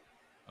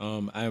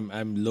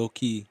 I'm low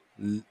key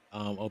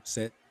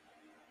upset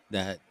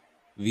that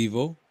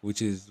Vivo,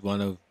 which is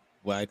one of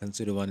what I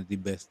consider one of the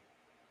best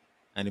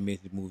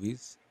animated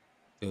movies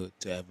to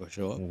ever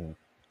show up, Mhm.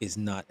 is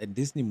not a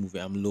Disney movie.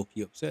 I'm low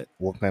key upset.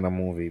 What kind of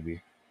movie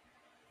be?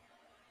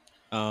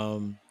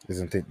 Um,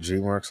 Isn't it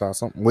DreamWorks or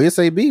something? What you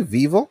say be?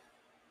 Vivo?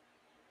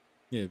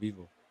 yeah,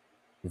 Vivo,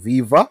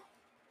 Viva?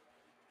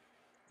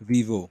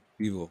 Vivo.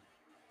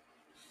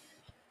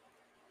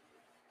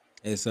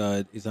 It's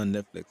on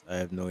Netflix. I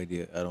have no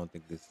idea. I don't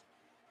think it's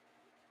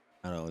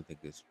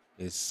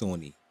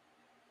Sony.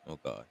 Oh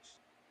gosh,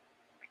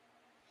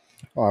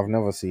 Oh, I've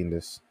never seen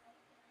this.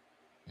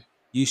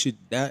 you should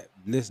that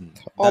listen.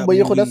 Oh, That but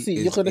you could have movie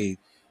see is a.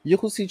 you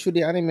could see through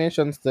the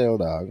animation style,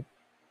 dog.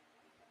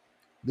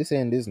 This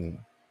ain't Disney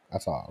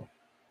at all.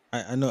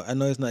 I know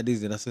it's not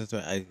Disney. That's just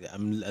why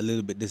I'm a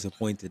little bit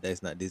disappointed that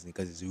it's not Disney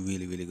because it's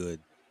really really good.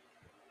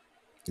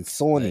 It's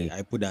Like Sony.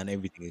 I put down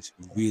everything. It's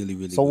really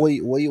really So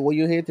good what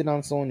you hating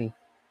on Sony?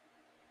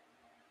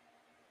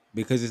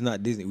 because it's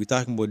not Disney. We're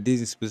talking about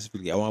Disney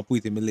specifically. I want to put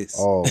it in my list.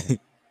 Oh,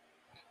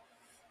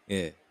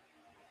 Yeah,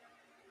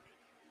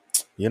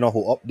 you know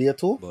who up there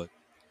too? but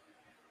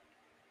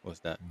what's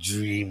that?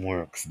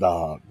 DreamWorks,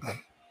 dog.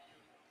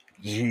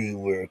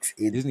 DreamWorks.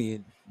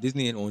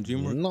 Disney ain't on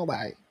DreamWorks.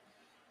 Nobody.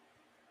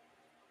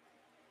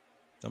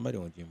 Somebody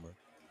on DreamWorks.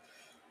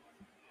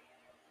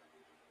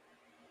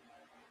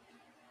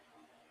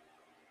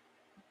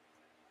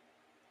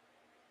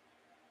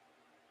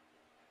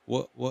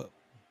 What?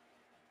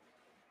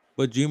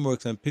 But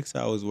DreamWorks and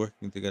Pixar was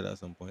working together at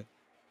some point.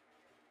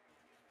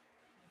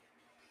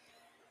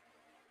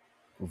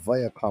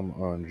 Viacom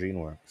on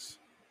DreamWorks.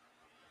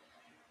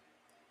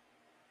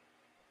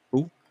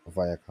 Who?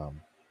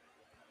 Viacom.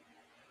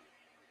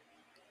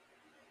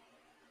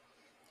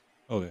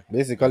 Okay,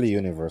 Basically got you.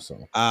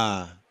 Universal.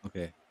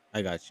 Okay,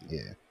 I got you.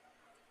 Yeah.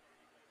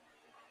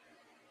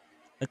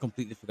 I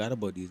completely forgot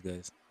about these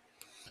guys.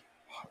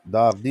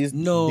 Dog,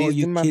 No, these the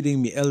you man.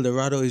 kidding me? El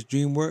Dorado is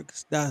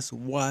DreamWorks. That's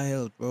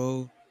wild,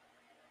 bro.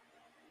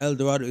 El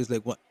Dorado is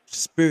like what?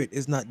 Spirit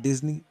is not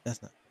Disney.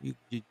 That's not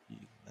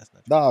that's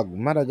not true. Dog, Spirit is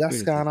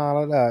Madagascar and Disney.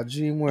 all of that. Um,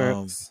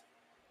 DreamWorks.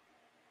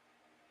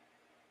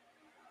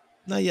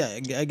 no, yeah,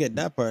 I get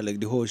that part. Like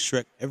the whole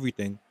Shrek,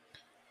 everything,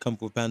 Kung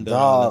Fu Panda,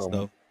 and all that Dog,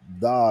 stuff.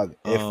 dog,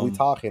 if we Um,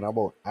 talking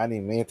about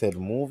animated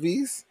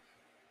movies,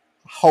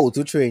 How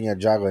to Train Your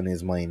Dragon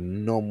is my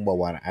number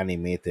one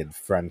animated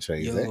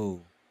franchise, eh?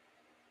 yo,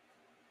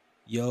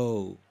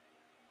 yo,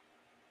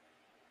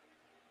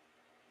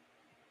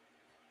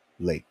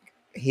 Like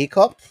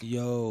Hiccup.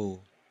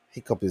 yo,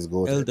 Hiccup is El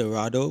goated.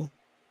 Dorado,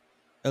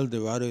 El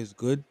Dorado is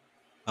good.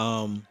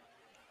 Um,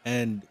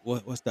 and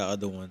what's that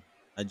other one?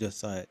 I just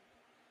saw it.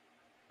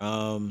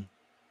 Um,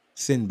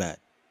 Sinbad.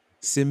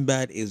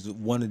 Sinbad is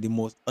one of the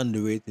most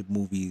underrated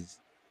movies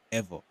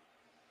ever.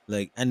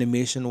 Like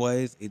animation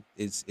wise,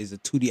 it's a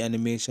 2D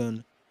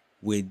animation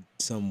with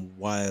some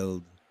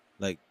wild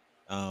like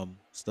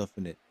stuff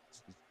in it.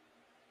 It's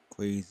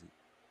crazy.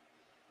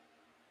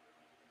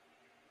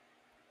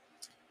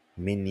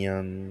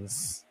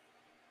 Minions.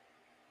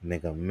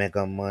 Nigga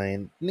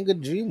Megamind. Nigga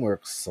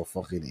DreamWorks so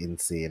fucking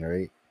insane,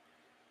 right?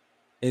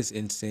 It's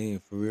insane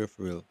for real,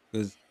 for real.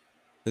 Because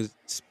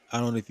I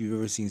don't know if you've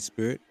ever seen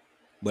Spirit,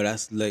 but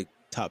that's like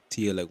top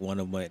tier. Like one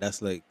of my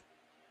that's like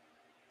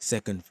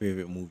second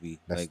favorite movie.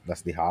 Like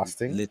That's the Haas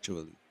thing.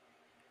 literally,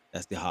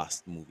 that's the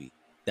Host movie.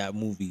 That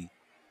movie,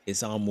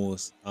 it's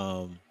almost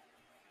how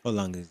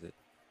long is it?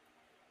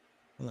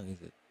 How long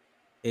is it?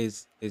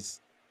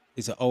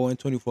 It's an hour and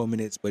 24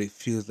 minutes, but it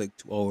feels like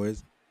 2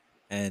 hours,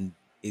 and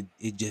it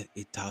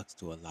talks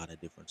to a lot of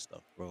different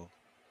stuff, bro.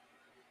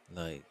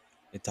 Like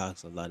it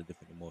talks a lot of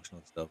different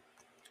emotional stuff.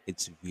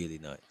 It's really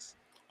nice.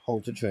 How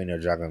to Train Your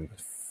Dragon.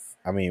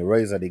 I mean,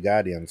 Rise of the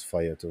Guardians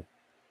fire too.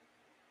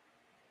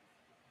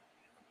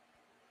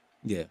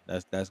 Yeah,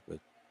 that's good.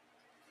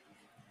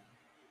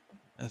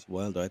 That's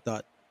wild. Though. I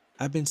thought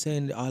I've been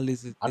saying all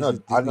this is Disney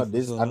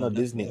for so I know long.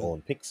 That's Disney wild.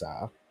 owned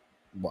Pixar,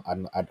 but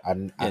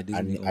Yeah,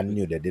 Disney I own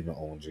knew Pixar. they didn't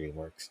own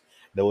DreamWorks.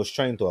 They was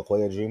trying to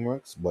acquire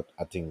DreamWorks, but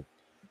I think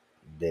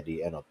they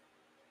did end up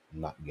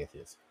not get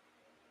it,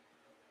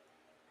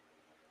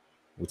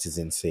 which is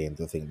insane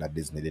to think that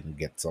Disney didn't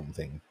get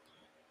something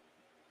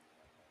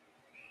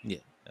Yeah,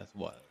 that's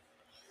wild.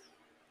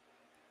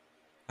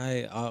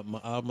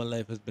 All my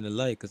life has been a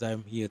lie because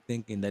I'm here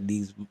thinking that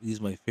these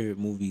my favorite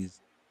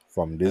movies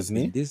from have been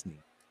Disney. Disney.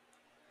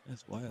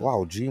 That's wild.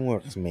 Wow,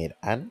 DreamWorks made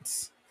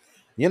Ants.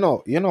 You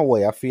know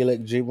why I feel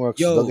like DreamWorks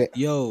don't Yo, get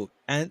yo,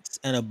 Ants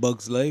and A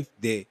Bug's Life,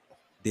 they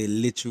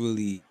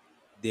literally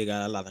they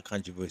got a lot of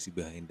controversy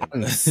behind them.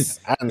 Ants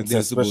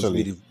They're supposed to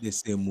be especially, the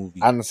same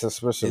movie. Ants They're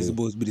especially.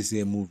 supposed to be the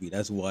same movie.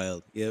 That's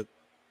wild. Yep.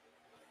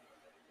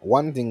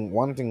 One thing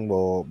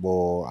about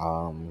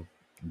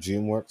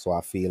DreamWorks, so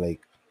I feel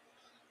like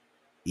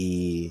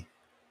he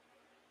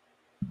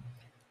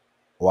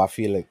Or I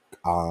feel like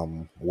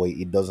where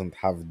it doesn't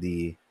have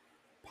the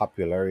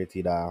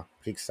popularity that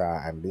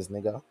Pixar and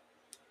Disney got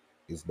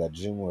is that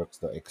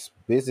DreamWorks.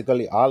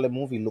 Basically all the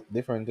movie look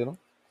different, you know.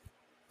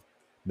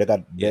 They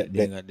got Yeah,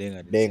 they ain't got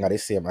the they ain't got same. the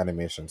same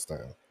animation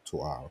style to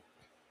all.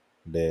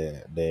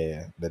 They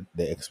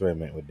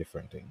experiment with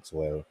different things.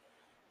 Well,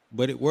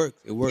 But it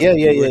works. It yeah, worked.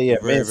 yeah, It yeah, worked yeah.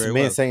 very, very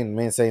well.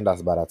 Main saying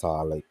that's bad at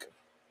all. Like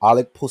I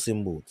like Puss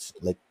in Boots.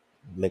 Like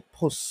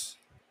Puss.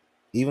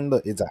 Even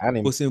though it's an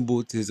anime. Puss in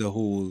Boots is a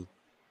whole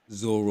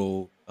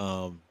Zorro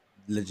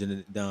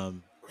legend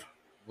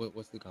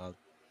what's it called?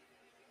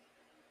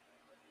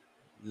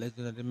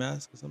 Legend of the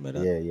Mask or something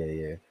like that? Yeah, yeah,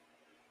 yeah.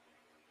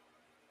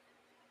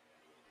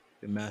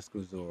 The Mask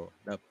of Zorro.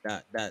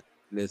 That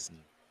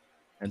listen.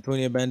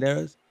 Antonio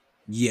Banderas?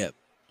 Yep.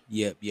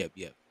 Yep, yep,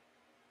 yep.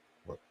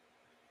 But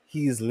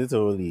he's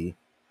literally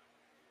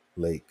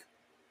like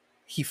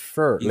he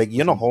fur. He's Like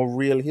you Puss know in how Boots.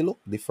 real he look,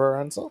 the fur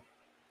and so.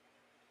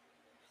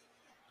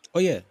 Oh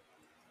yeah.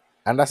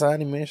 And that's an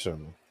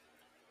animation.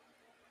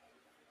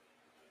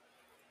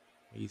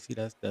 You see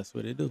that's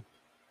what they do.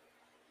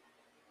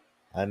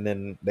 And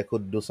then they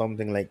could do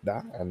something like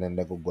that, and then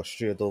they could go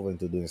straight over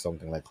into doing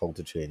something like How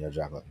to Train Your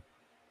Dragon,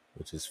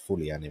 which is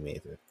fully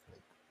animated.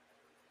 Like,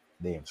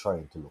 they ain't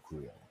trying to look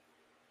real.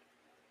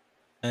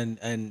 And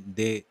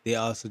they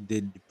also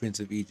did the Prince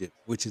of Egypt,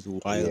 which is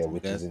wild Yeah, to me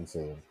which is guys.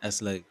 insane.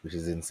 That's like Which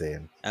is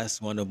insane.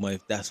 that's one of my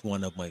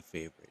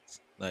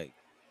favorites. Like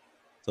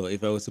so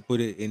if I was to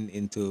put it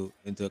into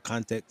a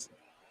context,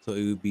 so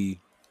it would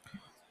be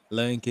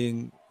Lion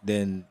King,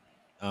 then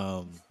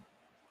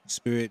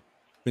Spirit,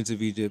 Prince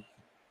of Egypt,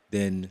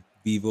 then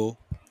Vivo,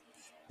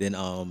 then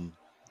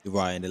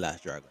Raya and the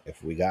Last Dragon.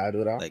 If we gotta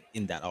do that, Like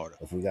in that order.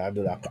 if we gotta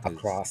do that Because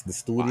across the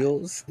wild.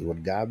 studios, it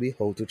would gotta be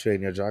How to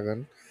Train Your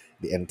Dragon.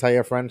 The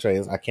entire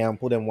franchise, I can't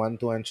put them one,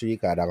 two, and three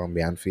because they're gonna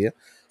be unfair.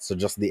 So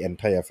just the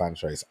entire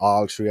franchise,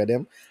 all three of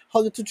them.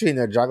 How to Train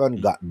Your Dragon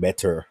Mm. got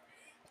better.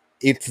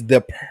 It's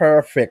the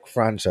perfect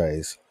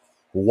franchise.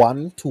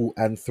 One, two,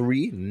 and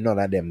three, none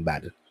of them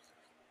bad.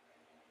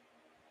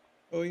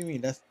 Oh, you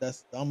mean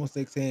that's almost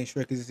like saying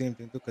Shrek is the same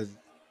thing too, because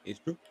it's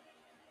true.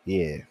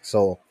 Yeah.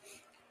 So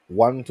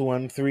one, two,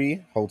 and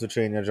three, How to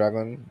Train Your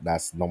Dragon,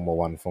 that's number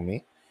one for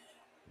me.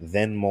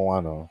 Then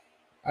Moana.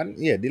 And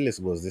yeah, the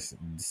list goes the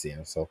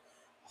same. So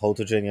How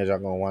to Train Your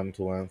Dragon 1,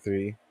 2, and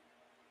 3,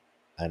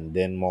 and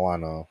then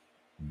Moana,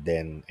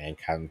 then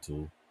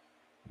Encanto,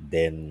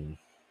 then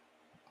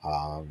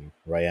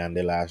Raya and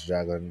the Last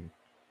Dragon,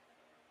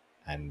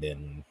 and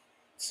then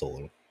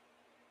Soul.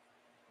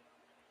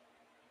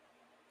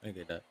 I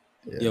get that.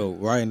 Yeah. Yo,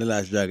 Ryan the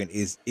Last Dragon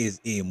is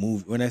a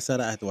movie. When I saw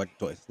that, I had to watch it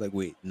twice. Like,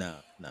 wait,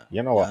 nah.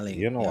 You know what? Y'all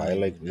ain't doing You that. know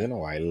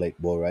why I like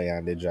both Raya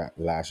and the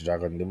Last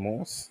Dragon the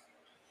most.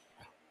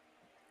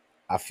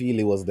 I feel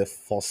it was the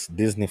first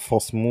Disney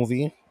first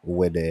movie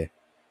where they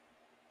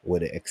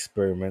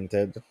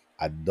experimented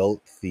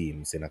adult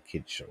themes in a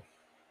kid show.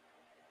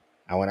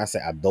 And when I say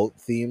adult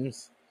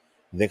themes,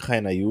 they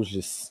kind of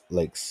usually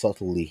like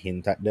subtly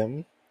hint at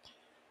them,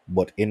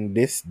 but in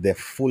this, they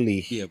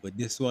fully Yeah, but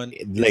this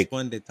like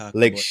one they talk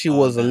like about she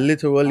was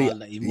literally all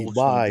the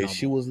emotional by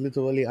she drama. was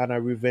literally on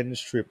a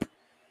revenge trip,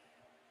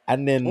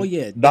 and Oh then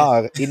yeah,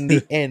 dog in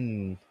the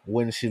end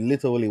when she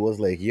literally was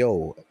like,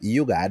 "Yo,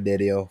 you got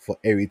dead yo for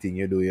everything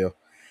you do yo."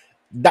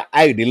 That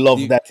I did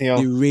love the that you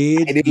the know.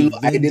 rage, the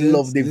I did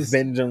love vengeance. the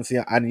Listen, vengeance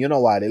here, and you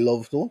know what I did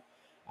love too.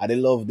 I did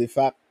love the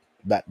fact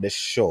that the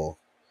show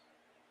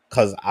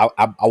because I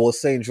was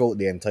saying throughout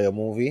the entire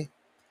movie,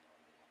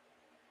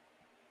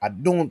 I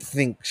don't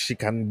think she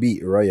can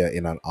beat Raya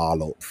in an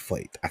all-out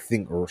fight. I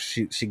think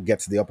she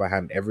gets the upper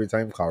hand every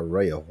time because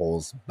Raya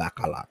holds back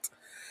a lot.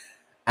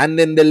 And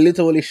then the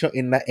literally shot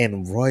in the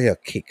end,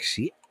 Raya kick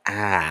she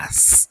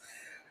ass.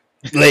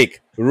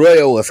 Like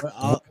Raya was but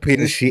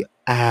whooping she listen.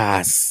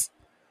 ass.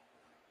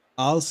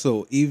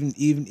 Also, even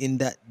in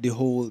that the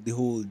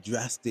whole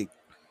drastic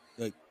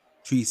like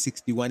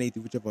 360, 180,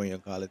 whichever one you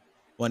call it,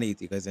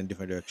 180 because in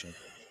different direction.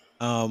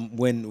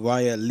 When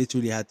Raya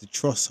literally had to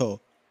trust her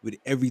with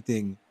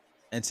everything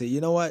and say,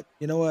 you know what,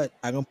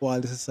 I can put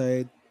all this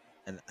aside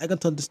and I can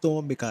turn the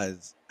stone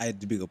because I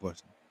the bigger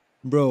person.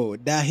 Bro,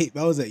 that hit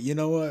me. I was like, you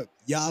know what?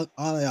 Y'all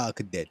all of y'all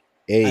could dead.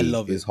 I A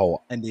love it.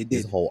 And they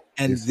did.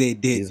 And they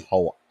is did.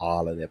 how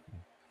all of them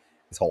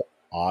is how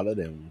all of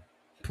them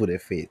put their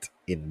faith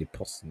in the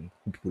person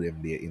who put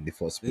them there in the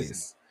first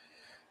Listen. place.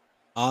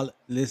 All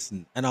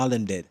listen, and all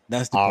them dead.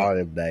 That's the All part. of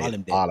them All died.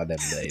 them dead. All of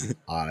them died.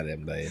 All of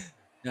them died.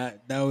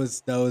 That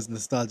was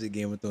nostalgic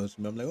Game of Thrones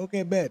for me. I'm like,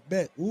 okay,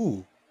 bet.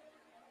 Ooh.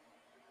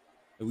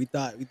 We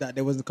thought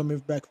they wasn't coming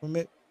back from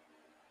it.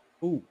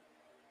 Ooh.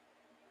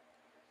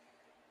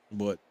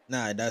 But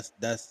nah,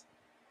 that's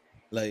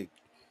like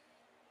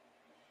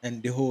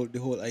and the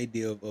whole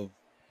idea of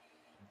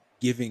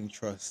giving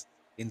trust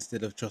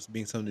instead of trust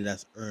being something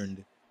that's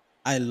earned.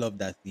 I love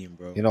that theme,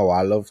 bro. You know what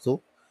I love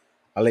too?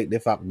 I like the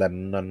fact that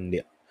none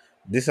the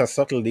this is a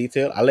subtle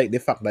detail. I like the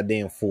fact that they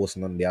enforce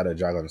none of the other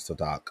dragons to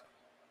talk.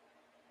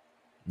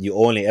 You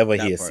only ever That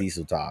hear part.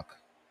 Sisu talk.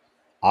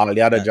 All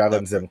the other That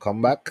dragons part. them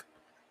come back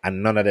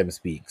and none of them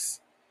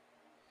speaks.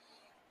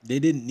 They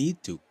didn't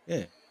need to.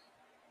 Yeah.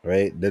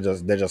 right? They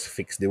just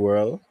fix the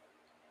world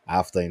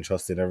after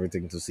entrusting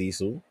everything to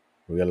Sisu,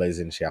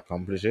 realizing she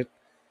accomplished it.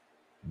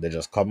 They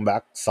just come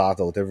back,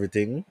 sort out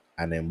everything,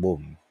 and then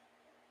boom.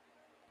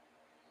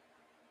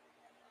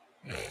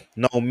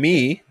 Now Yeah.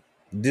 me,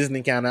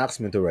 Disney can't ask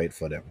me to write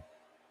for them.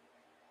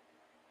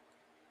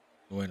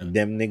 Why not?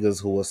 Them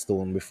niggas who was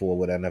stoned before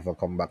would have never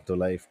come back to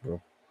life,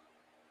 bro.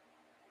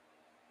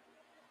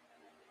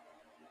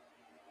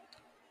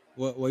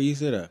 What you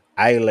say that?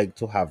 I like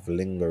to have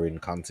lingering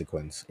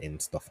consequence in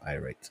stuff I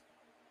write.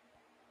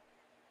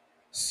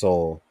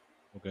 So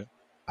Okay.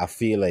 I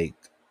feel like,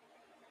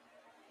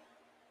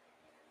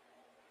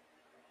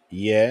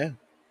 yeah,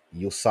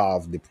 you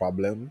solve the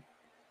problem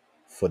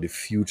for the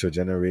future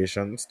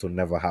generations to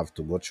never have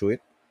to go through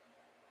it,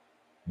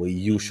 but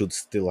you Mm. should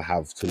still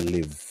have to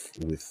live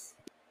with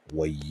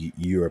what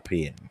you're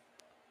paying.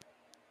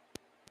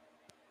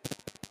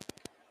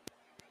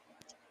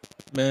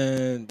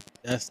 Man,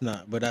 that's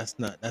not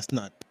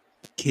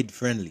kid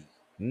friendly.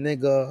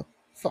 Nigga,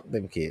 fuck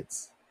them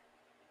kids.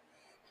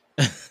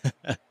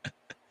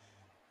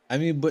 I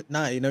mean, but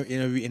not in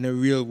a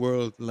real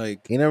world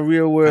like In a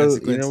real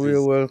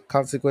consequences. world,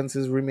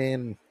 consequences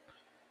remain.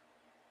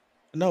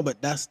 No,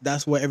 but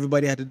that's why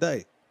everybody had to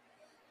die.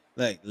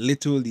 Like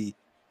literally,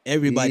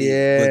 everybody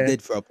was Yeah,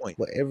 dead for a point.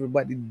 but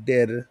everybody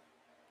dead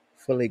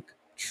for like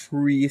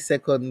 3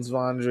 seconds,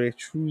 Andre.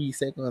 3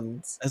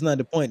 seconds. That's not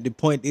the point. The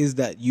point is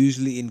that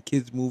usually in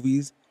kids'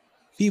 movies,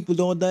 people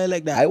don't die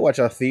like I that. watch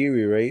a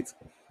theory, right?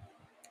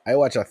 I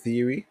watch a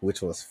theory,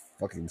 which was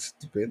fucking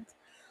stupid,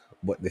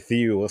 but the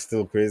theory was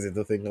still crazy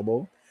to think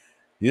about.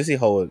 You see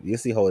how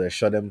they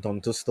shut them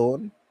down to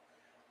stone,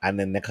 and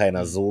then they kind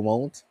of Mm,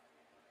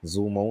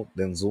 zoom out,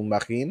 then zoom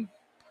back in.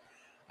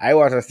 I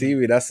watched a mm.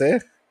 theory that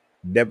said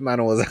that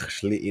man was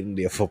actually in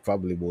there for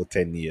probably about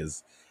 10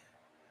 years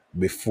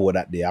before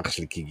that they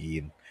actually kick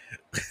in.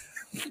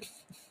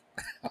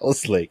 I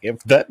was like,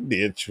 if that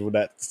they true,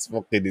 that's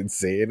fucking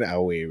insane. I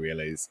will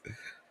realize.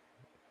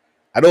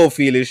 I don't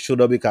feel it should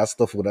have because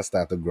stuff would have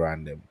started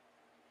growing them.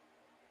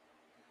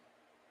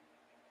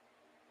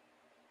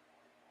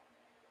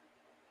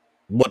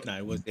 But Nah,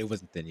 it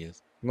wasn't 10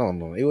 years. no,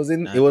 no, it was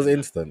Nah.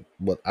 instant.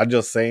 But I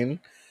just saying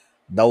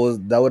that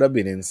would have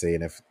been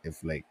insane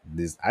if like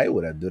this I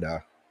would have do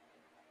that.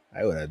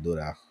 I would have do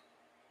that.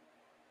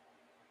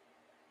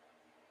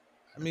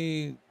 I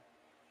mean,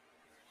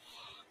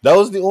 That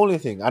was the only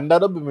thing, and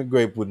that'll be my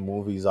gripe with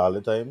movies all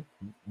the time.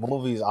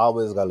 Movies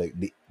always got like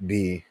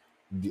the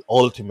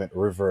ultimate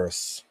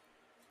reverse.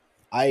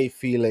 I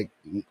feel like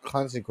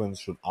consequence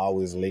should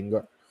always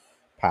linger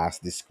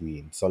past the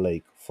screen. So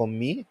like for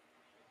me,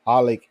 I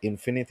like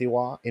Infinity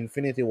War.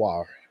 Infinity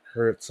War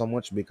hurt so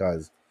much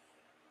because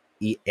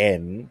it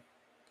end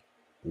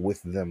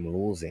with them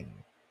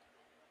losing,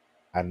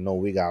 and now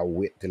we gotta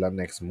wait till the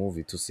next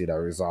movie to see that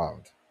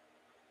resolved.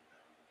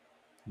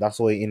 That's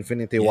why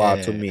Infinity War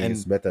to yeah, me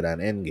is and better than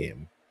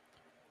Endgame.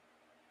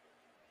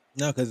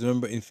 no, because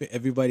remember,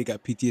 everybody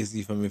got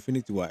PTSD from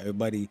Infinity War.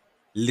 Everybody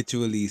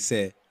literally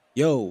said,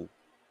 "Yo,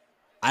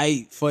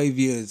 I 5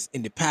 years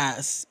in the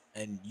past,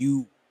 and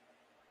you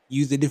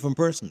used a different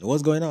person.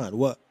 What's going on?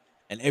 What?"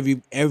 And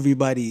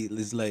everybody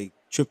is like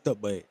tripped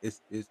up by it.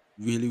 It's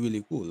really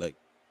really cool.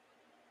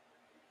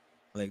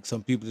 Like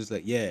some people just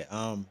like,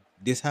 yeah,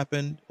 this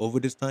happened over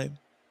this time,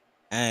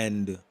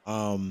 and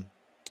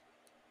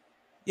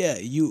yeah,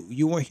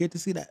 you weren't here to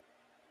see that.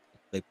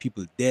 Like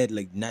people dead,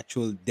 like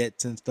natural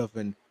deaths and stuff,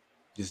 and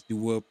just the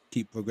world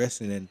keep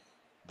progressing, and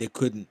they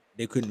couldn't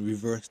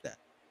reverse that.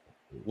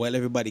 While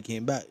everybody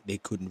came back, they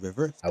couldn't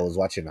reverse I that. was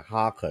watching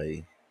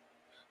Hawkeye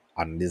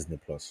on Disney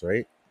Plus,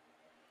 right?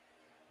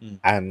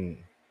 Mm.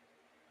 And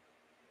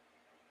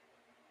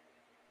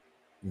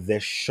they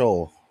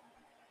show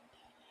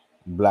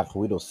Black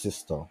Widow's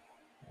sister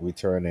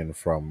returning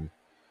from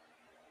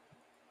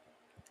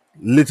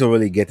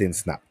literally getting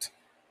snapped.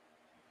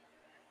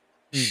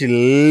 Mm. She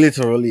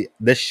literally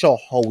they show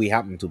how we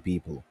happen to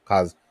people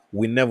because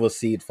we never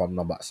see it from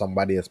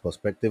somebody else's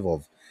perspective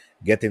of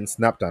getting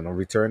snapped and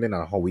returning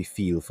and how we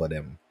feel for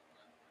them.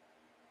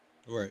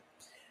 Right.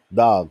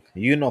 Dog,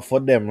 for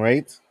them,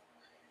 right?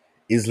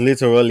 Is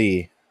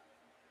literally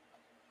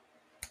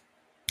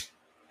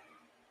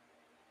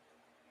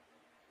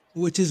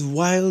Which is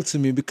wild to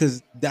me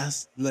because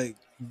that's like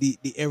the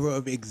era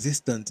of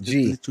existence is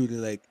G. literally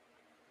like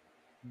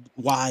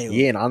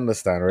You wild. ain't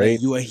understand, Like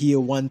right? you are here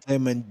one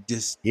time and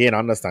just You ain't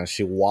understand.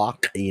 She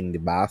walk in the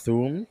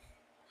bathroom,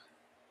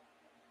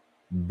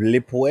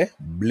 blip away,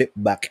 blip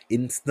back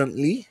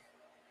instantly,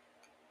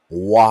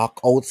 walk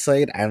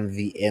outside, and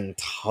the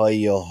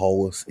entire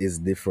house is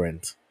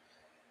different.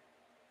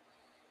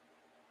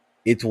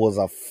 It was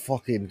a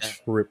fucking that,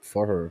 trip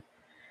for her.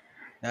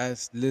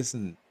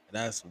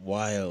 that's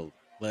wild.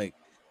 Like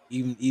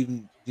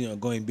even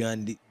going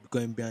beyond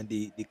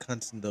the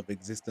constant of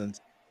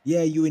existence.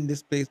 Yeah, you in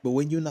this place, but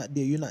when you're not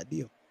there, you're not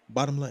there.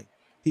 Bottom line.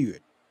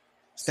 Period.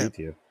 Sit Stamp.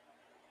 here.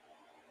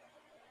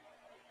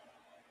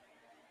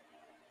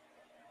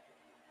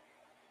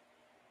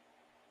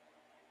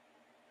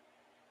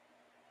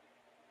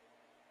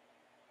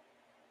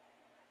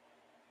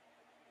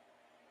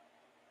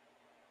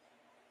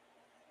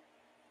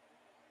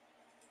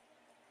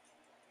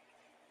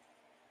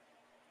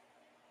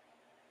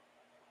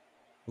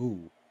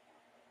 Ooh.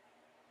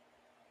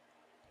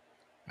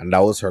 And that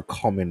was her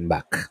coming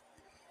back.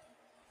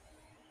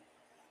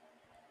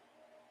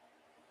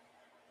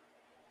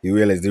 You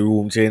realize the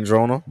room changed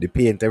around her, the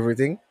paint,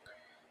 everything.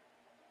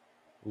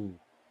 Ooh.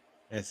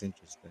 That's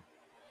interesting.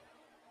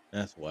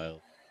 That's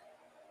wild.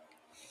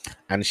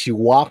 And she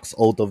walks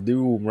out of the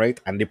room, right?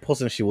 And the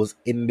person she was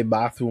in the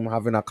bathroom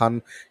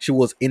having she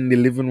was in the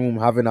living room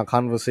having a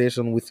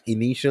conversation with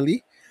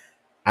initially,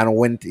 and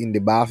went in the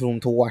bathroom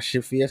to wash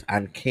her face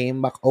and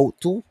came back out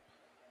too,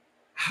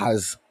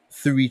 has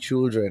 3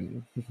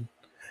 children.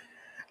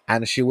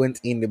 And she went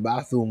in the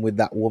bathroom with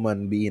that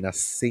woman being a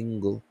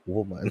single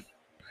woman.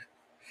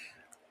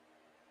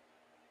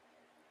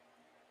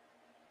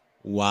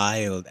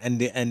 Wild.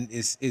 And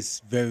it's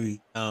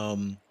very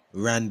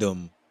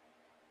random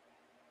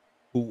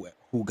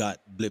who got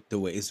blipped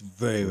away. It's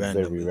very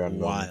random. Very It's random.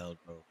 wild,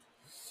 bro.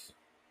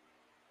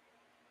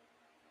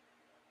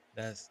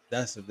 That's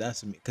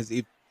because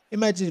if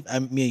imagine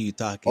if me and you Oh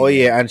talking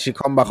yeah, and and she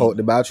come back you out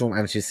the know, bathroom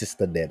and she's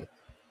sister dead.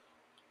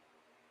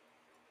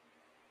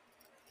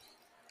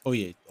 oh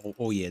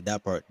yeah,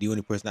 that part. The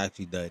only person that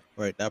actually died.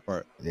 Right, that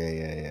part.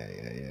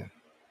 Yeah.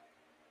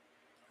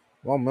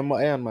 Well, remember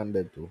Iron Man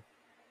dead too.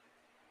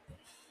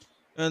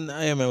 And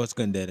Iron Man was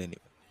gonna dead anyway.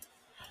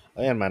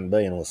 Iron Man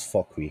dying was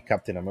fuckery.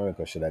 Captain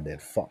America should have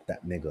dead. Fuck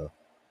that nigga.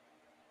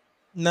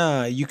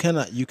 Nah, you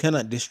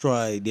cannot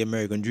destroy the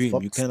American dream.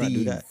 You Fuck cannot do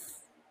Steve. that.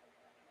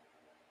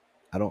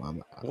 I don't.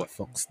 I'm. What?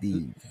 Fuck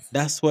Steve.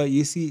 That's why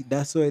you see.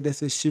 That's why they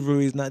say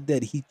chivalry is not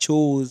dead. He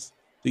chose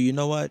to. You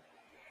know what?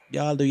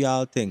 Y'all do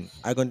y'all thing.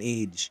 I gonna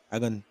age. I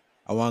want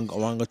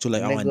go to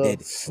like I want Nigga, dead.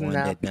 I want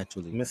dead snap.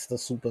 naturally. Mr.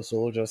 Super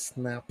Soldier,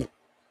 snap.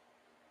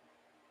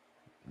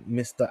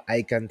 Mr.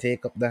 I can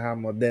take up the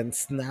hammer, then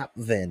snap.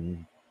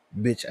 Then,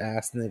 bitch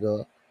ass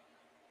nigga.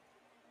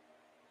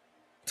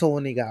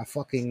 Tony got a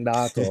fucking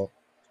daughter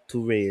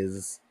to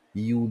raise.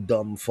 You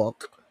dumb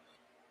fuck.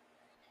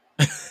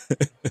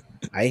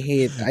 I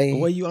hate.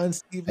 Why I. you on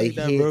Steve I like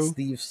that, hate bro?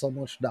 Steve so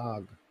much,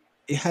 dog.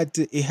 It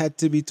had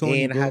to be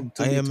Tony, Ain't bro. had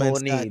to be Iron Man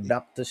Tony. start.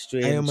 Doctor Iron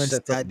Strange Man set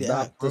up start the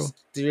act, Doctor bro.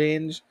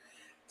 Strange.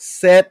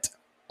 Set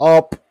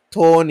up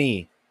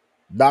Tony.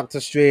 Doctor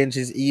Strange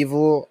is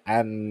evil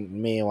and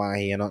me want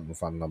hear nothing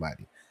from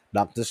nobody.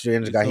 Doctor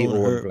Strange You got his sound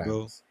own hurt, bro.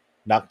 plans.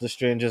 Doctor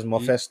Strange is You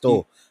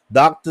Mephisto.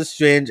 Doctor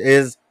Strange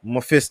is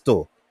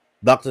Mephisto.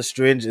 Doctor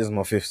Strange is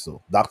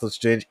Mephisto. Doctor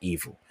Strange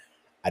evil.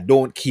 I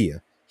don't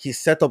care. He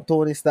set up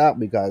Tony Stark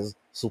because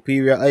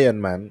Superior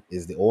Iron Man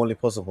is the only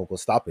person who could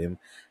stop him.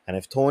 And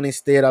if Tony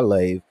stayed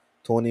alive,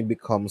 Tony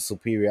becomes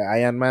Superior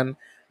Iron Man.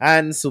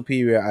 And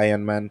Superior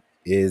Iron Man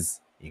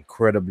is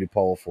incredibly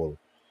powerful.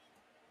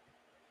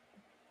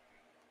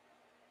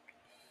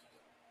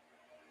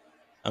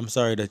 I'm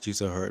sorry that you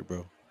so hurt,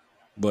 bro.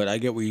 But I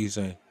get what you're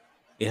saying.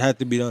 It had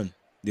to be done.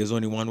 There's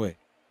only one way.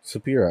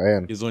 Superior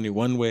Iron There's only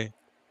one way.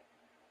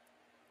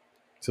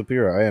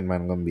 Superior Iron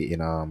Man gonna be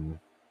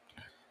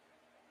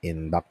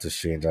in Doctor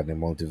Strange and the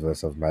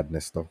Multiverse of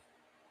Madness stuff.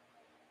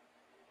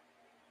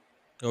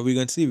 Are we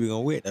gonna see? We're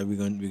gonna wait. Are we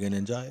gonna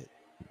enjoy it?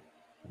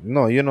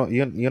 No, you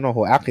know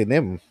who acting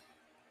him?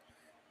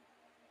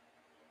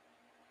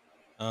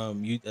 I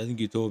think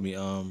you told me.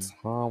 Tom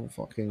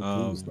fucking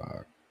Cruise, Um,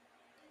 dog.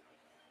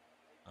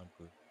 I'm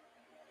good.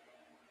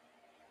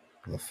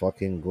 The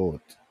fucking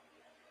goat.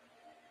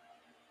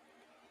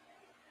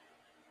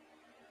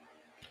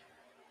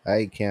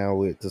 I can't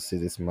wait to see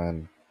this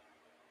man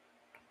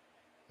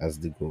as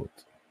the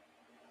goat.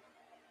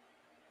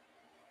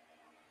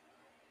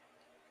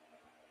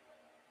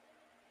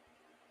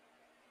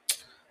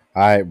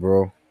 Alright,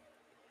 bro.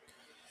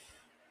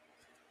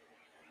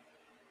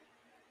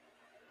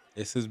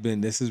 This has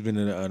been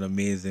an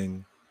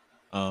amazing,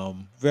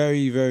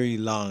 very very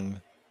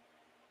long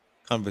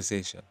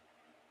conversation.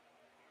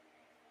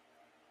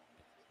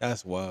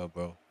 That's wild,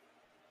 bro.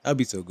 That'd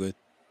be so good.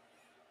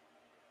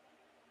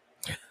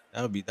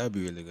 That'd be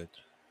really good.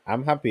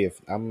 I'm happy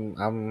if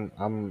I'm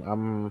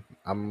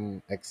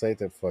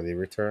excited for the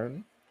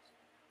return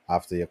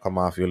after you come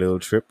off your little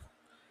trip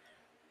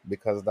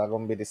because that's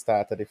gonna be the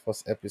start of the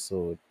first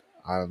episode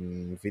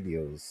on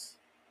videos.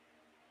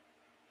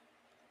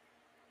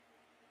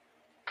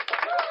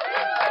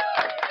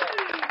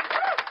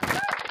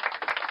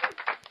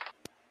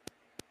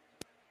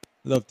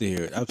 Love to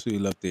hear it.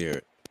 Absolutely love to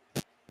hear it.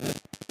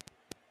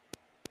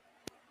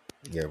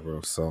 Yeah,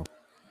 bro. So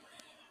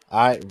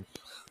I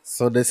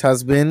so this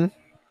has been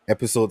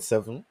episode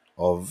 7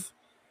 of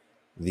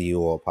the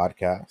UO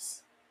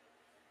podcast.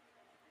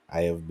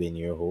 I have been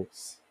your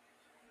host,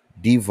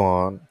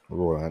 Devon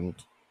Roland,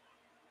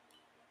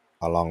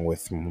 along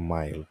with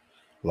my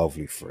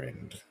lovely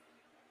friend.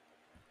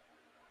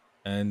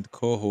 And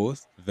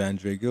co-host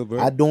Vandre I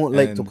Gilbert. don't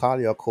like to And call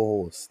you a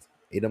co-host.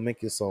 It don't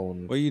make you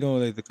sound. why you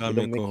don't like to call It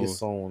me a don't make you co-host?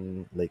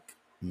 sound like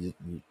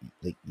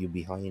like you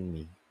behind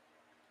me.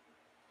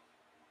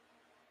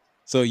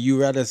 So you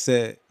rather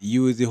say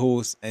you is the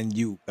host and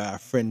you got a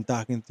friend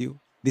talking to you?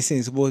 This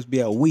ain't supposed to be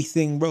a we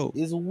thing, bro.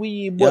 It's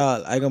we, but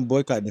Yeah, I can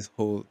boycott this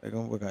whole thing,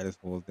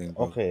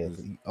 bro. okay,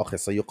 'Cause okay.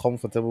 So you're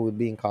comfortable with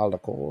being called a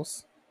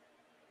co-host?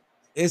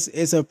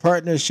 it's a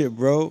partnership,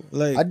 bro. I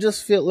Like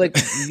just feel like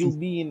you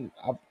being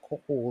a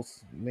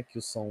co-host make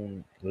you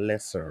sound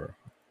lesser.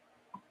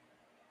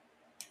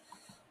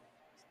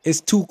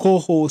 it's two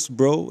co-hosts,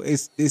 bro.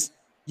 It's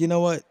you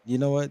know what? You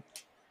know what?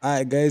 All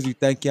right, guys, we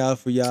thank y'all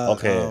for y'all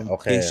Okay,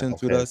 okay,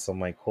 patience with okay. us.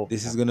 So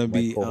This is gonna my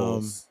be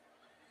co-host,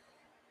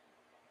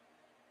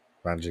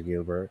 Banjo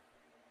Gilbert,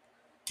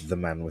 uh the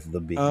man with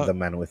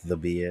the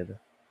beard.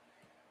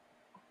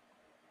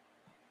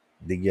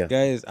 Dig ya.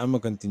 guys, I'm gonna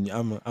continue.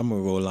 I'm gonna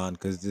roll on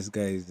because this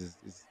guy is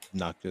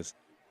obnoxious.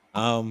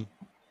 Um,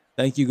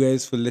 thank you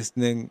guys for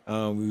listening.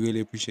 We really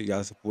appreciate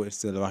y'all support.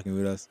 Still rocking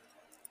with us.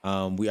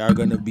 We are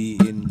gonna be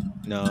in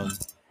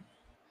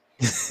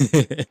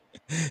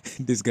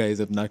this guy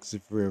is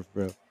obnoxious for real, for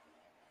real.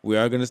 We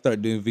are gonna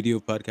start doing video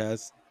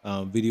podcasts,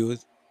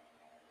 videos.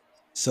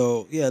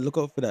 So yeah, look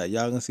out for that.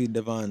 Y'all gonna see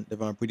Devon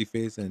pretty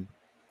face, and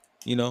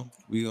we gonna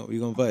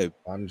vibe.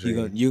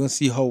 Andre. You're gonna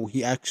see how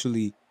he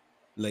actually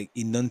like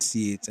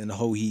enunciates and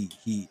how he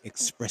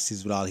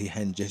expresses with all his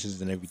hand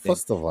gestures and everything.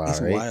 First of all, It's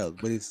right? wild,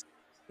 but it's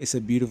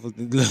a beautiful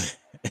thing.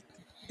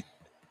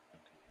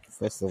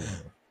 First of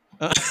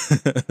all,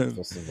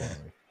 first of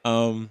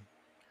all. um,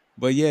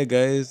 but yeah,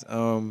 guys,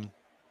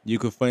 you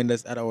can find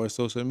us at our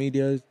social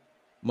medias.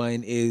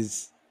 Mine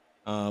is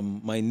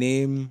my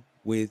name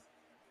with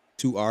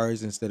two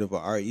R's instead of a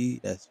R-E.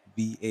 That's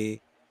VA.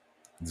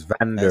 It's That's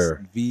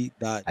Vander. V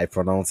dot I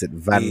pronounce it A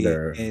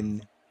Vander.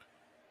 N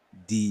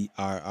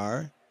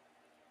DRR.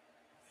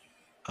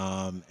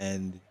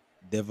 And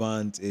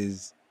Devon's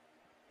is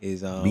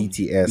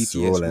BTS BTS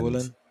Roland.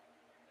 Roland.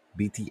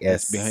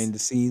 That's BTS. behind the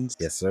scenes.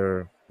 Yes,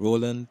 sir.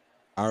 Roland,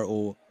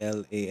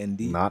 ROLAND.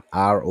 Not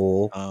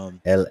RO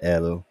Um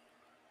LL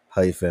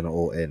hyphen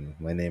ON.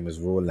 My name is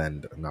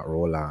Roland, not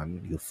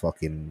Roland. You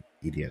fucking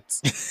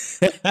idiots.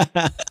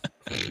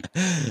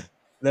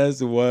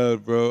 That's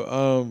wild,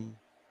 bro.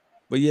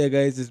 But yeah,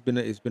 guys, it's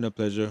been a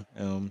pleasure.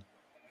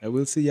 I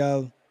will see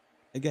y'all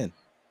again.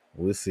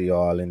 We'll see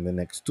y'all in the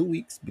next 2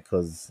 weeks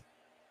because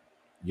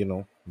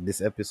this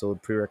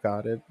episode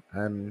pre-recorded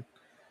and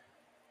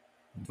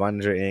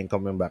Vandre ain't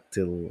coming back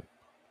till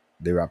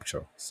the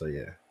rapture. So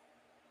yeah.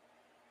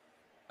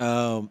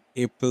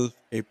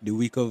 The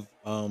week of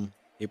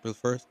April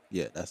 1st.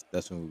 Yeah,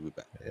 that's when we'll be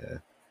back. Yeah.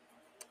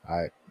 All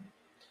right.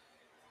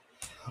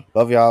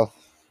 Love y'all.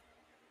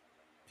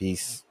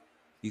 Peace.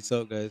 Peace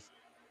out, guys.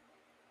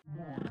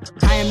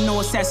 I am no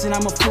assassin,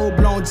 I'm a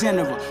full-blown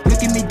general.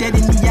 Look at me dead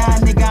in the eye,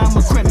 nigga, I'm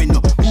a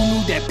criminal. Who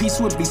knew that peace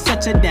would be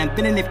such a damn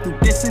feeling? If you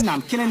dissing,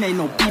 I'm killing, ain't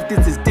no beef,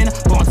 this is dinner.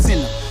 Born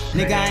sinner,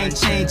 nigga, I ain't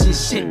changing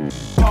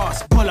shit.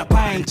 Boss, pull up,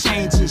 I ain't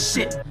changing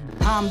shit.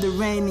 I'm the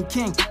reigning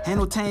king, ain't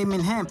no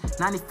taming him.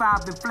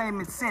 95 been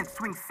flaming since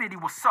Swing City,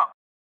 what's up?